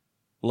beard.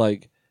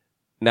 Like,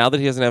 now that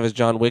he doesn't have his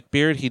John Wick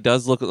beard, he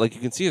does look like, you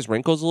can see his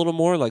wrinkles a little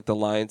more, like the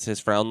lines, his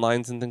frown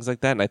lines and things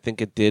like that. And I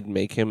think it did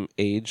make him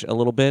age a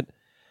little bit.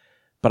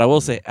 But I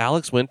will say,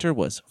 Alex Winter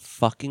was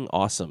fucking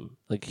awesome.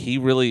 Like, he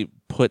really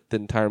put the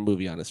entire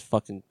movie on his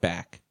fucking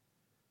back.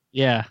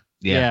 Yeah.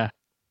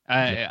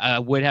 I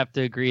would have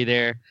to agree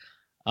there.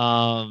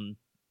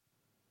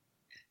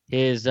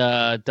 His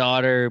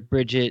daughter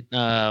Bridget,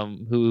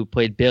 who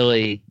played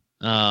Billy,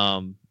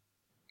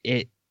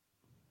 it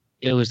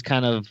was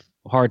kind of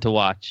hard to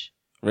watch.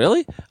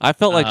 Really? I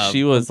felt like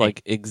she was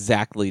like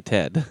exactly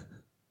Ted.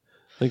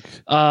 Like,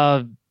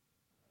 I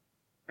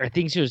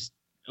think she was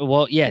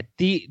Well, yeah,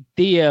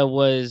 Thea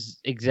was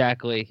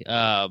exactly,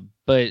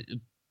 but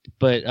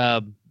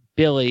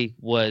Billy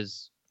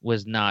was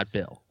not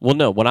Bill. Well,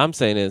 no, what I'm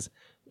saying is,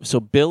 so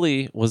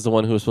Billy was the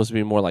one who was supposed to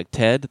be more like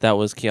Ted. That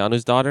was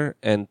Keanu's daughter,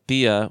 and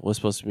Thea was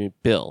supposed to be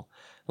Bill.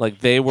 Like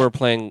they were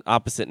playing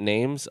opposite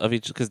names of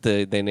each because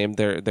they named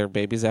their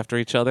babies after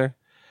each other.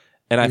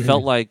 And I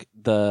felt like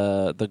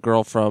the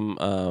girl from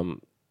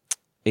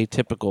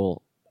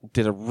Atypical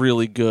did a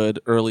really good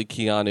early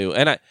Keanu,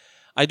 and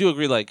I do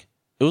agree. Like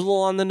it was a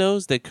little on the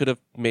nose. They could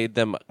have made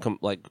them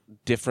like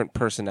different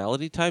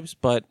personality types,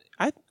 but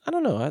I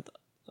don't know.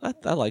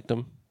 I liked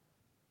them.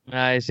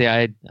 I see.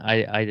 I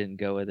didn't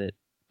go with it,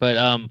 but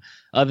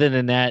other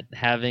than that,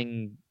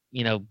 having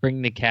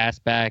bring the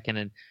cast back, and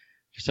then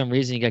for some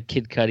reason you got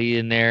Kid Cudi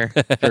in there.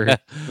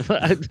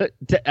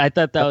 I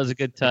thought that was a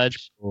good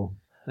touch.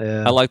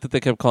 Yeah. I like that they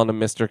kept calling him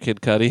Mr. Kid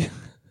Cudi.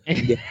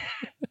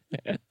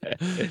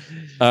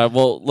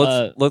 Well,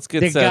 let's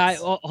get the set. guy.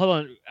 Oh, hold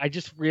on, I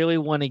just really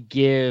want to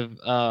give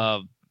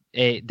the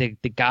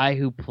guy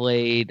who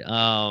played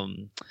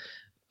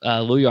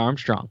Louis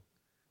Armstrong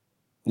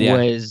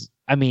was.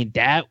 I mean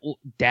that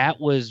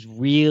was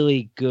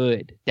really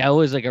good. That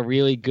was like a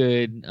really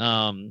good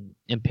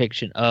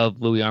depiction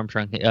of Louis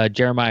Armstrong,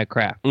 Jeremiah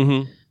Kraft,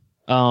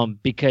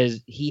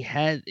 because he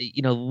had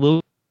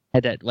Louis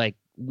had that like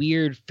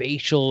weird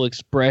facial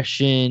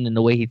expression and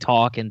the way he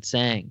talked and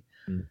sang.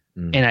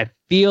 And I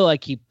feel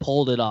like he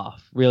pulled it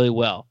off really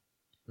well.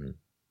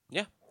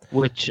 Yeah.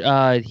 Which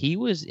he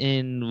was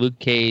in Luke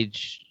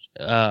Cage.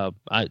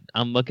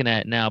 I'm looking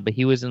at it now, but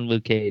he was in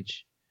Luke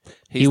Cage.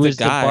 He was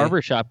the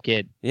barbershop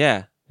kid.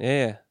 Yeah.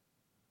 I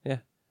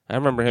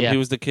remember him. Yeah. He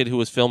was the kid who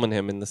was filming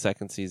him in the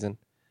second season,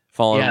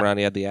 following him around.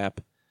 He had the app.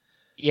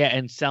 Yeah,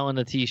 and selling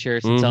the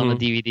T-shirts and selling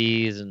the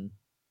DVDs and.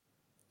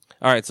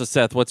 All right, so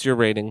Seth, what's your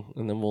rating?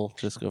 And then we'll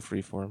just go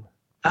freeform.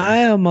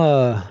 I'm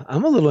a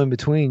little in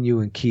between you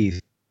and Keith.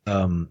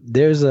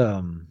 There's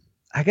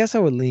I guess I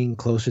would lean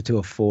closer to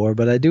a 4,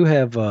 but I do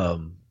have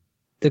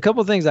the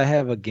couple things I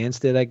have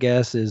against it, I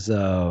guess, is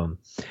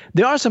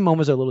there are some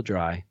moments that are a little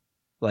dry,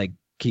 like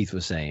Keith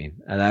was saying,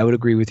 and I would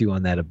agree with you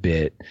on that a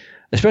bit,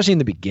 especially in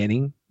the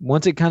beginning.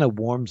 Once it kind of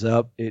warms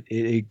up, it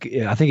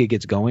I think it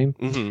gets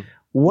going.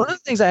 One of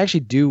the things I actually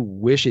do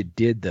wish it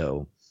did,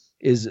 though,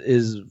 is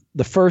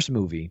the first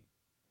movie.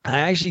 I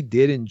actually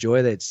did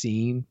enjoy that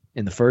scene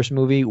in the first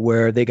movie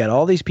where they got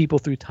all these people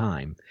through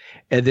time,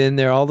 and then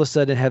they're all of a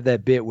sudden have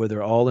that bit where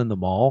they're all in the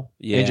mall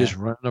and just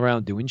running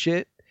around doing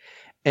shit.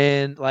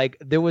 And like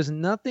there was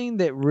nothing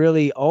that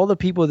really, all the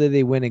people that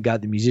they went and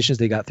got, the musicians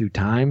they got through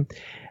time,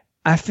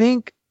 I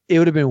think it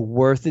would have been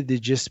worth it to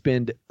just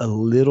spend a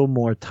little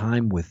more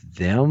time with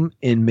them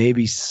in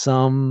maybe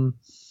some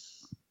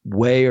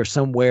way or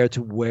somewhere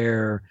to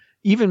where,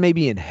 even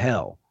maybe in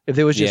hell, if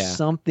there was just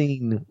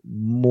something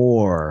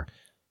more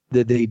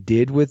that they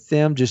did with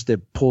them, just to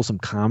pull some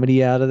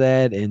comedy out of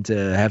that and to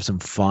have some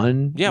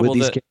fun with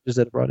these characters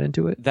that are brought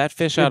into it. That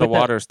fish out of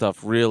water stuff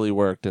really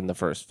worked in the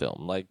first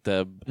film. Like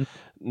the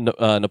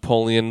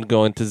Napoleon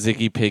going to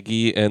Ziggy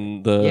Piggy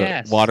and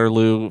the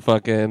Waterloo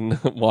fucking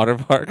water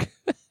park.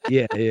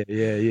 Yeah,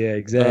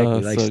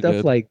 exactly. Like so stuff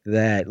good. Like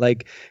that.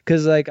 Like,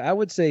 because like I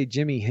would say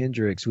Jimi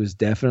Hendrix was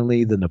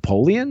definitely the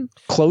Napoleon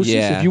closest.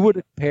 Yeah. If you were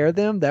to compare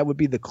them, that would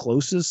be the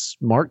closest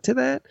mark to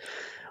that.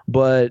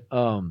 But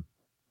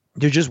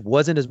there just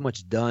wasn't as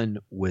much done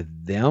with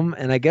them.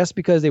 And I guess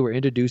because they were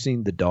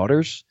introducing the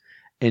daughters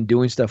and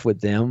doing stuff with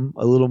them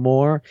a little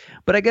more.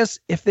 But I guess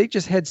if they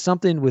just had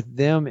something with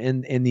them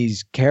and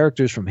these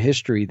characters from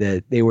history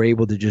that they were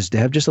able to just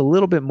have just a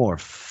little bit more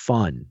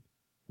fun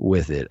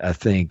with it, I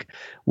think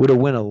would have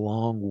went a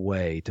long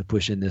way to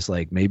push in this,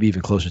 like maybe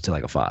even closer to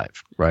like a 5,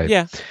 right?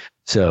 Yeah.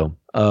 So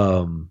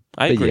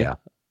I agree. Yeah.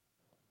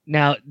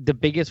 Now, the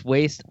biggest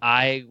waste,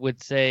 I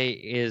would say,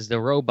 is the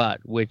robot,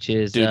 which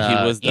is he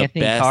was the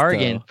Anthony best,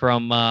 Carrigan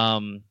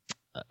from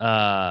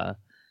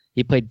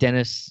he played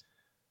Dennis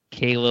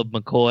Caleb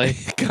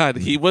McCoy. God,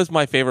 he was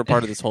my favorite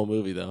part of this whole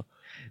movie, though.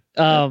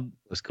 It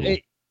was cool.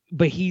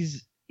 But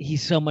he's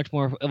so much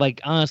more, like,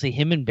 honestly,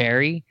 him and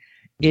Barry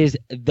is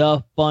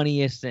the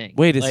funniest thing.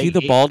 Wait, is he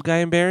the bald guy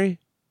in Barry?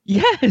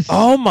 Yes.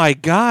 Oh my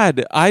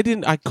God. I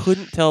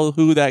couldn't tell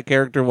who that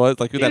character was,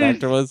 like who that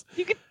actor was.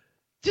 You could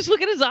just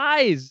look at his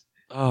eyes.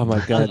 Oh my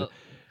God.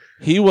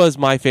 He was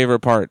my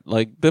favorite part.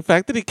 Like the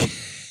fact that he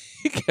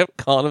kept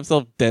calling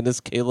himself Dennis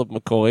Caleb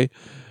McCoy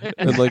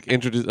and like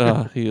introduced,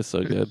 he was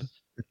so good.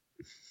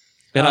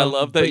 And I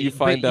love that you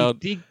find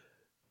out.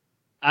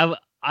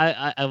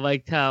 I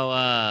liked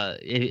how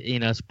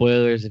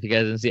spoilers if you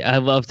guys didn't see. I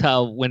loved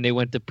how when they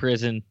went to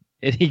prison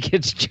and he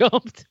gets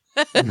jumped.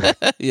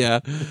 Yeah,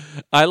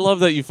 I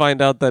love that you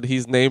find out that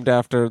he's named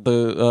after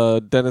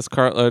the Dennis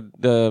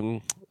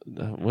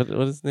what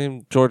is his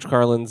name? George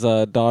Carlin's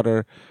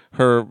daughter,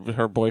 her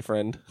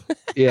boyfriend.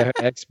 Yeah, her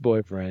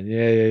ex-boyfriend.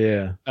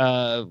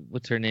 Yeah.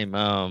 What's her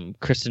name?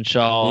 Kristen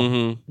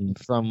Shaw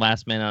from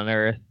Last Man on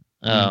Earth.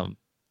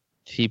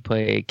 She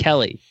played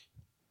Kelly.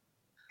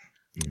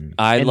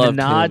 I loved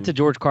the nod him. to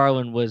George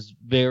Carlin was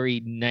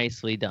very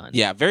nicely done.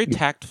 Yeah, very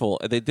tactful.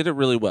 They did it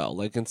really well.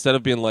 Like, instead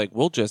of being like,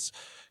 we'll just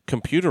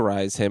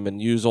computerize him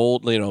and use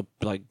old,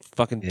 like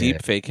fucking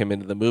deep fake him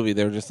into the movie,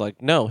 they were just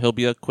like, no, he'll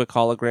be a quick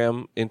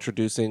hologram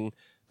introducing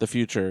the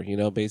future,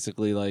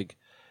 basically like,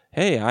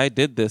 hey, I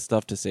did this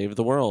stuff to save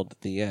the world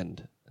at the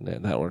end.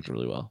 And that worked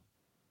really well.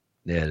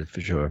 Yeah,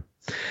 for sure.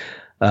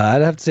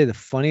 I'd have to say the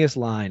funniest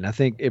line, I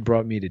think it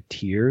brought me to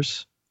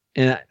tears.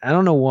 And I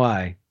don't know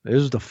why. This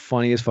was the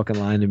funniest fucking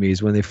line to me,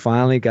 is when they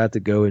finally got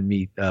to go and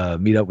meet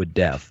up with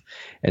Death,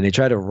 and they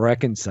try to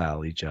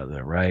reconcile each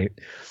other, right?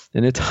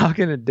 And they're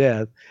talking to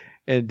Death,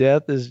 and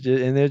Death is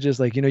just, and they're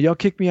just like, y'all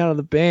kicked me out of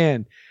the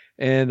band.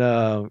 And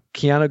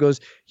Keanu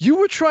goes, you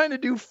were trying to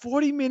do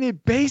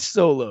 40-minute bass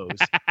solos.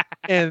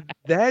 And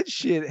that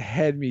shit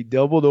had me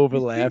doubled over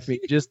laughing.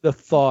 Just the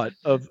thought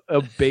of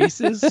a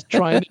bassist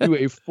trying to do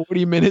a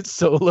 40-minute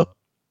solo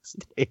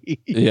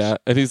stage. Yeah,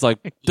 and he's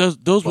like, those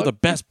were the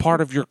best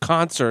part of your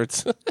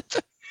concerts.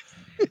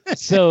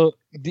 So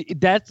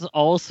that's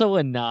also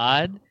a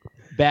nod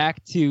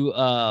back to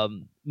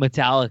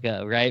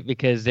Metallica, right?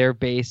 Because their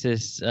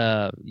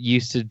bassist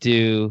used to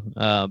do,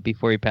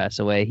 before he passed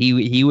away,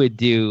 he would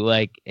do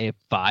like a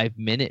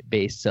 5-minute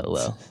bass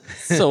solo.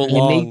 So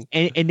long.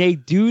 And they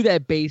do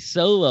that bass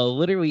solo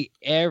literally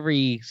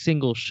every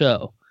single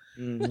show.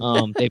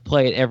 They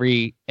play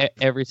it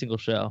every single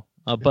show.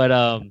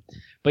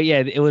 But yeah,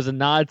 it was a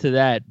nod to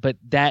that, but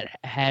that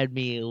had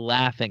me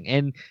laughing.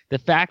 And the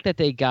fact that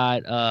they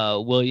got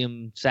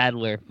William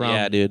Sadler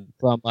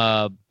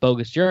from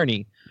Bogus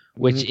Journey,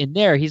 which in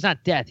there, he's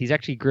not Death, he's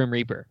actually Grim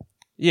Reaper.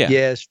 Yeah,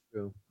 it's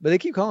true. But they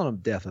keep calling him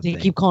Death, I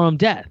think. Keep calling him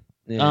Death.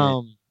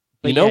 Yeah.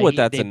 What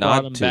that's a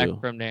nod to,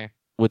 back from there.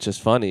 Which is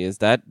funny, is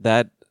that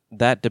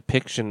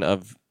depiction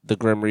of the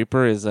Grim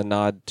Reaper is a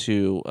nod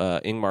to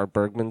Ingmar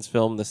Bergman's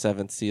film, The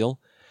Seventh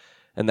Seal.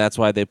 And that's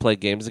why they play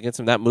games against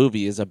him. That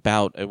movie is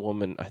about a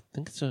woman. I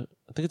think it's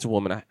a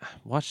woman. I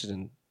watched it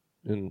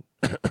in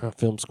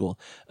film school,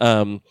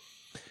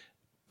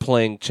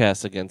 playing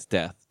chess against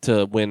death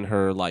to win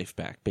her life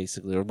back,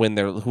 basically, or win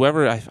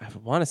whoever. I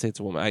want to say it's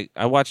a woman.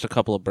 I watched a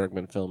couple of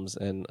Bergman films,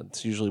 and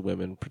it's usually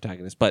women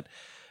protagonists. But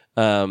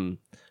so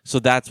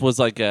that was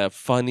like a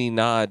funny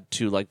nod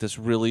to like this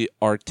really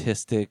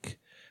artistic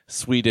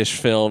Swedish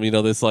film.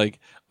 This like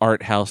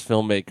art house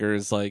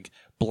filmmakers, like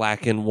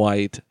black and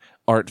white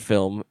art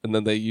film, and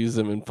then they use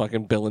him in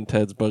fucking Bill and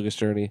Ted's Bogus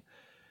Journey.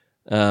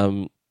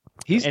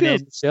 He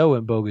steals the show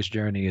in Bogus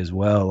Journey as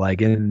well.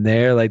 Like in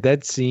there, like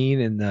that scene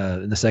in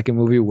the second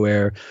movie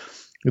where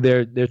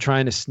they're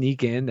trying to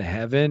sneak into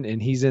heaven,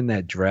 and he's in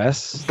that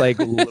dress, like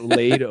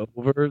laid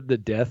over the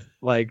death,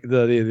 like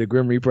the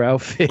Grim Reaper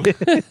outfit.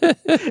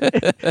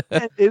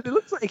 And it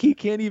looks like he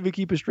can't even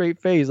keep a straight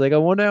face. Like I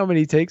wonder how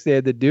many takes they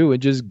had to do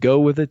and just go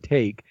with a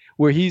take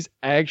where he's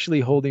actually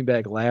holding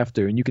back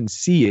laughter, and you can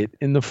see it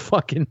in the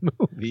fucking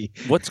movie.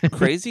 What's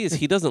crazy is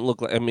he doesn't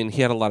look like,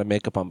 he had a lot of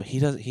makeup on, but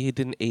he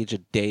didn't age a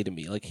day to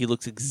me. Like he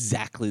looks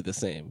exactly the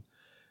same.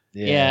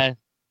 Yeah.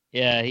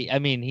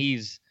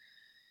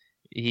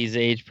 He's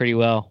aged pretty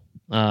well.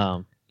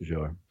 For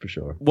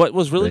sure. What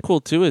was really cool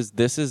too is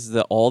this is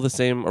all the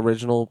same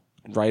original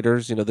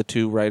writers. The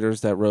two writers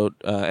that wrote,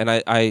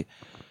 that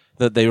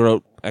they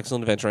wrote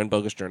Excellent Adventure and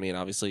Bogus Journey, and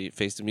obviously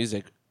Face the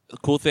Music. The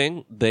cool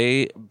thing,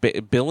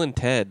 Bill and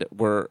Ted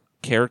were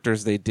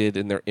characters they did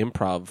in their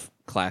improv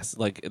class.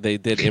 Like they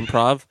did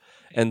improv,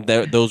 and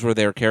those were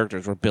their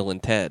characters, were Bill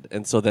and Ted.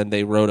 And so then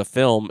they wrote a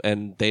film,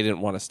 and they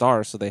didn't want to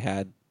star, so they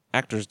had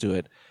actors do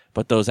it.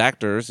 But those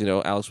actors,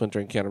 Alex Winter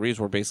and Keanu Reeves,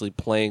 were basically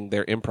playing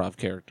their improv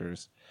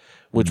characters,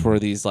 which were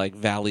these like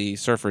valley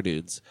surfer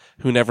dudes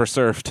who never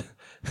surfed.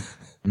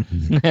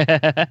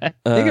 I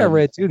think I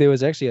read too, there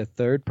was actually a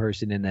third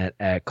person in that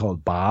act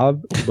called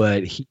Bob,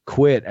 but he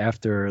quit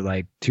after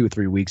like 2 or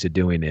 3 weeks of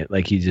doing it.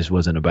 Like he just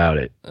wasn't about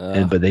it.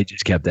 But they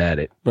just kept at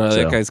it. Bro,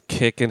 that guy's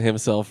kicking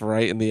himself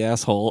right in the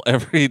asshole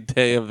every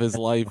day of his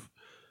life.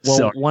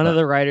 Well, one of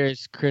the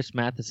writers, Chris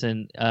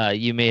Matheson,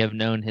 you may have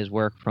known his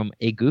work from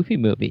A Goofy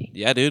Movie.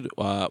 Yeah, dude.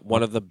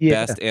 One of the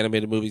best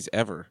animated movies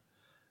ever.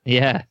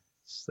 Yeah.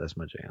 That's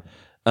my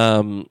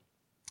jam.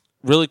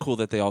 Really cool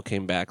that they all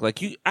came back.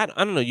 Like I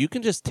don't know. You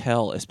can just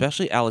tell,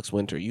 especially Alex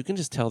Winter. You can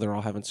just tell they're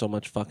all having so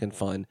much fucking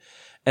fun,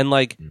 and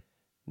like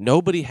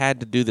nobody had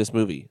to do this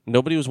movie.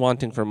 Nobody was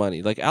wanting for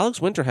money. Like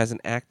Alex Winter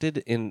hasn't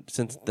acted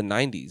since the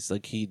 '90s.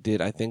 Like he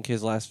did. I think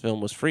his last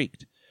film was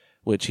Freaked,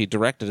 which he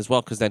directed as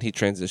well. Because then he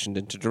transitioned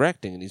into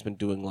directing, and he's been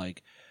doing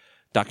like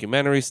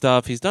documentary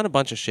stuff. He's done a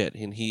bunch of shit,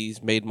 and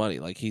he's made money.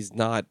 Like he's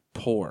not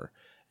poor.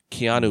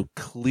 Keanu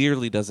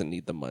clearly doesn't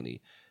need the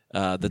money.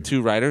 The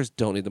two writers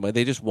don't need the money.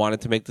 They just wanted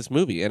to make this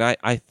movie. And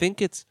I think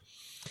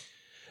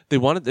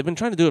they've been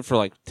trying to do it for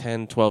like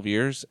 10, 12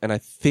 years. And I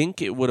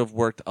think it would have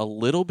worked a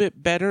little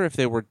bit better if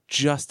they were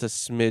just a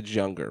smidge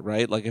younger,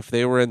 right? Like if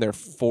they were in their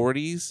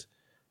 40s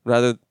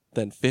rather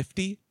than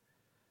 50,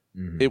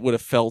 it would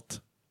have felt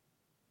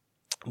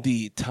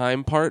the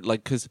time part.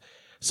 Like, because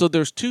So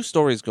there's two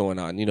stories going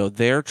on. You know,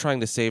 they're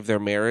trying to save their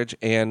marriage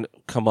and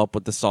come up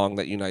with the song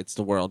that unites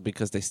the world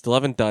because they still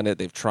haven't done it.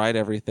 They've tried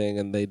everything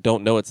and they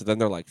don't know it. So then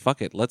they're like,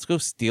 fuck it, let's go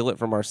steal it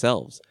from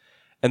ourselves.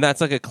 And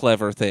that's like a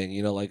clever thing,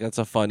 you know, like that's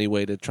a funny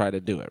way to try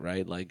to do it,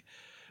 right? Like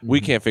we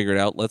can't figure it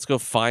out. Let's go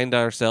find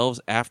ourselves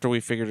after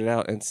we figured it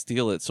out and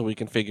steal it so we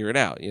can figure it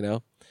out, you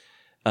know?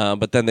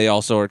 But then they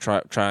also are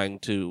trying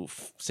to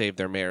save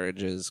their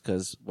marriages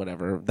because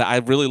whatever. I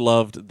really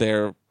loved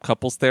their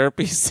couples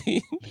therapy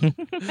scene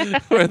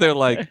where they're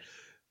like,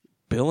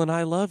 Bill and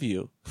I love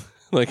you.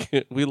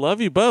 Like, we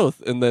love you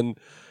both. And then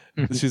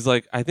she's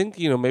like, I think,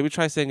 you know, maybe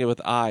try saying it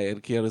with I.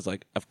 And Keanu's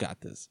like, I've got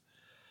this.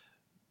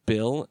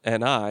 Bill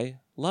and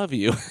I love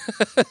you.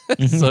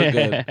 So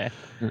good.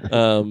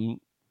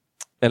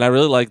 And I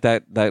really like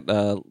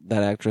that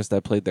actress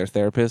that played their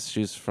therapist.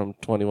 She's from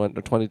 21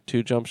 or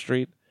 22 Jump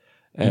Street.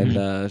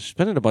 And she's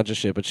been in a bunch of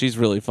shit, but she's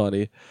really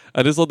funny.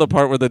 I just love the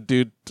part where the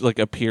dude like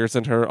appears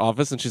in her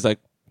office and she's like,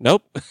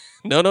 nope,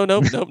 nope,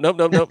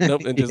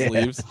 and just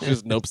leaves. She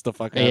just nopes the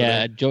fuck out.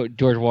 Yeah,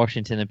 George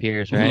Washington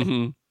appears, right?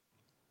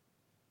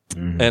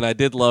 And I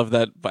did love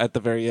that at the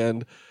very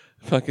end,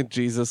 fucking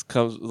Jesus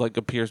comes, like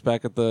appears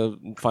back at the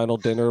final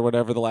dinner or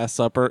whatever, the Last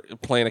Supper,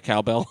 playing a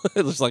cowbell.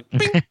 It's just like,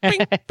 bing,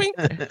 bing,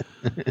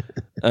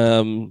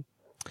 bing.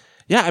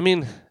 Yeah, I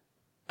mean,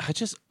 I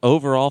just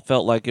overall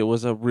felt like it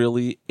was a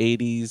really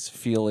 80s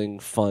feeling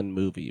fun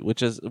movie,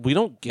 which is, we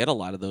don't get a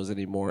lot of those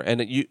anymore.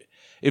 And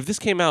if this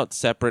came out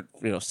separate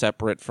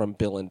from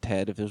Bill and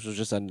Ted, if this was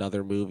just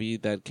another movie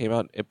that came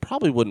out, it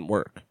probably wouldn't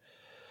work.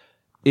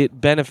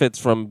 It benefits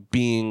from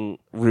being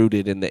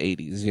rooted in the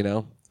 80s, you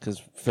know, because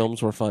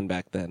films were fun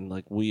back then.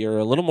 Like, we are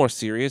a little more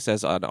serious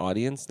as an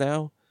audience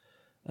now.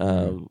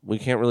 We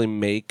can't really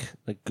make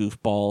like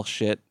goofball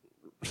shit.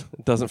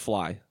 It doesn't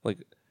fly. Like,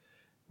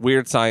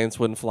 Weird Science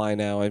wouldn't fly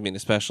now. I mean,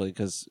 especially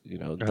because, you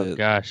know,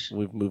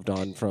 we've moved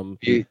on from.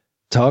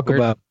 Talk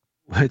about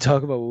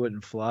what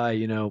wouldn't fly.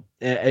 You know,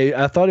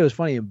 I thought it was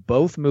funny in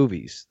both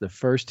movies. The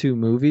first two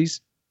movies,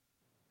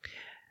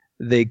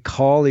 they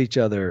call each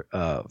other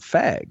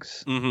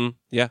fags.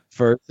 Yeah.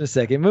 First and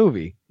second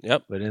movie.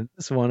 Yep. But in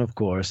this one, of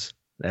course,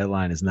 that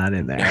line is not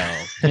in there.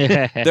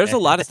 No. There's a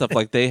lot of stuff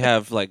like they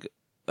have like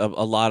a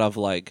lot of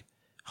like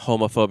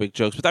homophobic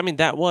jokes, but I mean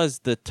that was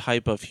the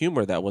type of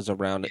humor that was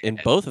around in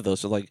both of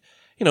those. So like,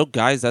 you know,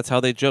 guys, that's how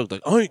they joked.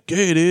 Like, I ain't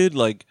gay, dude.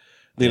 Like,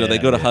 you know, they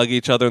go to hug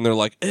each other and they're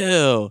like,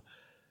 ew.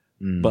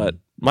 But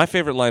my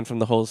favorite line from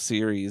the whole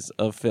series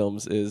of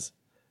films is,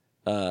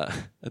 I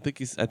think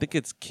it's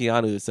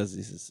Keanu who says,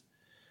 he says,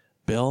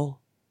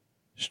 Bill,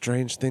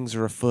 strange things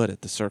are afoot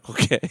at the Circle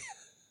K.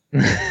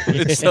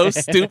 It's so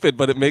stupid,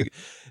 but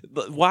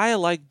why I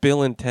like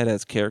Bill and Ted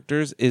as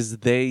characters is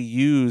they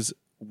use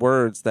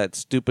words that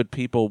stupid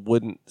people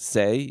wouldn't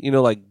say. You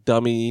know, like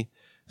dummy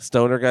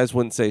stoner guys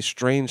wouldn't say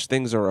strange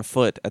things are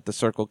afoot at the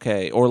Circle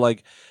K. Or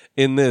like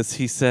in this,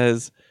 he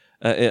says,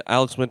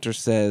 Alex Winter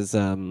says,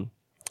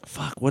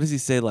 what does he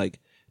say? Like,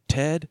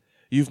 Ted,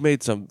 you've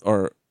had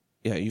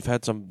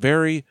some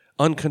very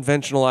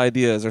unconventional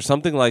ideas or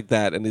something like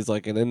that. And he's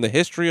like, and in the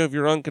history of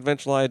your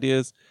unconventional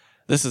ideas,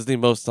 this is the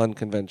most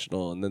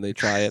unconventional. And then they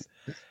try it.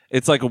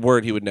 It's like a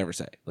word he would never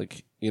say.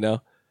 Like, you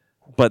know?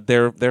 But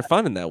they're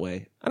fun in that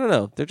way. I don't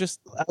know. They're just.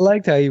 I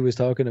liked how he was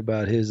talking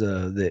about his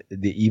the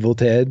evil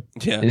Ted.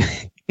 Yeah,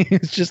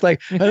 it's just like,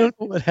 I don't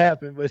know what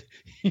happened, but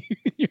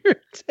you're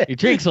Ted. He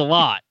drinks a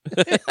lot.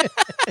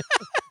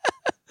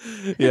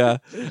 Yeah,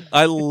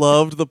 I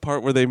loved the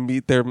part where they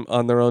meet them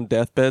on their own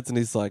deathbeds, and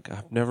he's like,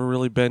 "I've never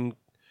really been,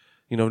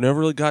 never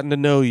really gotten to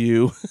know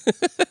you."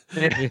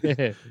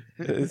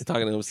 He's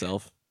talking to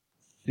himself.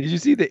 Did you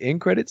see the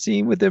end credit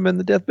scene with them in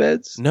the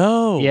deathbeds?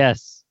 No.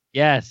 Yes.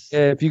 Yeah,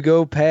 if you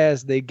go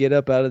past, they get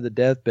up out of the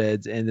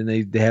deathbeds and then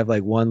they have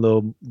like one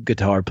little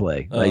guitar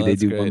play. Like they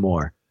do great. One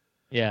more.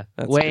 Yeah.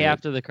 That's way great.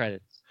 After the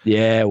credits.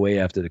 Yeah, way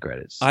after the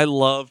credits. I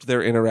loved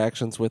their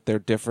interactions with their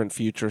different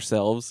future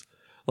selves.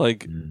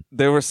 Like,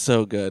 they were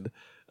so good.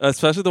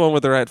 Especially the one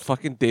where they're at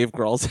fucking Dave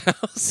Grohl's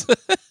house.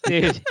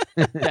 Dude,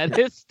 that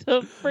is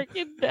the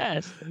freaking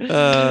best.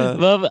 I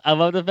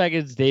love the fact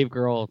it's Dave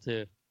Grohl,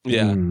 too.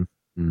 Yeah.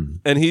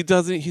 And he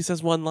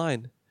says one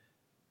line.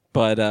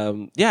 But,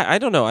 yeah, I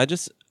don't know. I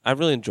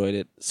really enjoyed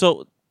it.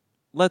 So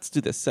let's do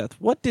this. Seth,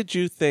 what did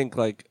you think,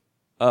 like,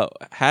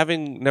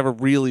 having never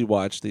really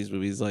watched these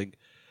movies, like,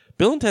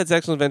 Bill and Ted's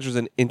Excellent Adventure is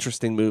an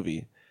interesting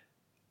movie.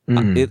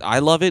 I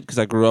love it because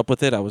I grew up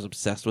with it. I was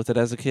obsessed with it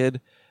as a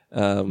kid.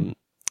 And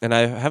I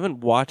haven't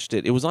watched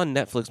it. It was on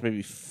Netflix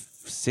maybe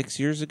 6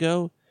 years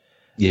ago.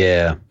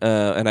 Yeah.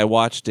 And I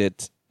watched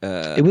it.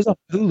 It was on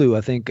Hulu,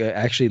 I think,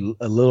 actually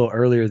a little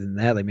earlier than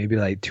that, like maybe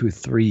like 2 or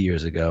 3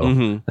 years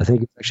ago. I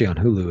think it's actually on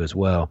Hulu as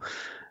well.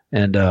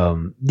 And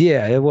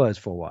yeah, it was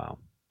for a while.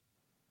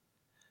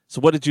 So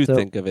what did you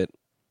think of it?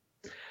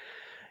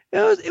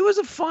 It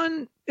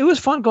was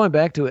fun going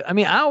back to it. I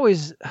mean,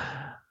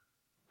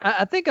 I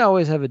I think I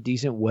always have a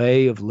decent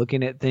way of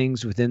looking at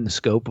things within the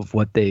scope of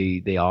what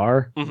they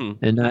are,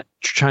 and not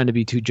trying to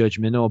be too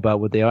judgmental about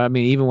what they are. I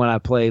mean, even when I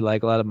play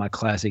like a lot of my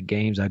classic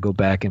games, I go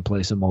back and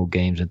play some old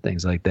games and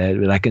things like that,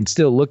 but I can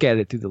still look at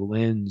it through the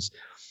lens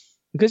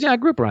because I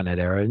grew up around that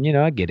era, and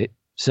I get it.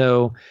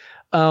 So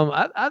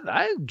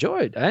I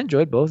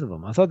enjoyed both of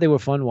them. I thought they were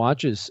fun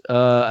watches.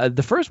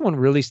 The first one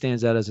really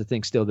stands out as I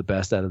think still the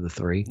best out of the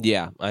three.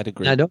 Yeah, I'd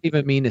agree. And I don't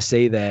even mean to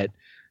say that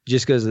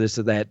just because of this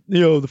or that,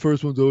 the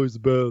first one's always the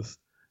best,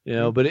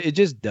 but it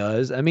just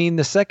does. I mean,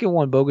 the second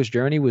one, Bogus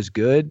Journey, was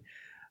good.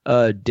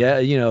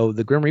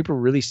 The Grim Reaper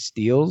really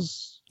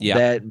steals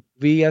that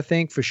movie, I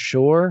think, for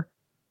sure.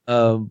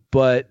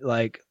 But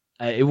like,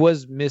 it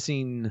was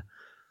missing.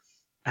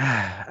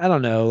 I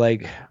don't know,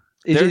 like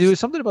it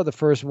was something about the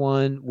first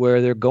one where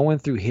they're going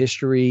through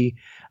history.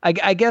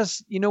 I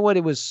guess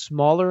it was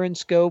smaller in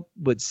scope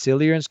but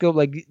sillier in scope.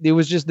 Like it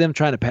was just them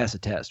trying to pass a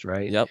test,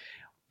 right? Yep.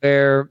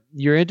 Where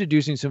you're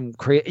introducing some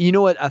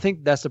I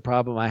think that's the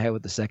problem I had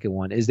with the second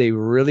one is they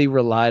really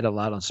relied a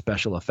lot on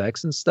special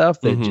effects and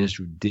stuff that just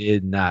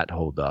did not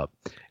hold up.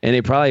 And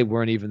they probably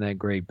weren't even that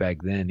great back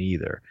then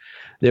either.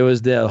 There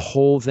was the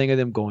whole thing of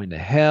them going to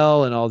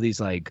hell and all these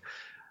like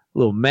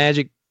little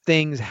magic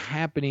things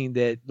happening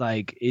that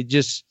like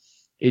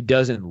it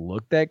doesn't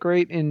look that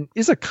great. And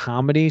it's a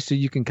comedy, so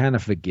you can kind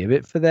of forgive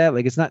it for that.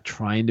 Like it's not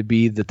trying to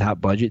be the top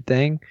budget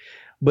thing,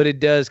 but it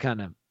does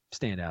kind of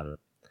stand out.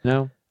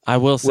 I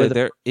will say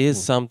there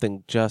is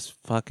something just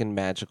fucking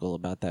magical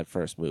about that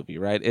first movie,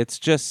 right? It's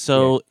just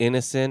so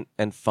innocent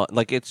and fun.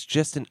 Like, it's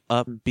just an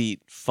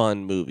upbeat,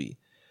 fun movie.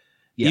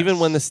 Yes. Even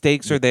when the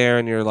stakes are there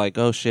and you're like,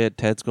 oh shit,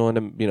 Ted's going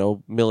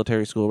to,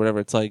 military school or whatever.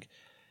 It's like,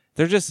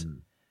 they're just,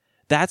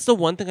 that's the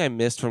one thing I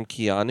missed from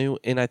Keanu.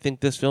 And I think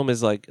this film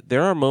is like,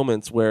 there are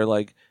moments where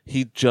like,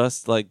 he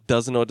just like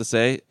doesn't know what to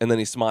say and then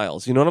he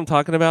smiles. You know what I'm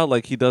talking about?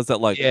 Like he does that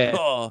like,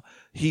 oh,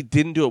 he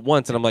didn't do it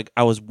once. And I'm like,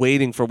 I was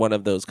waiting for one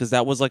of those because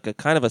that was like a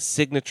kind of a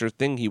signature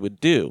thing he would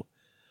do.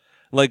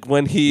 Like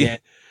when he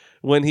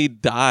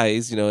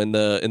dies, in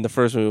the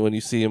first movie, when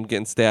you see him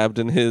getting stabbed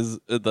in his,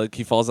 like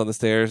he falls on the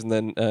stairs and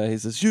then he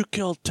says, you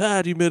killed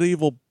Ted, you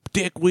medieval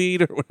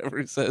dickweed, or whatever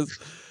he says.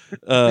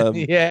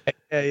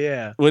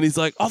 Yeah. When he's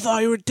like, I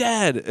thought you were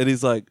dead. And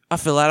he's like, I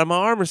fell out of my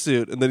armor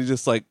suit. And then he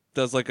just like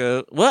does like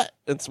a what?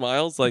 And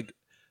smiles like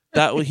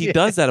that. He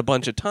does that a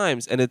bunch of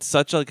times. And it's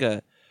such like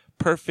a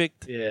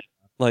perfect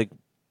like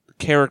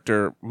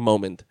character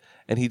moment.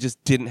 And he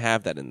just didn't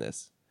have that in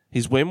this.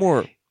 He's way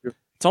more,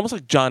 it's almost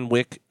like John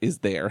Wick is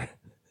there.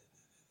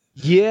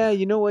 Yeah,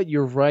 you know what?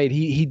 You're right.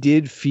 He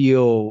did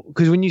feel,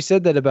 because when you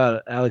said that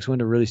about Alex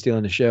Winter really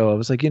stealing the show, I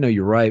was like,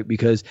 you're right,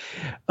 because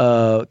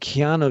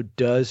Keanu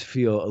does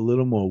feel a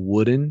little more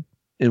wooden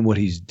in what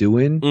he's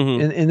doing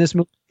in this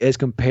movie as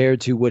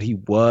compared to what he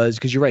was.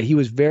 Because you're right, he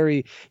was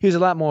a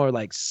lot more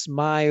like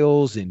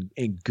smiles and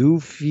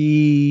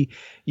goofy,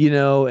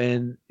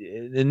 and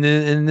then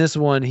in this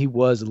one he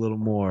was a little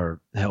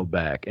more held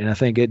back, and I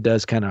think it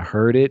does kind of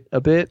hurt it a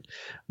bit,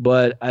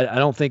 but I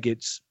don't think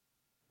it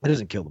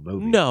doesn't kill the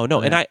movie. No,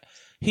 and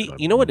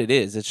you know what it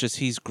is? It's just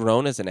he's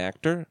grown as an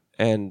actor,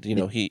 and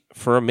he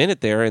for a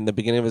minute there in the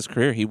beginning of his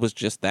career, he was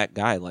just that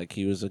guy. Like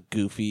he was a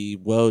goofy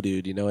whoa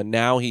dude, and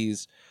now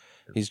he's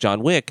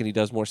John Wick, and he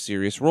does more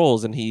serious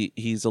roles, and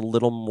he's a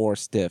little more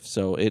stiff.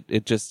 So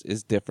it just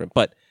is different.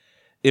 But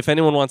if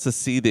anyone wants to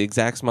see the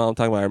exact smile I'm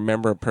talking about, I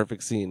remember a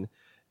perfect scene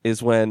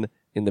is when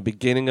in the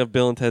beginning of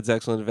Bill and Ted's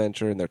Excellent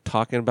Adventure, and they're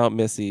talking about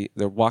Missy.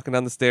 They're walking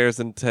down the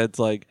stairs, and Ted's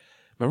like,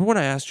 remember when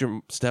I asked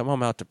your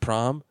stepmom out to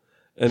prom?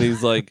 And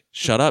he's like,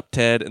 shut up,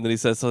 Ted. And then he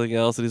says something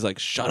else, and he's like,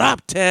 shut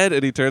up, Ted.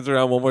 And he turns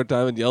around one more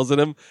time and yells at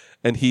him.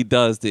 And he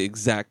does the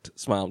exact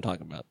smile I'm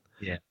talking about.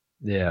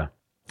 Yeah.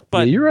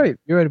 But you're right.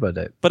 You're right about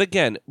that. But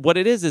again, what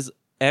it is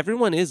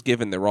everyone is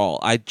given their all.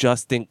 I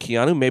just think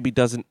Keanu maybe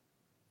doesn't...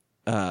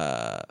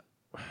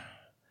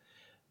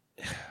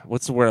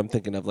 what's the word I'm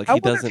thinking of? Like he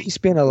doesn't. He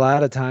spent a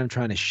lot of time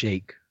trying to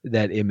shake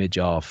that image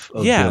off.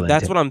 Of Bill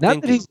that's what I'm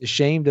thinking. Not that he's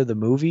ashamed of the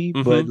movie,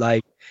 but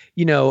like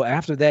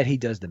after that he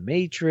does The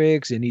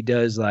Matrix, and he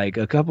does like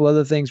a couple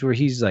other things where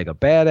he's like a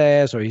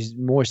badass, or he's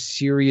more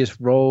serious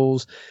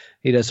roles.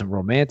 He does some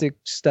romantic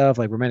stuff,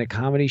 like romantic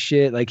comedy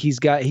shit. Like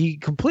he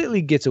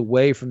completely gets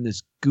away from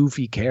this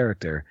goofy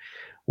character,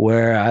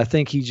 where I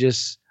think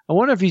I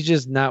wonder if he's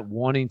just not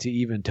wanting to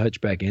even touch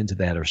back into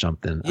that or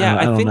something. Yeah,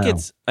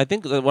 I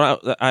think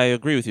I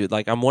agree with you.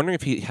 Like, I'm wondering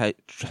if he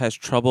has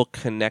trouble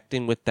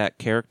connecting with that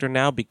character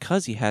now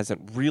because he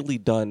hasn't really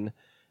done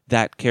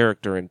that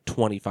character in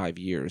 25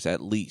 years at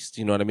least.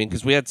 You know what I mean?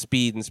 Because we had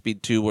Speed and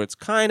Speed 2 where it's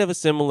kind of a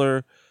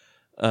similar.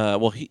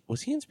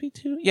 Was he in Speed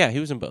 2? Yeah, he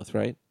was in both,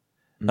 right?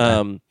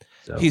 So.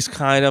 He's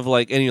kind of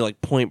like, and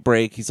like Point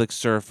Break. He's like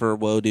surfer,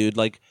 whoa, dude,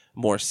 like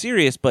more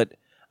serious, but.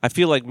 I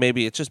feel like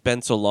maybe it's just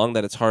been so long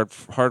that it's hard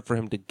for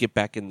him to get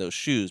back in those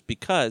shoes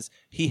because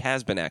he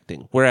has been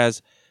acting,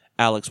 whereas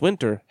Alex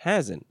Winter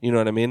hasn't. You know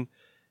what I mean?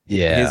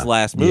 Yeah. His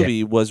last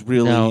movie was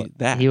really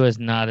that. He was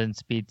not in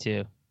Speed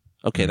 2.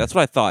 Okay, that's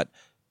what I thought.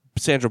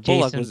 Sandra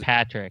Bullock Jason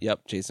Patrick.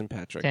 Yep, Jason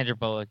Patrick. Sandra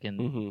Bullock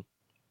and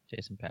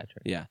Jason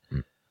Patrick. Yeah.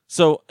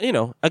 So,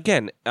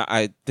 again,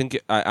 I think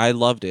I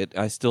loved it.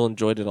 I still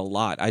enjoyed it a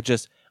lot. I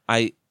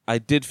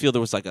did feel there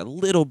was like a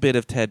little bit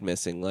of Ted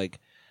missing. Like,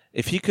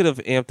 if he could have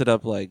amped it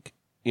up, like,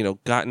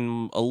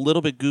 gotten a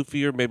little bit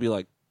goofier, maybe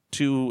like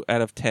 2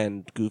 out of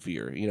 10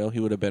 goofier, he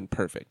would have been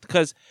perfect.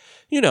 Because,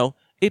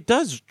 it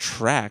does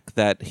track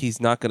that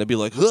he's not going to be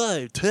like,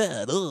 hey,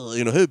 Ted,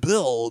 hey,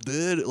 Bill,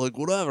 dude, like,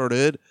 whatever,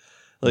 dude.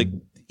 Like,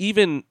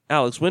 even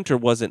Alex Winter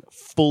wasn't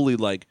fully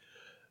like,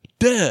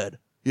 Dad,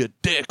 you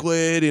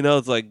dickwad,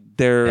 it's like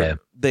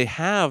they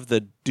have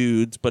the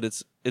dudes, but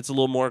it's a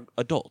little more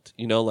adult,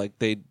 like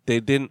they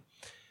didn't.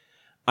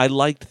 I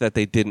liked that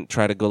they didn't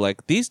try to go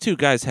like, these two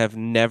guys have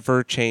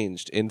never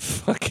changed in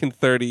fucking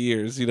 30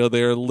 years.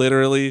 They're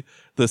literally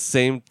the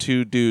same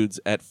two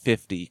dudes at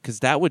 50, because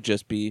that would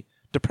just be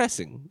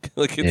depressing.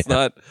 Like, it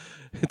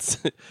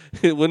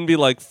wouldn't be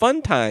like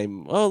fun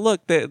time. Oh,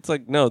 look, it's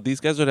like, no,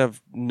 these guys would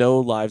have no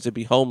lives. They'd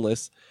be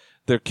homeless.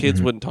 Their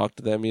kids wouldn't talk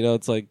to them.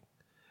 It's like,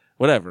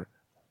 whatever.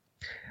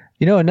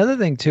 Another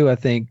thing too, I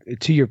think,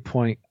 to your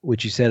point,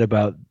 what you said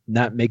about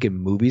not making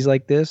movies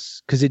like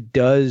this, because it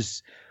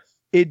does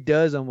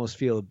almost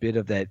feel a bit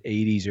of that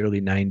 80s, early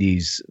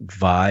 90s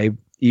vibe,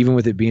 even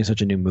with it being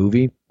such a new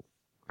movie.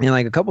 And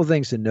like a couple of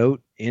things to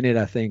note in it,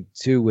 I think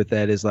too, with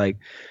that is like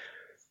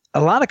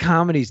a lot of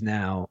comedies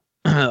now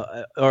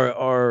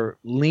are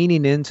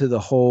leaning into the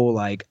whole,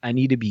 like, I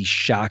need to be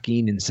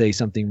shocking and say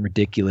something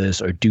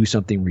ridiculous or do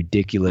something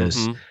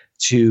ridiculous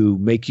to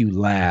make you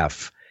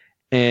laugh.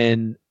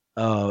 And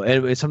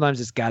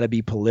sometimes it's got to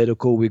be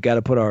political. We've got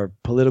to put our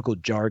political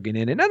jargon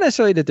in it. Not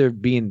necessarily that they're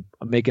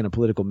making a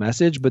political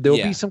message, but there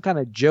will be some kind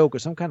of joke or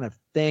some kind of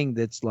thing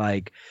that's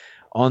like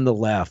on the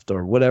left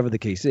or whatever the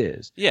case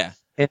is. Yeah.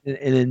 And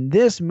in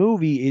this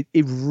movie,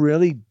 it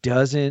really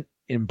doesn't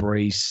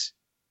embrace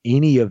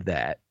any of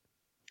that.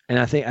 And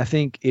I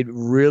think it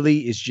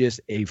really is just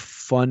a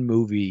fun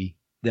movie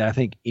that I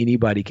think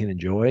anybody can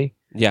enjoy.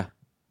 Yeah.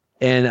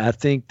 And I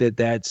think I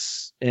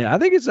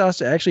think it's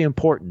also actually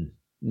important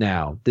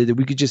now that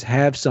we could just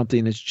have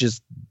something that's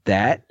just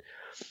that.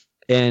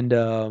 And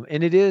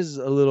it is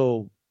a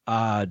little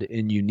odd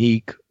and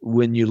unique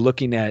when you're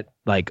looking at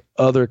like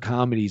other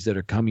comedies that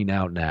are coming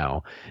out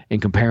now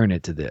and comparing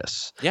it to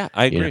this. Yeah,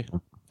 I agree.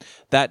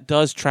 That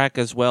does track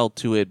as well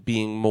to it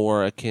being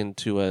more akin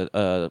to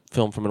a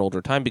film from an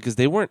older time, because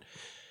they weren't.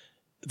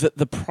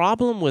 The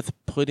problem with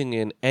putting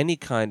in any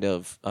kind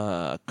of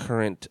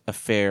current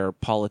affair,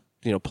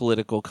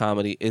 political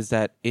comedy is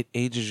that it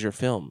ages your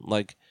film.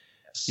 Like,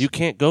 you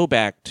can't go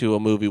back to a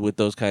movie with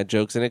those kind of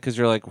jokes in it, because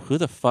you're like, who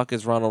the fuck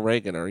is Ronald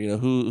Reagan, or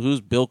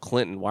who's Bill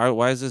Clinton?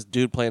 Why is this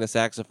dude playing a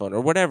saxophone,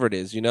 or whatever it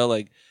is?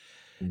 Like,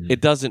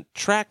 it doesn't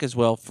track as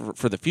well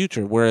for the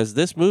future. Whereas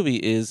this movie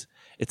is.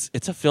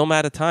 It's a film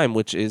at a time,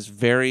 which is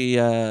very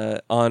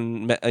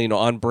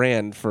on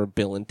brand for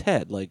Bill and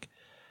Ted. Like,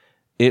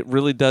 it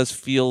really does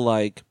feel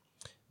like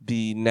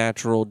the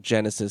natural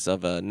genesis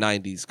of a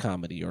 90s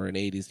comedy or an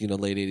 80s,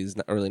 late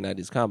 80s, early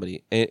 90s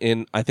comedy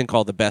in I think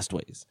all the best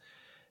ways.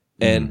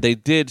 And they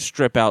did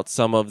strip out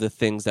some of the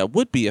things that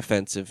would be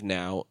offensive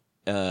now,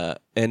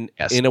 in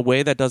a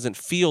way that doesn't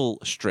feel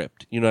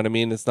stripped. You know what I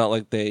mean? It's not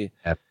like they.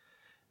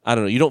 I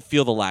don't know. You don't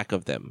feel the lack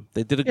of them.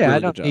 They did a really good job. I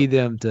don't need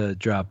them to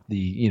drop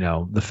the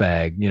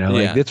fag.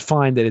 Like, it's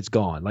fine that it's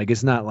gone. Like,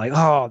 it's not like,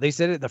 oh, they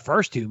said it in the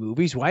first 2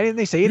 movies. Why didn't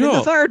they say it in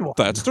the third one?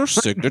 That's their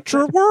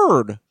signature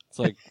word. It's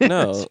like,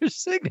 no, that's their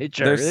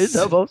signature. They're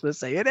supposed to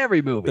say it in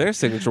every movie. Their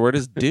signature word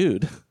is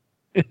dude.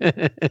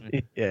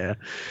 Yeah.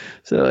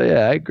 So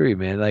yeah, I agree,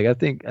 man. Like, I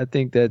think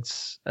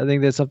that's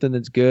something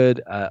that's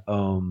good.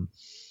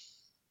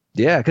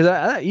 Yeah,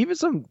 because even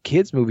some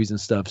kids' movies and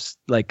stuff,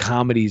 like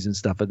comedies and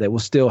stuff like that, will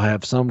still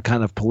have some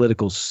kind of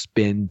political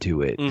spin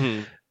to it.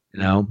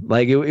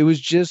 Like it was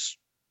just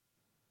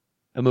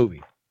a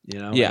movie,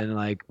 Yeah. And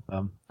like,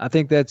 I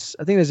think that's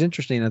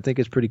interesting. I think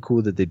it's pretty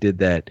cool that they did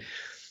that.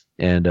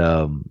 And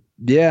I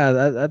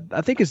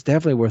think it's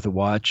definitely worth a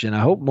watch. And I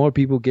hope more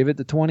people give it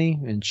the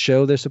 20 and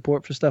show their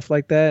support for stuff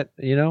like that.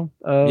 Yeah.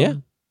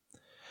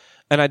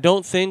 And I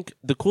don't think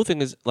the cool thing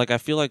is, like, I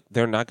feel like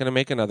they're not going to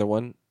make another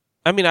one.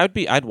 I mean,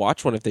 I'd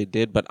watch one if they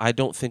did, but I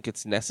don't think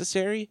it's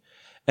necessary.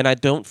 And I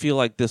don't feel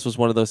like this was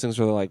one of those things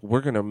where they're like,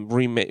 we're going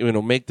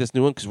to make this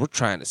new one because we're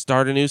trying to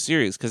start a new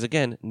series. Because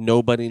again,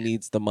 nobody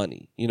needs the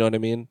money. You know what I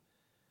mean?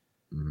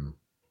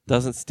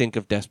 Doesn't stink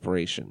of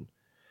desperation.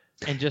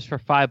 And just for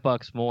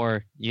 $5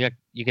 more, you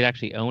could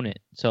actually own it.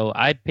 So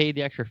I paid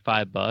the extra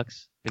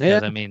 $5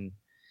 because I mean,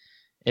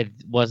 it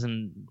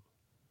wasn't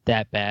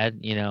that bad.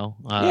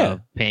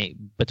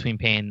 Between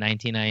paying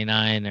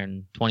 $19.99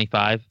 and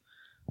 $25.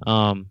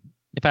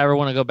 If I ever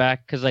want to go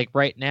back, because like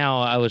right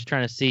now I was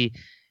trying to see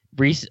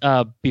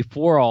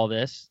before all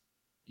this,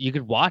 you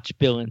could watch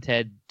Bill and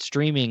Ted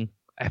streaming.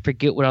 I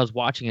forget what I was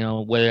watching,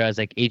 whether I was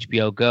like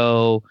HBO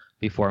Go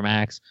before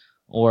Max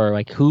or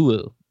like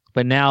Hulu,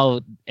 but now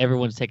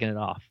everyone's taking it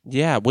off.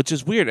 Yeah, which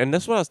is weird. And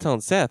that's what I was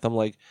telling Seth. I'm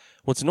like,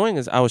 what's annoying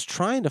is I was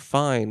trying to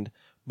find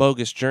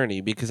Bogus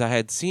Journey because I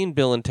had seen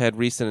Bill and Ted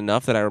recent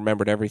enough that I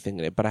remembered everything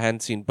in it, but I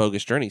hadn't seen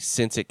Bogus Journey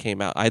since it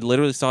came out. I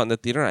literally saw it in the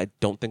theater, and I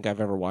don't think I've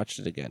ever watched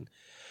it again.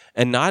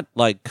 And not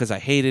like because I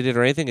hated it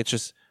or anything. It's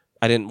just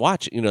I didn't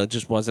watch it. It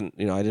just wasn't.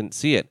 I didn't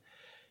see it.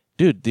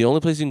 Dude, the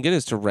only place you can get it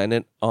is to rent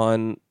it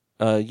on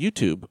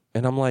YouTube,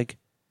 and I'm like,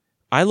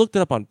 I looked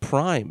it up on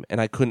Prime,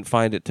 and I couldn't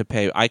find it to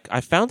pay.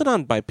 I found it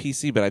on my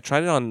PC, but I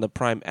tried it on the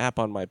Prime app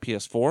on my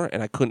PS4,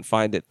 and I couldn't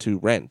find it to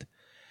rent.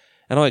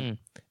 And I'm like,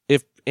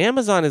 if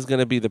Amazon is going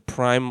to be the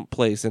prime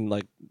place, and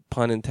like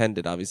pun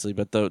intended, obviously,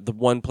 but the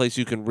one place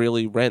you can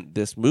really rent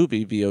this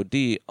movie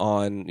VOD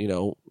on,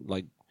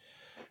 like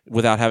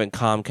without having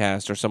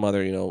Comcast or some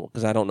other,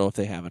 because I don't know if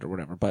they have it or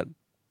whatever, but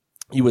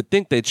you would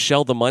think they'd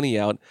shell the money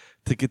out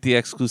to get the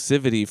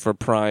exclusivity for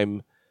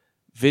Prime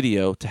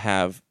Video to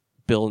have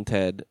Bill and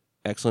Ted,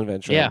 Excellent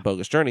Adventure, and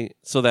Bogus Journey,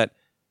 so that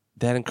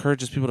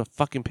encourages people to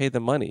fucking pay the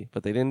money,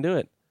 but they didn't do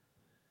it.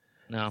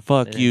 No.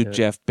 Fuck you,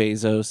 Jeff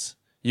Bezos.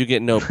 You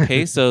get no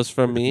pesos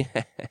from me.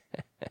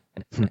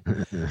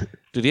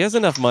 Dude, he has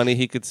enough money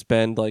he could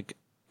spend, like,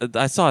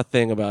 I saw a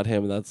thing about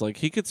him that's like,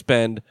 he could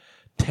spend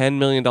 $10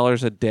 million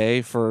a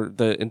day for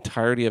the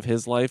entirety of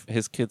his life,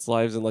 his kids'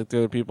 lives, and like the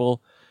other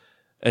people,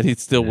 and he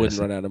still wouldn't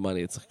run out of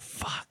money. It's like,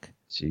 fuck.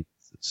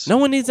 Jesus. No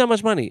one needs that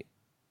much money.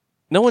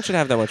 No one should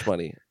have that much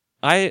money.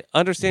 I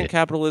understand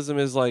capitalism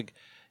is like,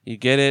 you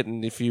get it,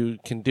 and if you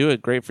can do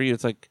it, great for you.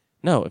 It's like,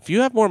 no, if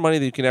you have more money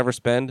than you can ever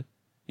spend,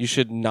 you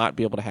should not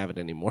be able to have it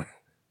anymore.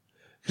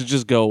 It should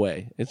just go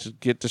away. It should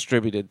get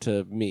distributed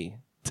to me.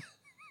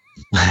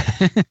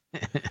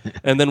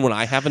 And then when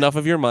I have enough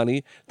of your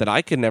money that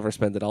I can never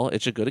spend it all,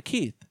 it should go to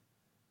Keith.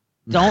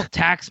 Don't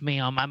tax me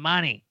on my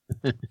money.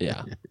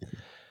 Yeah.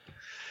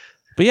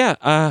 But yeah,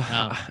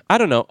 I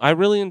don't know. I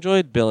really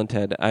enjoyed Bill and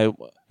Ted.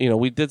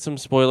 We did some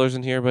spoilers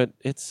in here, but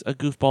it's a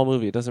goofball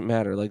movie. It doesn't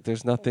matter. Like,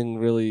 there's nothing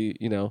really,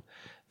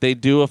 they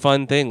do a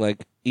fun thing.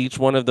 Like, each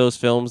one of those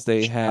films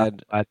they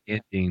had. By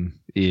the ending.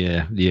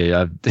 Yeah.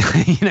 You're not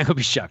going to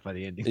be shocked by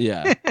the ending.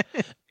 Yeah.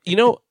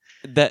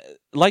 That,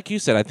 like you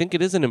said, I think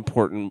it is an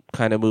important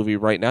kind of movie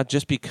right now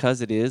just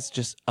because it is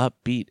just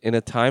upbeat in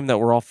a time that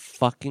we're all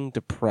fucking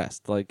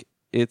depressed. Like,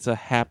 it's a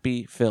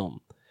happy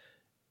film.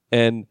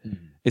 And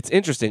it's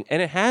interesting.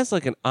 And it has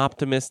like an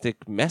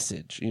optimistic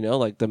message,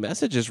 like the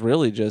message is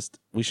really just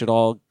we should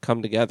all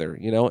come together,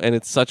 and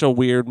it's such a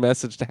weird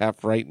message to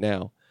have right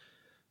now.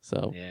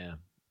 So, yeah.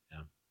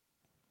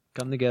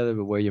 Come together,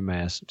 but wear your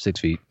mask 6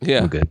 feet.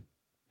 Yeah. We're good.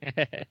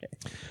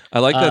 I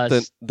like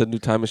that the new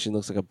time machine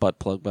looks like a butt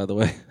plug, by the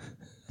way.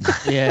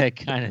 Yeah, it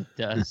kind of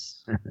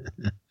does.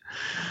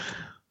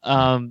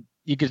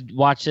 You could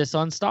watch this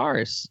on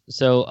Stars.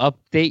 So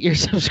update your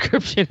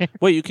subscription.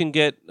 Wait, you can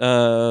get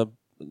Bill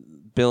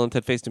and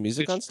Ted Face the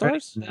Music on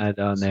Stars? Not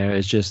on there.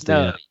 It's just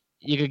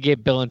you could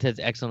get Bill and Ted's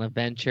Excellent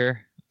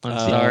Adventure on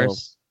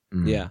Stars.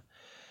 Yeah.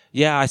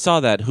 Yeah, I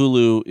saw that.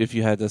 Hulu, if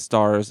you had the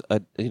Stars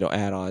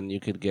add-on, you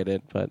could get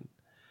it, but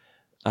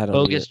I don't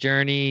Bogus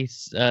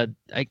Journeys.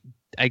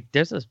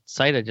 There's a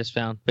site I just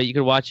found, but you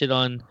could watch it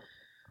on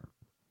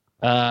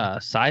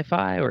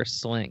Sci-Fi or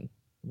Sling.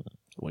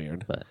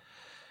 Weird. But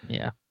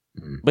yeah.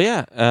 But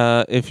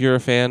yeah, if you're a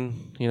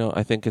fan,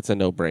 I think it's a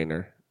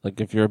no-brainer. Like,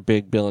 if you're a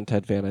big Bill and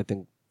Ted fan, I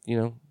think,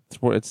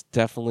 it's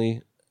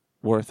definitely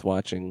worth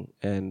watching.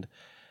 And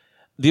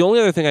the only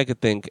other thing I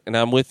could think, and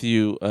I'm with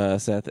you,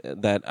 Seth,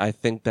 that I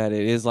think that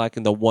it is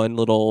lacking the one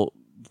little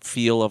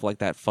feel of like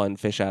that fun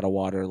fish out of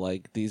water.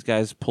 Like, these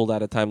guys pulled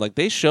out of time. Like,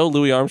 they show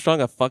Louis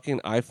Armstrong a fucking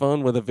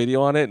iPhone with a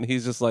video on it, and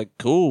he's just like,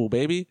 cool,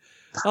 baby.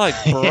 I'm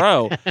like,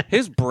 bro,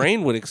 his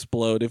brain would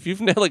explode if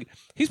you've never, like,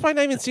 he's probably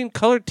not even seen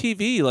colored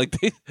TV. Like,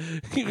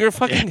 you're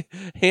fucking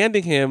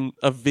handing him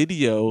a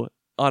video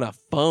on a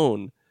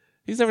phone.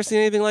 He's never seen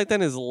anything like that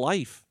in his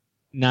life.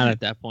 Not at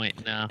that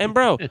point, no. And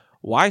bro,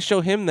 why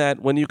show him that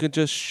when you could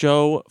just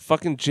show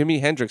fucking Jimi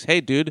Hendrix?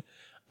 Hey, dude,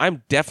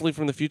 I'm definitely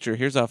from the future.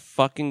 Here's a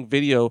fucking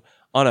video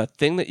on a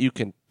thing that you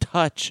can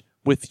touch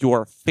with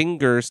your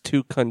fingers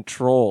to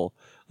control.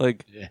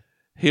 Like,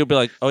 he'll be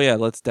like, oh yeah,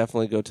 let's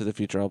definitely go to the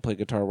future. I'll play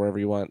guitar wherever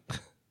you want.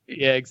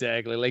 Yeah,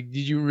 exactly. Like,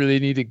 did you really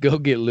need to go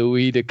get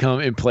Louis to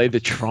come and play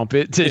the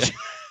trumpet to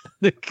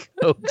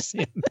coax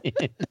him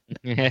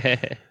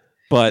in?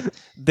 But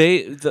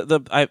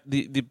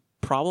the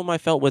problem I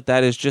felt with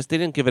that is just they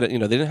didn't give it, they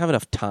didn't have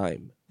enough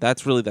time.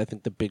 That's really, I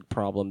think, the big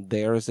problem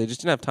there is they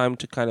just didn't have time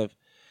to kind of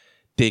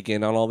dig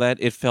in on all that.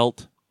 It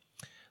felt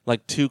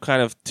like two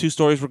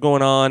stories were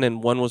going on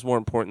and one was more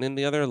important than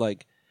the other.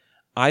 Like,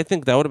 I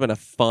think that would have been a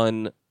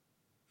fun,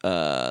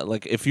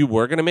 like, if you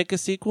were going to make a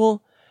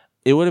sequel,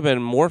 it would have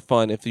been more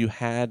fun if you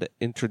had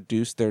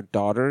introduced their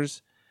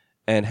daughters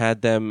and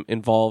had them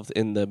involved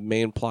in the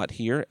main plot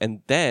here,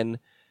 and then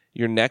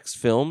your next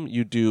film,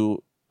 you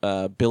do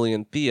Billy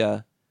and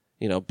Thea,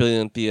 Billy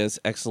and Thea's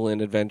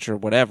Excellent Adventure,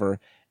 whatever,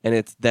 and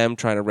it's them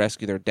trying to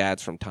rescue their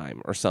dads from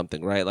time or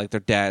something, right? Like, their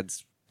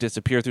dads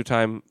disappear through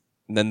time,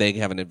 and then they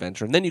have an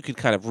adventure, and then you could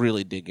kind of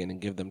really dig in and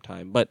give them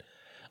time. But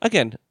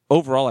again,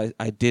 overall,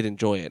 I did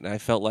enjoy it, and I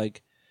felt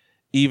like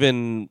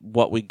even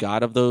what we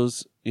got of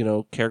those,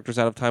 characters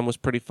out of time was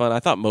pretty fun. I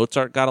thought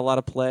Mozart got a lot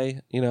of play.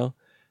 He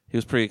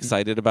was pretty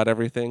excited about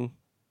everything.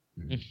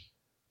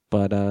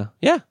 But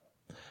yeah.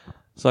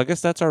 So I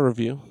guess that's our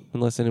review.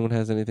 Unless anyone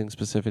has anything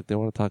specific they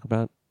want to talk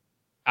about.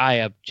 I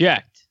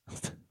object.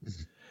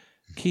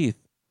 Keith,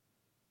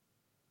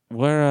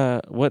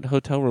 what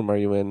hotel room are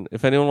you in?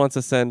 If anyone wants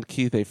to send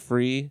Keith a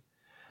free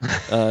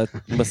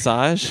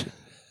massage,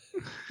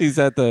 he's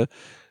at the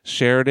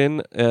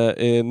Sheridan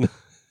in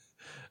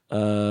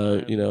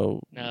where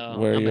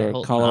you're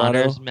a Colorado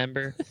Honors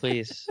member,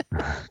 please.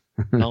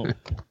 don't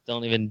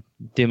even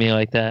do me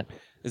like that.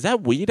 Is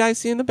that weed I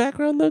see in the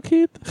background though,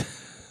 Keith?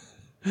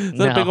 Is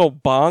that a big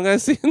old bong I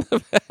see in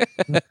the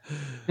back?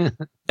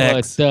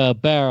 It's the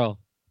barrel.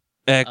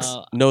 X.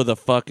 No, the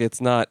fuck,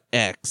 it's not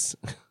X.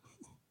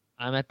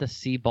 I'm at the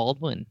C.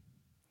 Baldwin,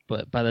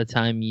 but by the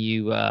time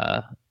you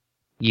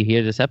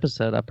hear this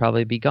episode, I'll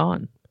probably be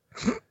gone.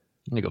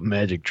 Like a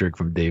magic trick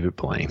from David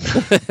Blaine.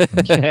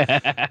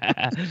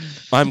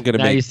 I'm gonna.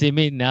 Now you see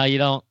me. Now you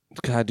don't.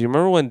 God, do you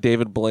remember when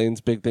David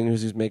Blaine's big thing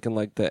was he's making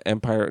like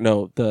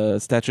the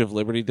Statue of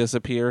Liberty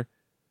disappear?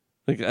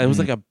 Like it was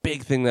like a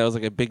big thing that was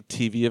like a big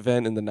TV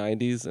event in the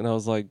 90s, and I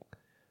was like,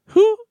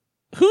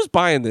 who's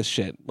buying this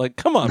shit? Like,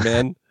 come on,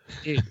 man.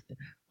 Dude,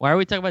 why are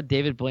we talking about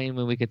David Blaine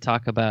when we could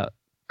talk about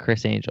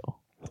Chris Angel?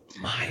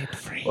 Mind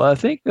freak. Well, I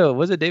think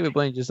was it David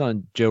Blaine just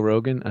on Joe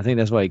Rogan? I think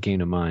that's why he came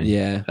to mind.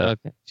 Yeah.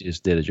 Okay.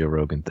 Just did a Joe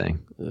Rogan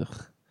thing.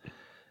 Ugh.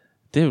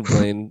 David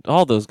Blaine,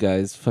 all those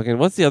guys. Fucking.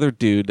 What's the other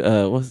dude?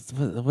 What's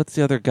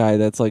the other guy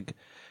that's like?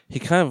 He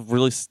kind of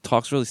really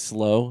talks really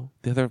slow.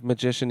 The other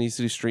magician he used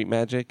to do street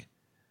magic.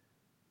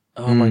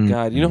 Oh my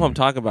god, you know who I'm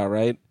talking about,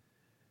 right?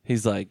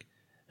 He's like,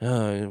 he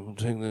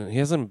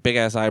has some big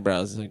ass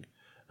eyebrows. He's like,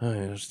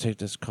 just take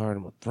this card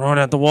and we'll throw it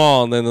at the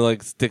wall, and then it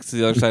like sticks to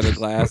the other side of the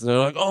glass, and they're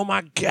like, oh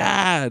my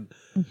god,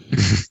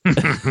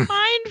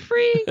 mind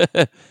freak,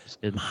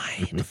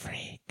 mind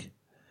freak.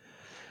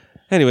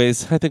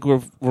 Anyways, I think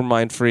we're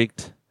mind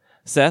freaked.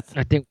 Seth,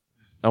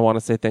 I want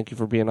to say thank you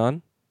for being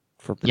on.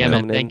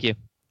 Thank you.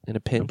 In a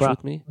pinch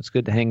with me. It's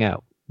good to hang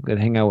out. Good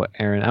to hang out with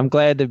Aaron. I'm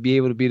glad to be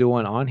able to be the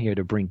one on here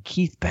to bring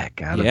Keith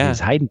back out of his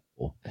hiding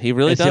hole. He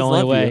really does love you. It's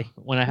the only way.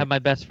 When I have my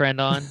best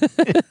friend on.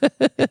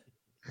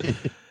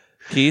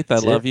 Keith, I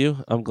love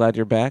you. I'm glad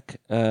you're back.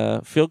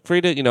 Feel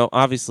free to,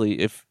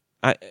 obviously,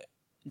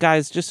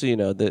 guys, just so you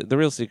know, the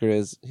real secret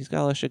is he's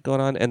got a lot of shit going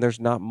on, and there's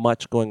not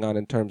much going on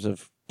in terms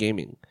of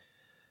gaming.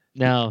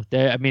 No,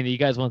 you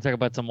guys want to talk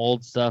about some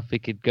old stuff? We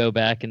could go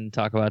back and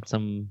talk about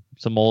some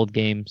old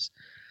games.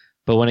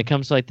 But when it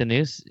comes to like the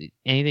news,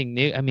 anything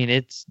new,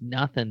 it's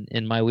nothing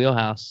in my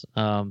wheelhouse,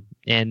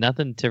 and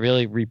nothing to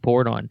really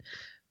report on.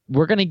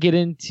 We're going to get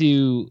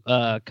into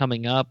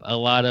coming up a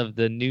lot of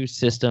the new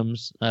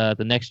systems,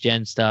 the next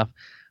gen stuff.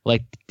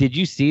 Like, did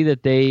you see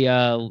that they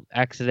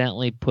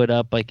accidentally put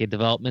up like a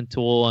development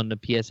tool on the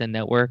PSN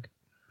network?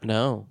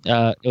 No.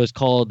 It was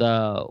called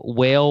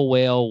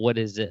Whale. What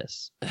is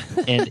this?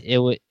 And it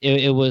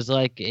was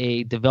like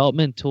a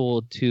development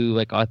tool to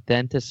like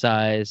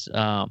authenticize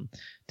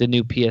the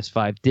new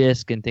PS5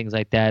 disc and things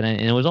like that, and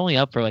it was only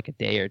up for like a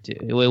day or two.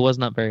 It was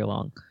not very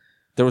long.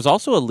 There was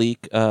also a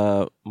leak.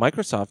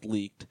 Microsoft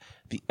leaked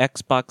the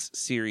Xbox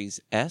Series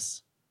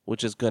S,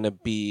 which is going to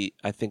be,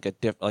 I think,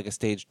 a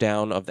stage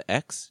down of the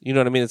X. You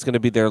know what I mean? It's going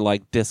to be their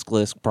like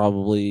discless,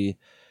 probably.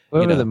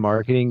 Whoever the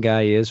marketing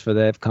guy is for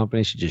that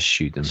company should just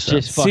shoot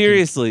themselves.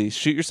 Seriously,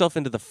 shoot yourself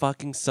into the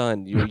fucking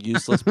sun, you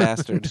useless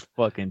bastard. It's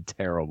fucking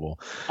terrible.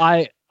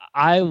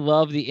 I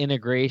love the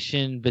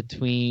integration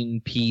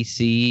between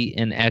PC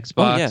and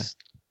Xbox. Oh, yeah.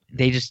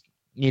 They just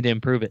need to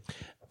improve it.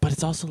 But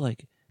it's also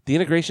like the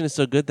integration is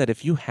so good that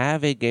if you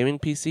have a gaming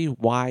PC,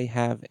 why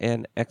have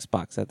an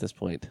Xbox at this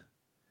point?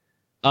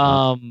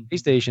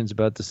 PlayStation's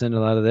about to send a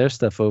lot of their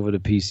stuff over to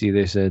PC,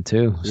 they said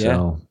too. Yeah.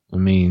 So,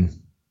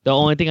 the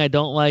only thing I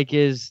don't like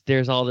is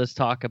there's all this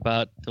talk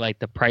about like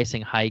the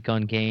pricing hike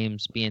on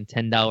games being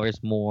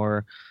 $10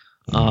 more.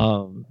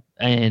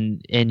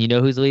 And you know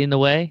who's leading the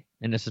way?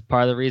 And this is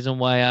part of the reason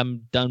why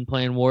I'm done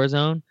playing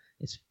Warzone.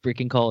 It's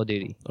freaking Call of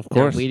Duty. Of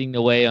course. They're leading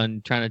the way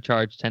on trying to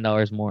charge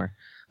 $10 more.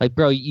 Like,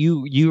 bro,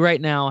 you right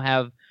now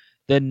have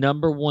the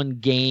 #1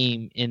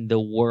 game in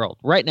the world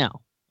right now.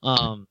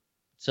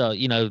 So,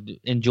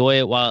 enjoy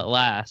it while it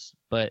lasts.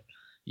 But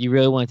you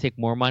really want to take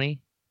more money?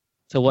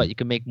 So what? You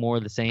can make more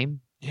of the same?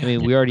 Yeah.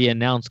 We already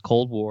announced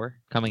Cold War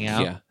coming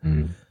out. Yeah.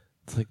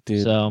 It's like,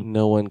 dude,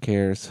 no one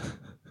cares.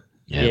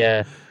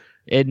 Yeah.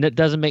 It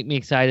doesn't make me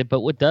excited,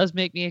 but what does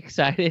make me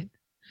excited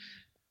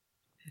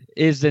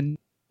is the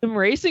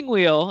racing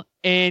wheel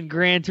in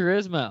Gran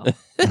Turismo.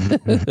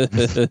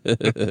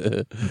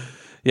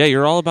 Yeah,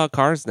 you're all about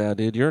cars now,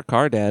 dude. You're a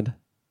car dad.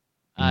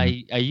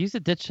 I use a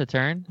ditch to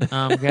turn,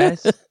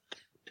 guys.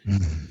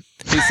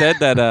 He said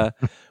that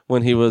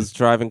when he was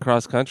driving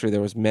cross country,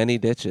 there was many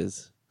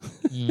ditches.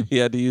 He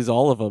had to use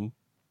all of them.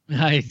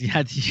 I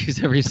had to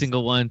use every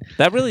single one.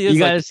 That really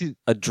is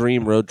a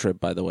dream road trip,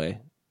 by the way.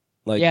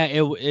 Like, yeah,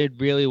 it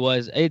really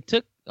was. It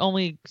took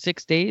only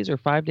 6 days or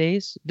 5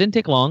 days. It didn't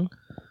take long.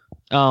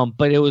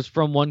 But it was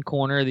from one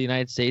corner of the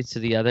United States to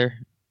the other.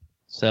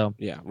 So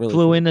yeah, really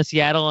flew cool. into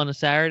Seattle on a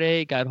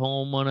Saturday, got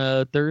home on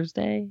a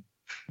Thursday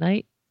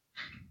night.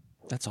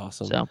 That's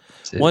awesome. So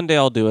one day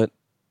I'll do it.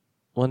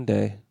 One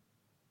day.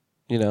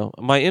 You know,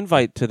 my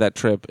invite to that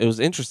trip, it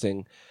was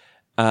interesting.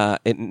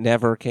 It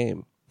never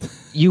came.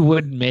 You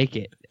wouldn't make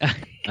it.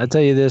 I'll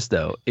tell you this,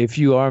 though. If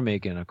you are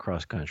making a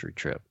cross-country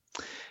trip,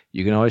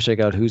 you can always check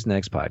out Who's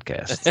Next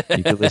podcast.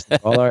 You can listen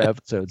to all our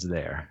episodes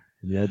there.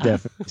 Yeah,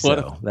 definitely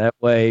so. That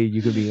way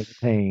you can be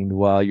entertained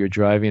while you're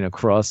driving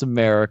across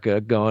America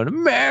going,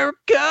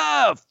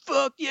 America,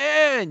 fuck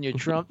yeah, and your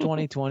Trump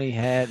 2020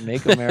 hat,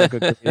 make America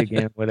great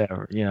again,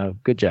 whatever. You know,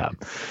 good job.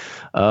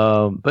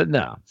 But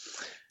no.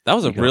 That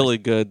was a really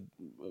good,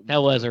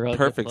 that was a real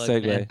perfect good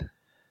plug, segue. Man.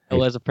 That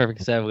was a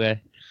perfect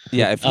segue.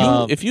 Yeah,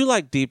 if you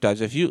like deep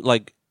dives, if you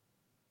like,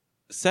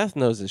 Seth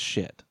knows his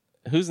shit.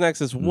 Who's Next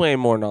is way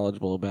more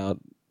knowledgeable about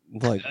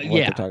like what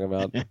they're talking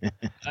about.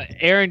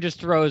 Aaron just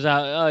throws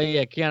out, oh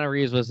yeah, Keanu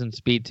Reeves was in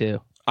Speed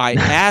 2. I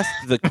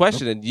asked the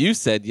question and you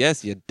said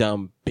yes, you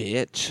dumb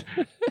bitch.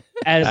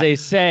 As they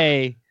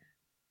say,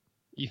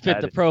 you fit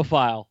the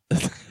profile.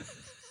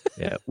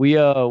 Yeah,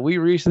 we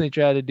recently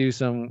tried to do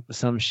some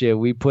shit.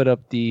 We put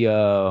up we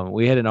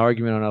had an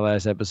argument on our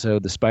last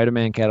episode, the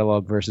Spider-Man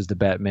catalog versus the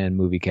Batman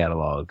movie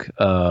catalog.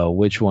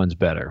 Which one's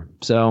better?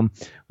 So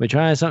we're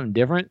trying something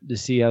different to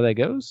see how that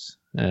goes.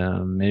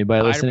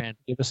 Anybody listening,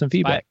 give us some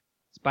feedback.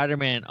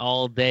 Spider-Man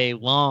all day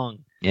long.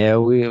 Yeah,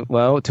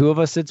 two of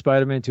us said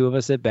Spider-Man, two of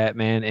us said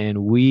Batman,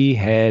 and we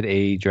had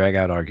a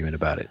drag-out argument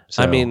about it.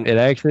 So I mean, it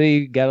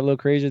actually got a little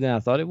crazier than I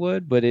thought it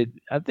would, but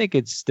I think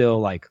it's still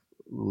like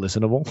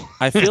listenable.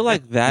 I feel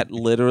like that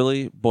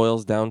literally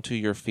boils down to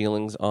your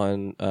feelings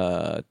on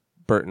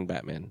Burton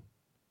Batman,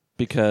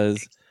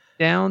 because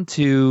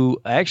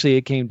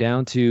it came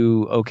down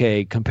to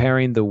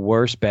comparing the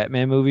worst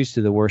Batman movies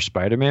to the worst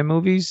Spider-Man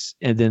movies,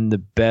 and then the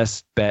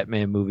best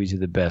Batman movie to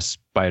the best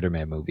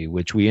Spider-Man movie,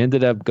 which we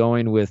ended up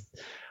going with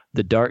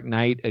The Dark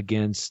Knight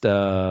against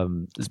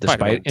Into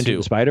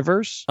the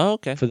Spider-Verse. Oh,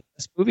 okay. For the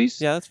best movies.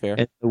 Yeah, that's fair.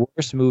 And the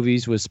worst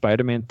movies was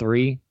Spider-Man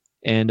 3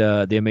 and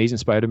The Amazing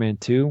Spider-Man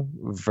 2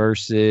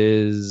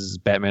 versus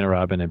Batman and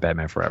Robin and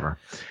Batman Forever.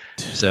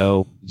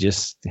 So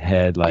just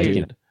had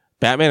like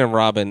Batman and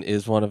Robin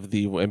is one of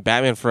and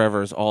Batman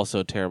Forever is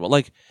also terrible.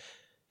 Like,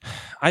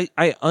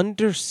 I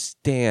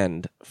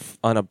understand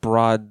on a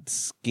broad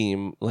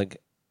scheme,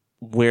 like,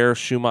 where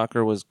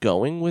Schumacher was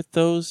going with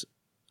those.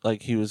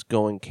 Like, he was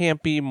going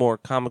campy, more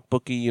comic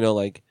booky, you know,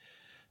 like,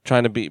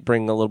 trying to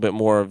bring a little bit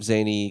more of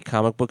zany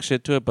comic book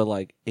shit to it, but,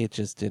 like, it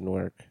just didn't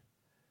work.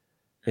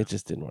 It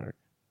just didn't work.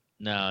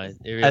 No,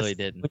 it really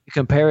didn't. When you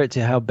compare it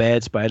to how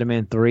bad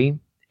Spider-Man 3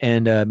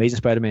 and Amazing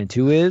Spider-Man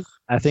 2 is,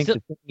 I think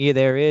the thing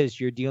there is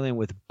you're dealing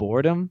with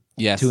boredom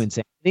to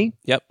insanity.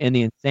 Yep. And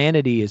the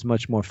insanity is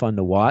much more fun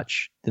to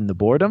watch than the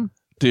boredom.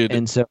 Dude.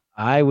 And so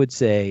I would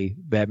say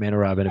Batman and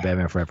Robin and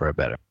Batman Forever are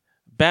better.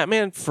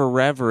 Batman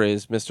Forever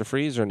is Mr.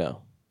 Freeze or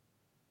no?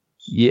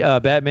 Yeah,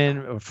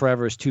 Batman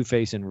Forever is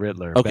Two-Face and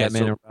Riddler. Okay,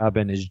 Batman and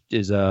Robin is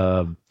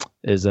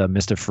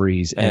Mr.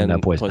 Freeze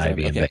and Poison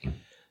Ivy and Bane.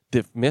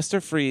 The Mr.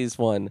 Freeze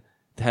one,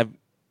 have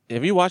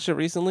you watched it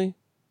recently?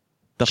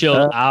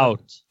 Chill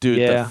out.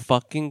 Dude, the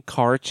fucking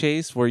car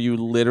chase where you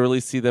literally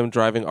see them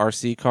driving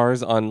RC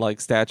cars on like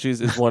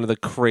statues is one of the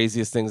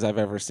craziest things I've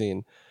ever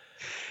seen.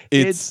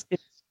 It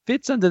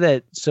fits under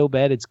that so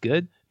bad it's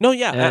good. No,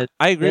 yeah,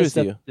 I agree with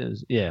you.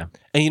 Yeah.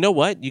 And you know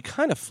what? You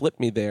kind of flipped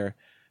me there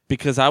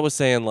because I was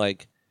saying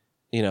like,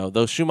 you know,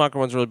 those Schumacher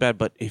ones are really bad,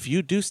 but if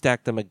you do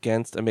stack them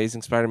against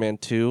Amazing Spider-Man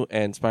 2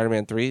 and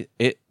Spider-Man 3,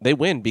 they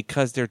win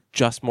because they're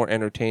just more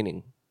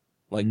entertaining.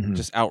 Like,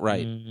 just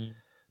outright. Mm-hmm.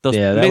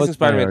 Amazing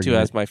Spider-Man 2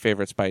 has my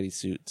favorite Spidey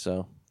suit,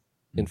 so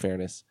in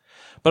fairness.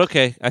 But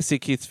okay, I see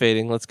Keith's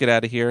fading. Let's get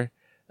out of here.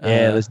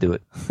 Yeah, let's do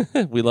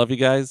it. We love you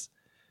guys.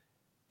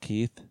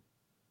 Keith,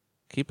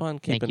 keep on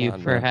keeping on. Thank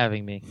you for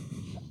having me.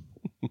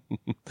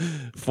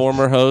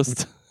 Former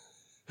host,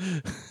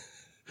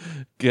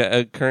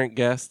 current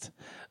guest.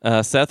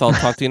 Seth, I'll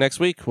talk to you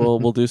next week.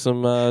 We'll do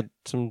some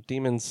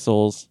Demon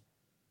Souls.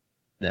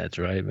 That's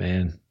right,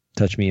 man.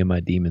 Touch me in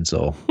my demon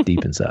soul,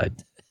 deep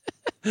inside.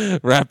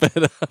 Wrap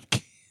it up.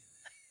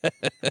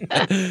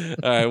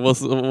 All right, we'll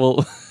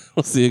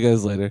see you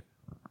guys later.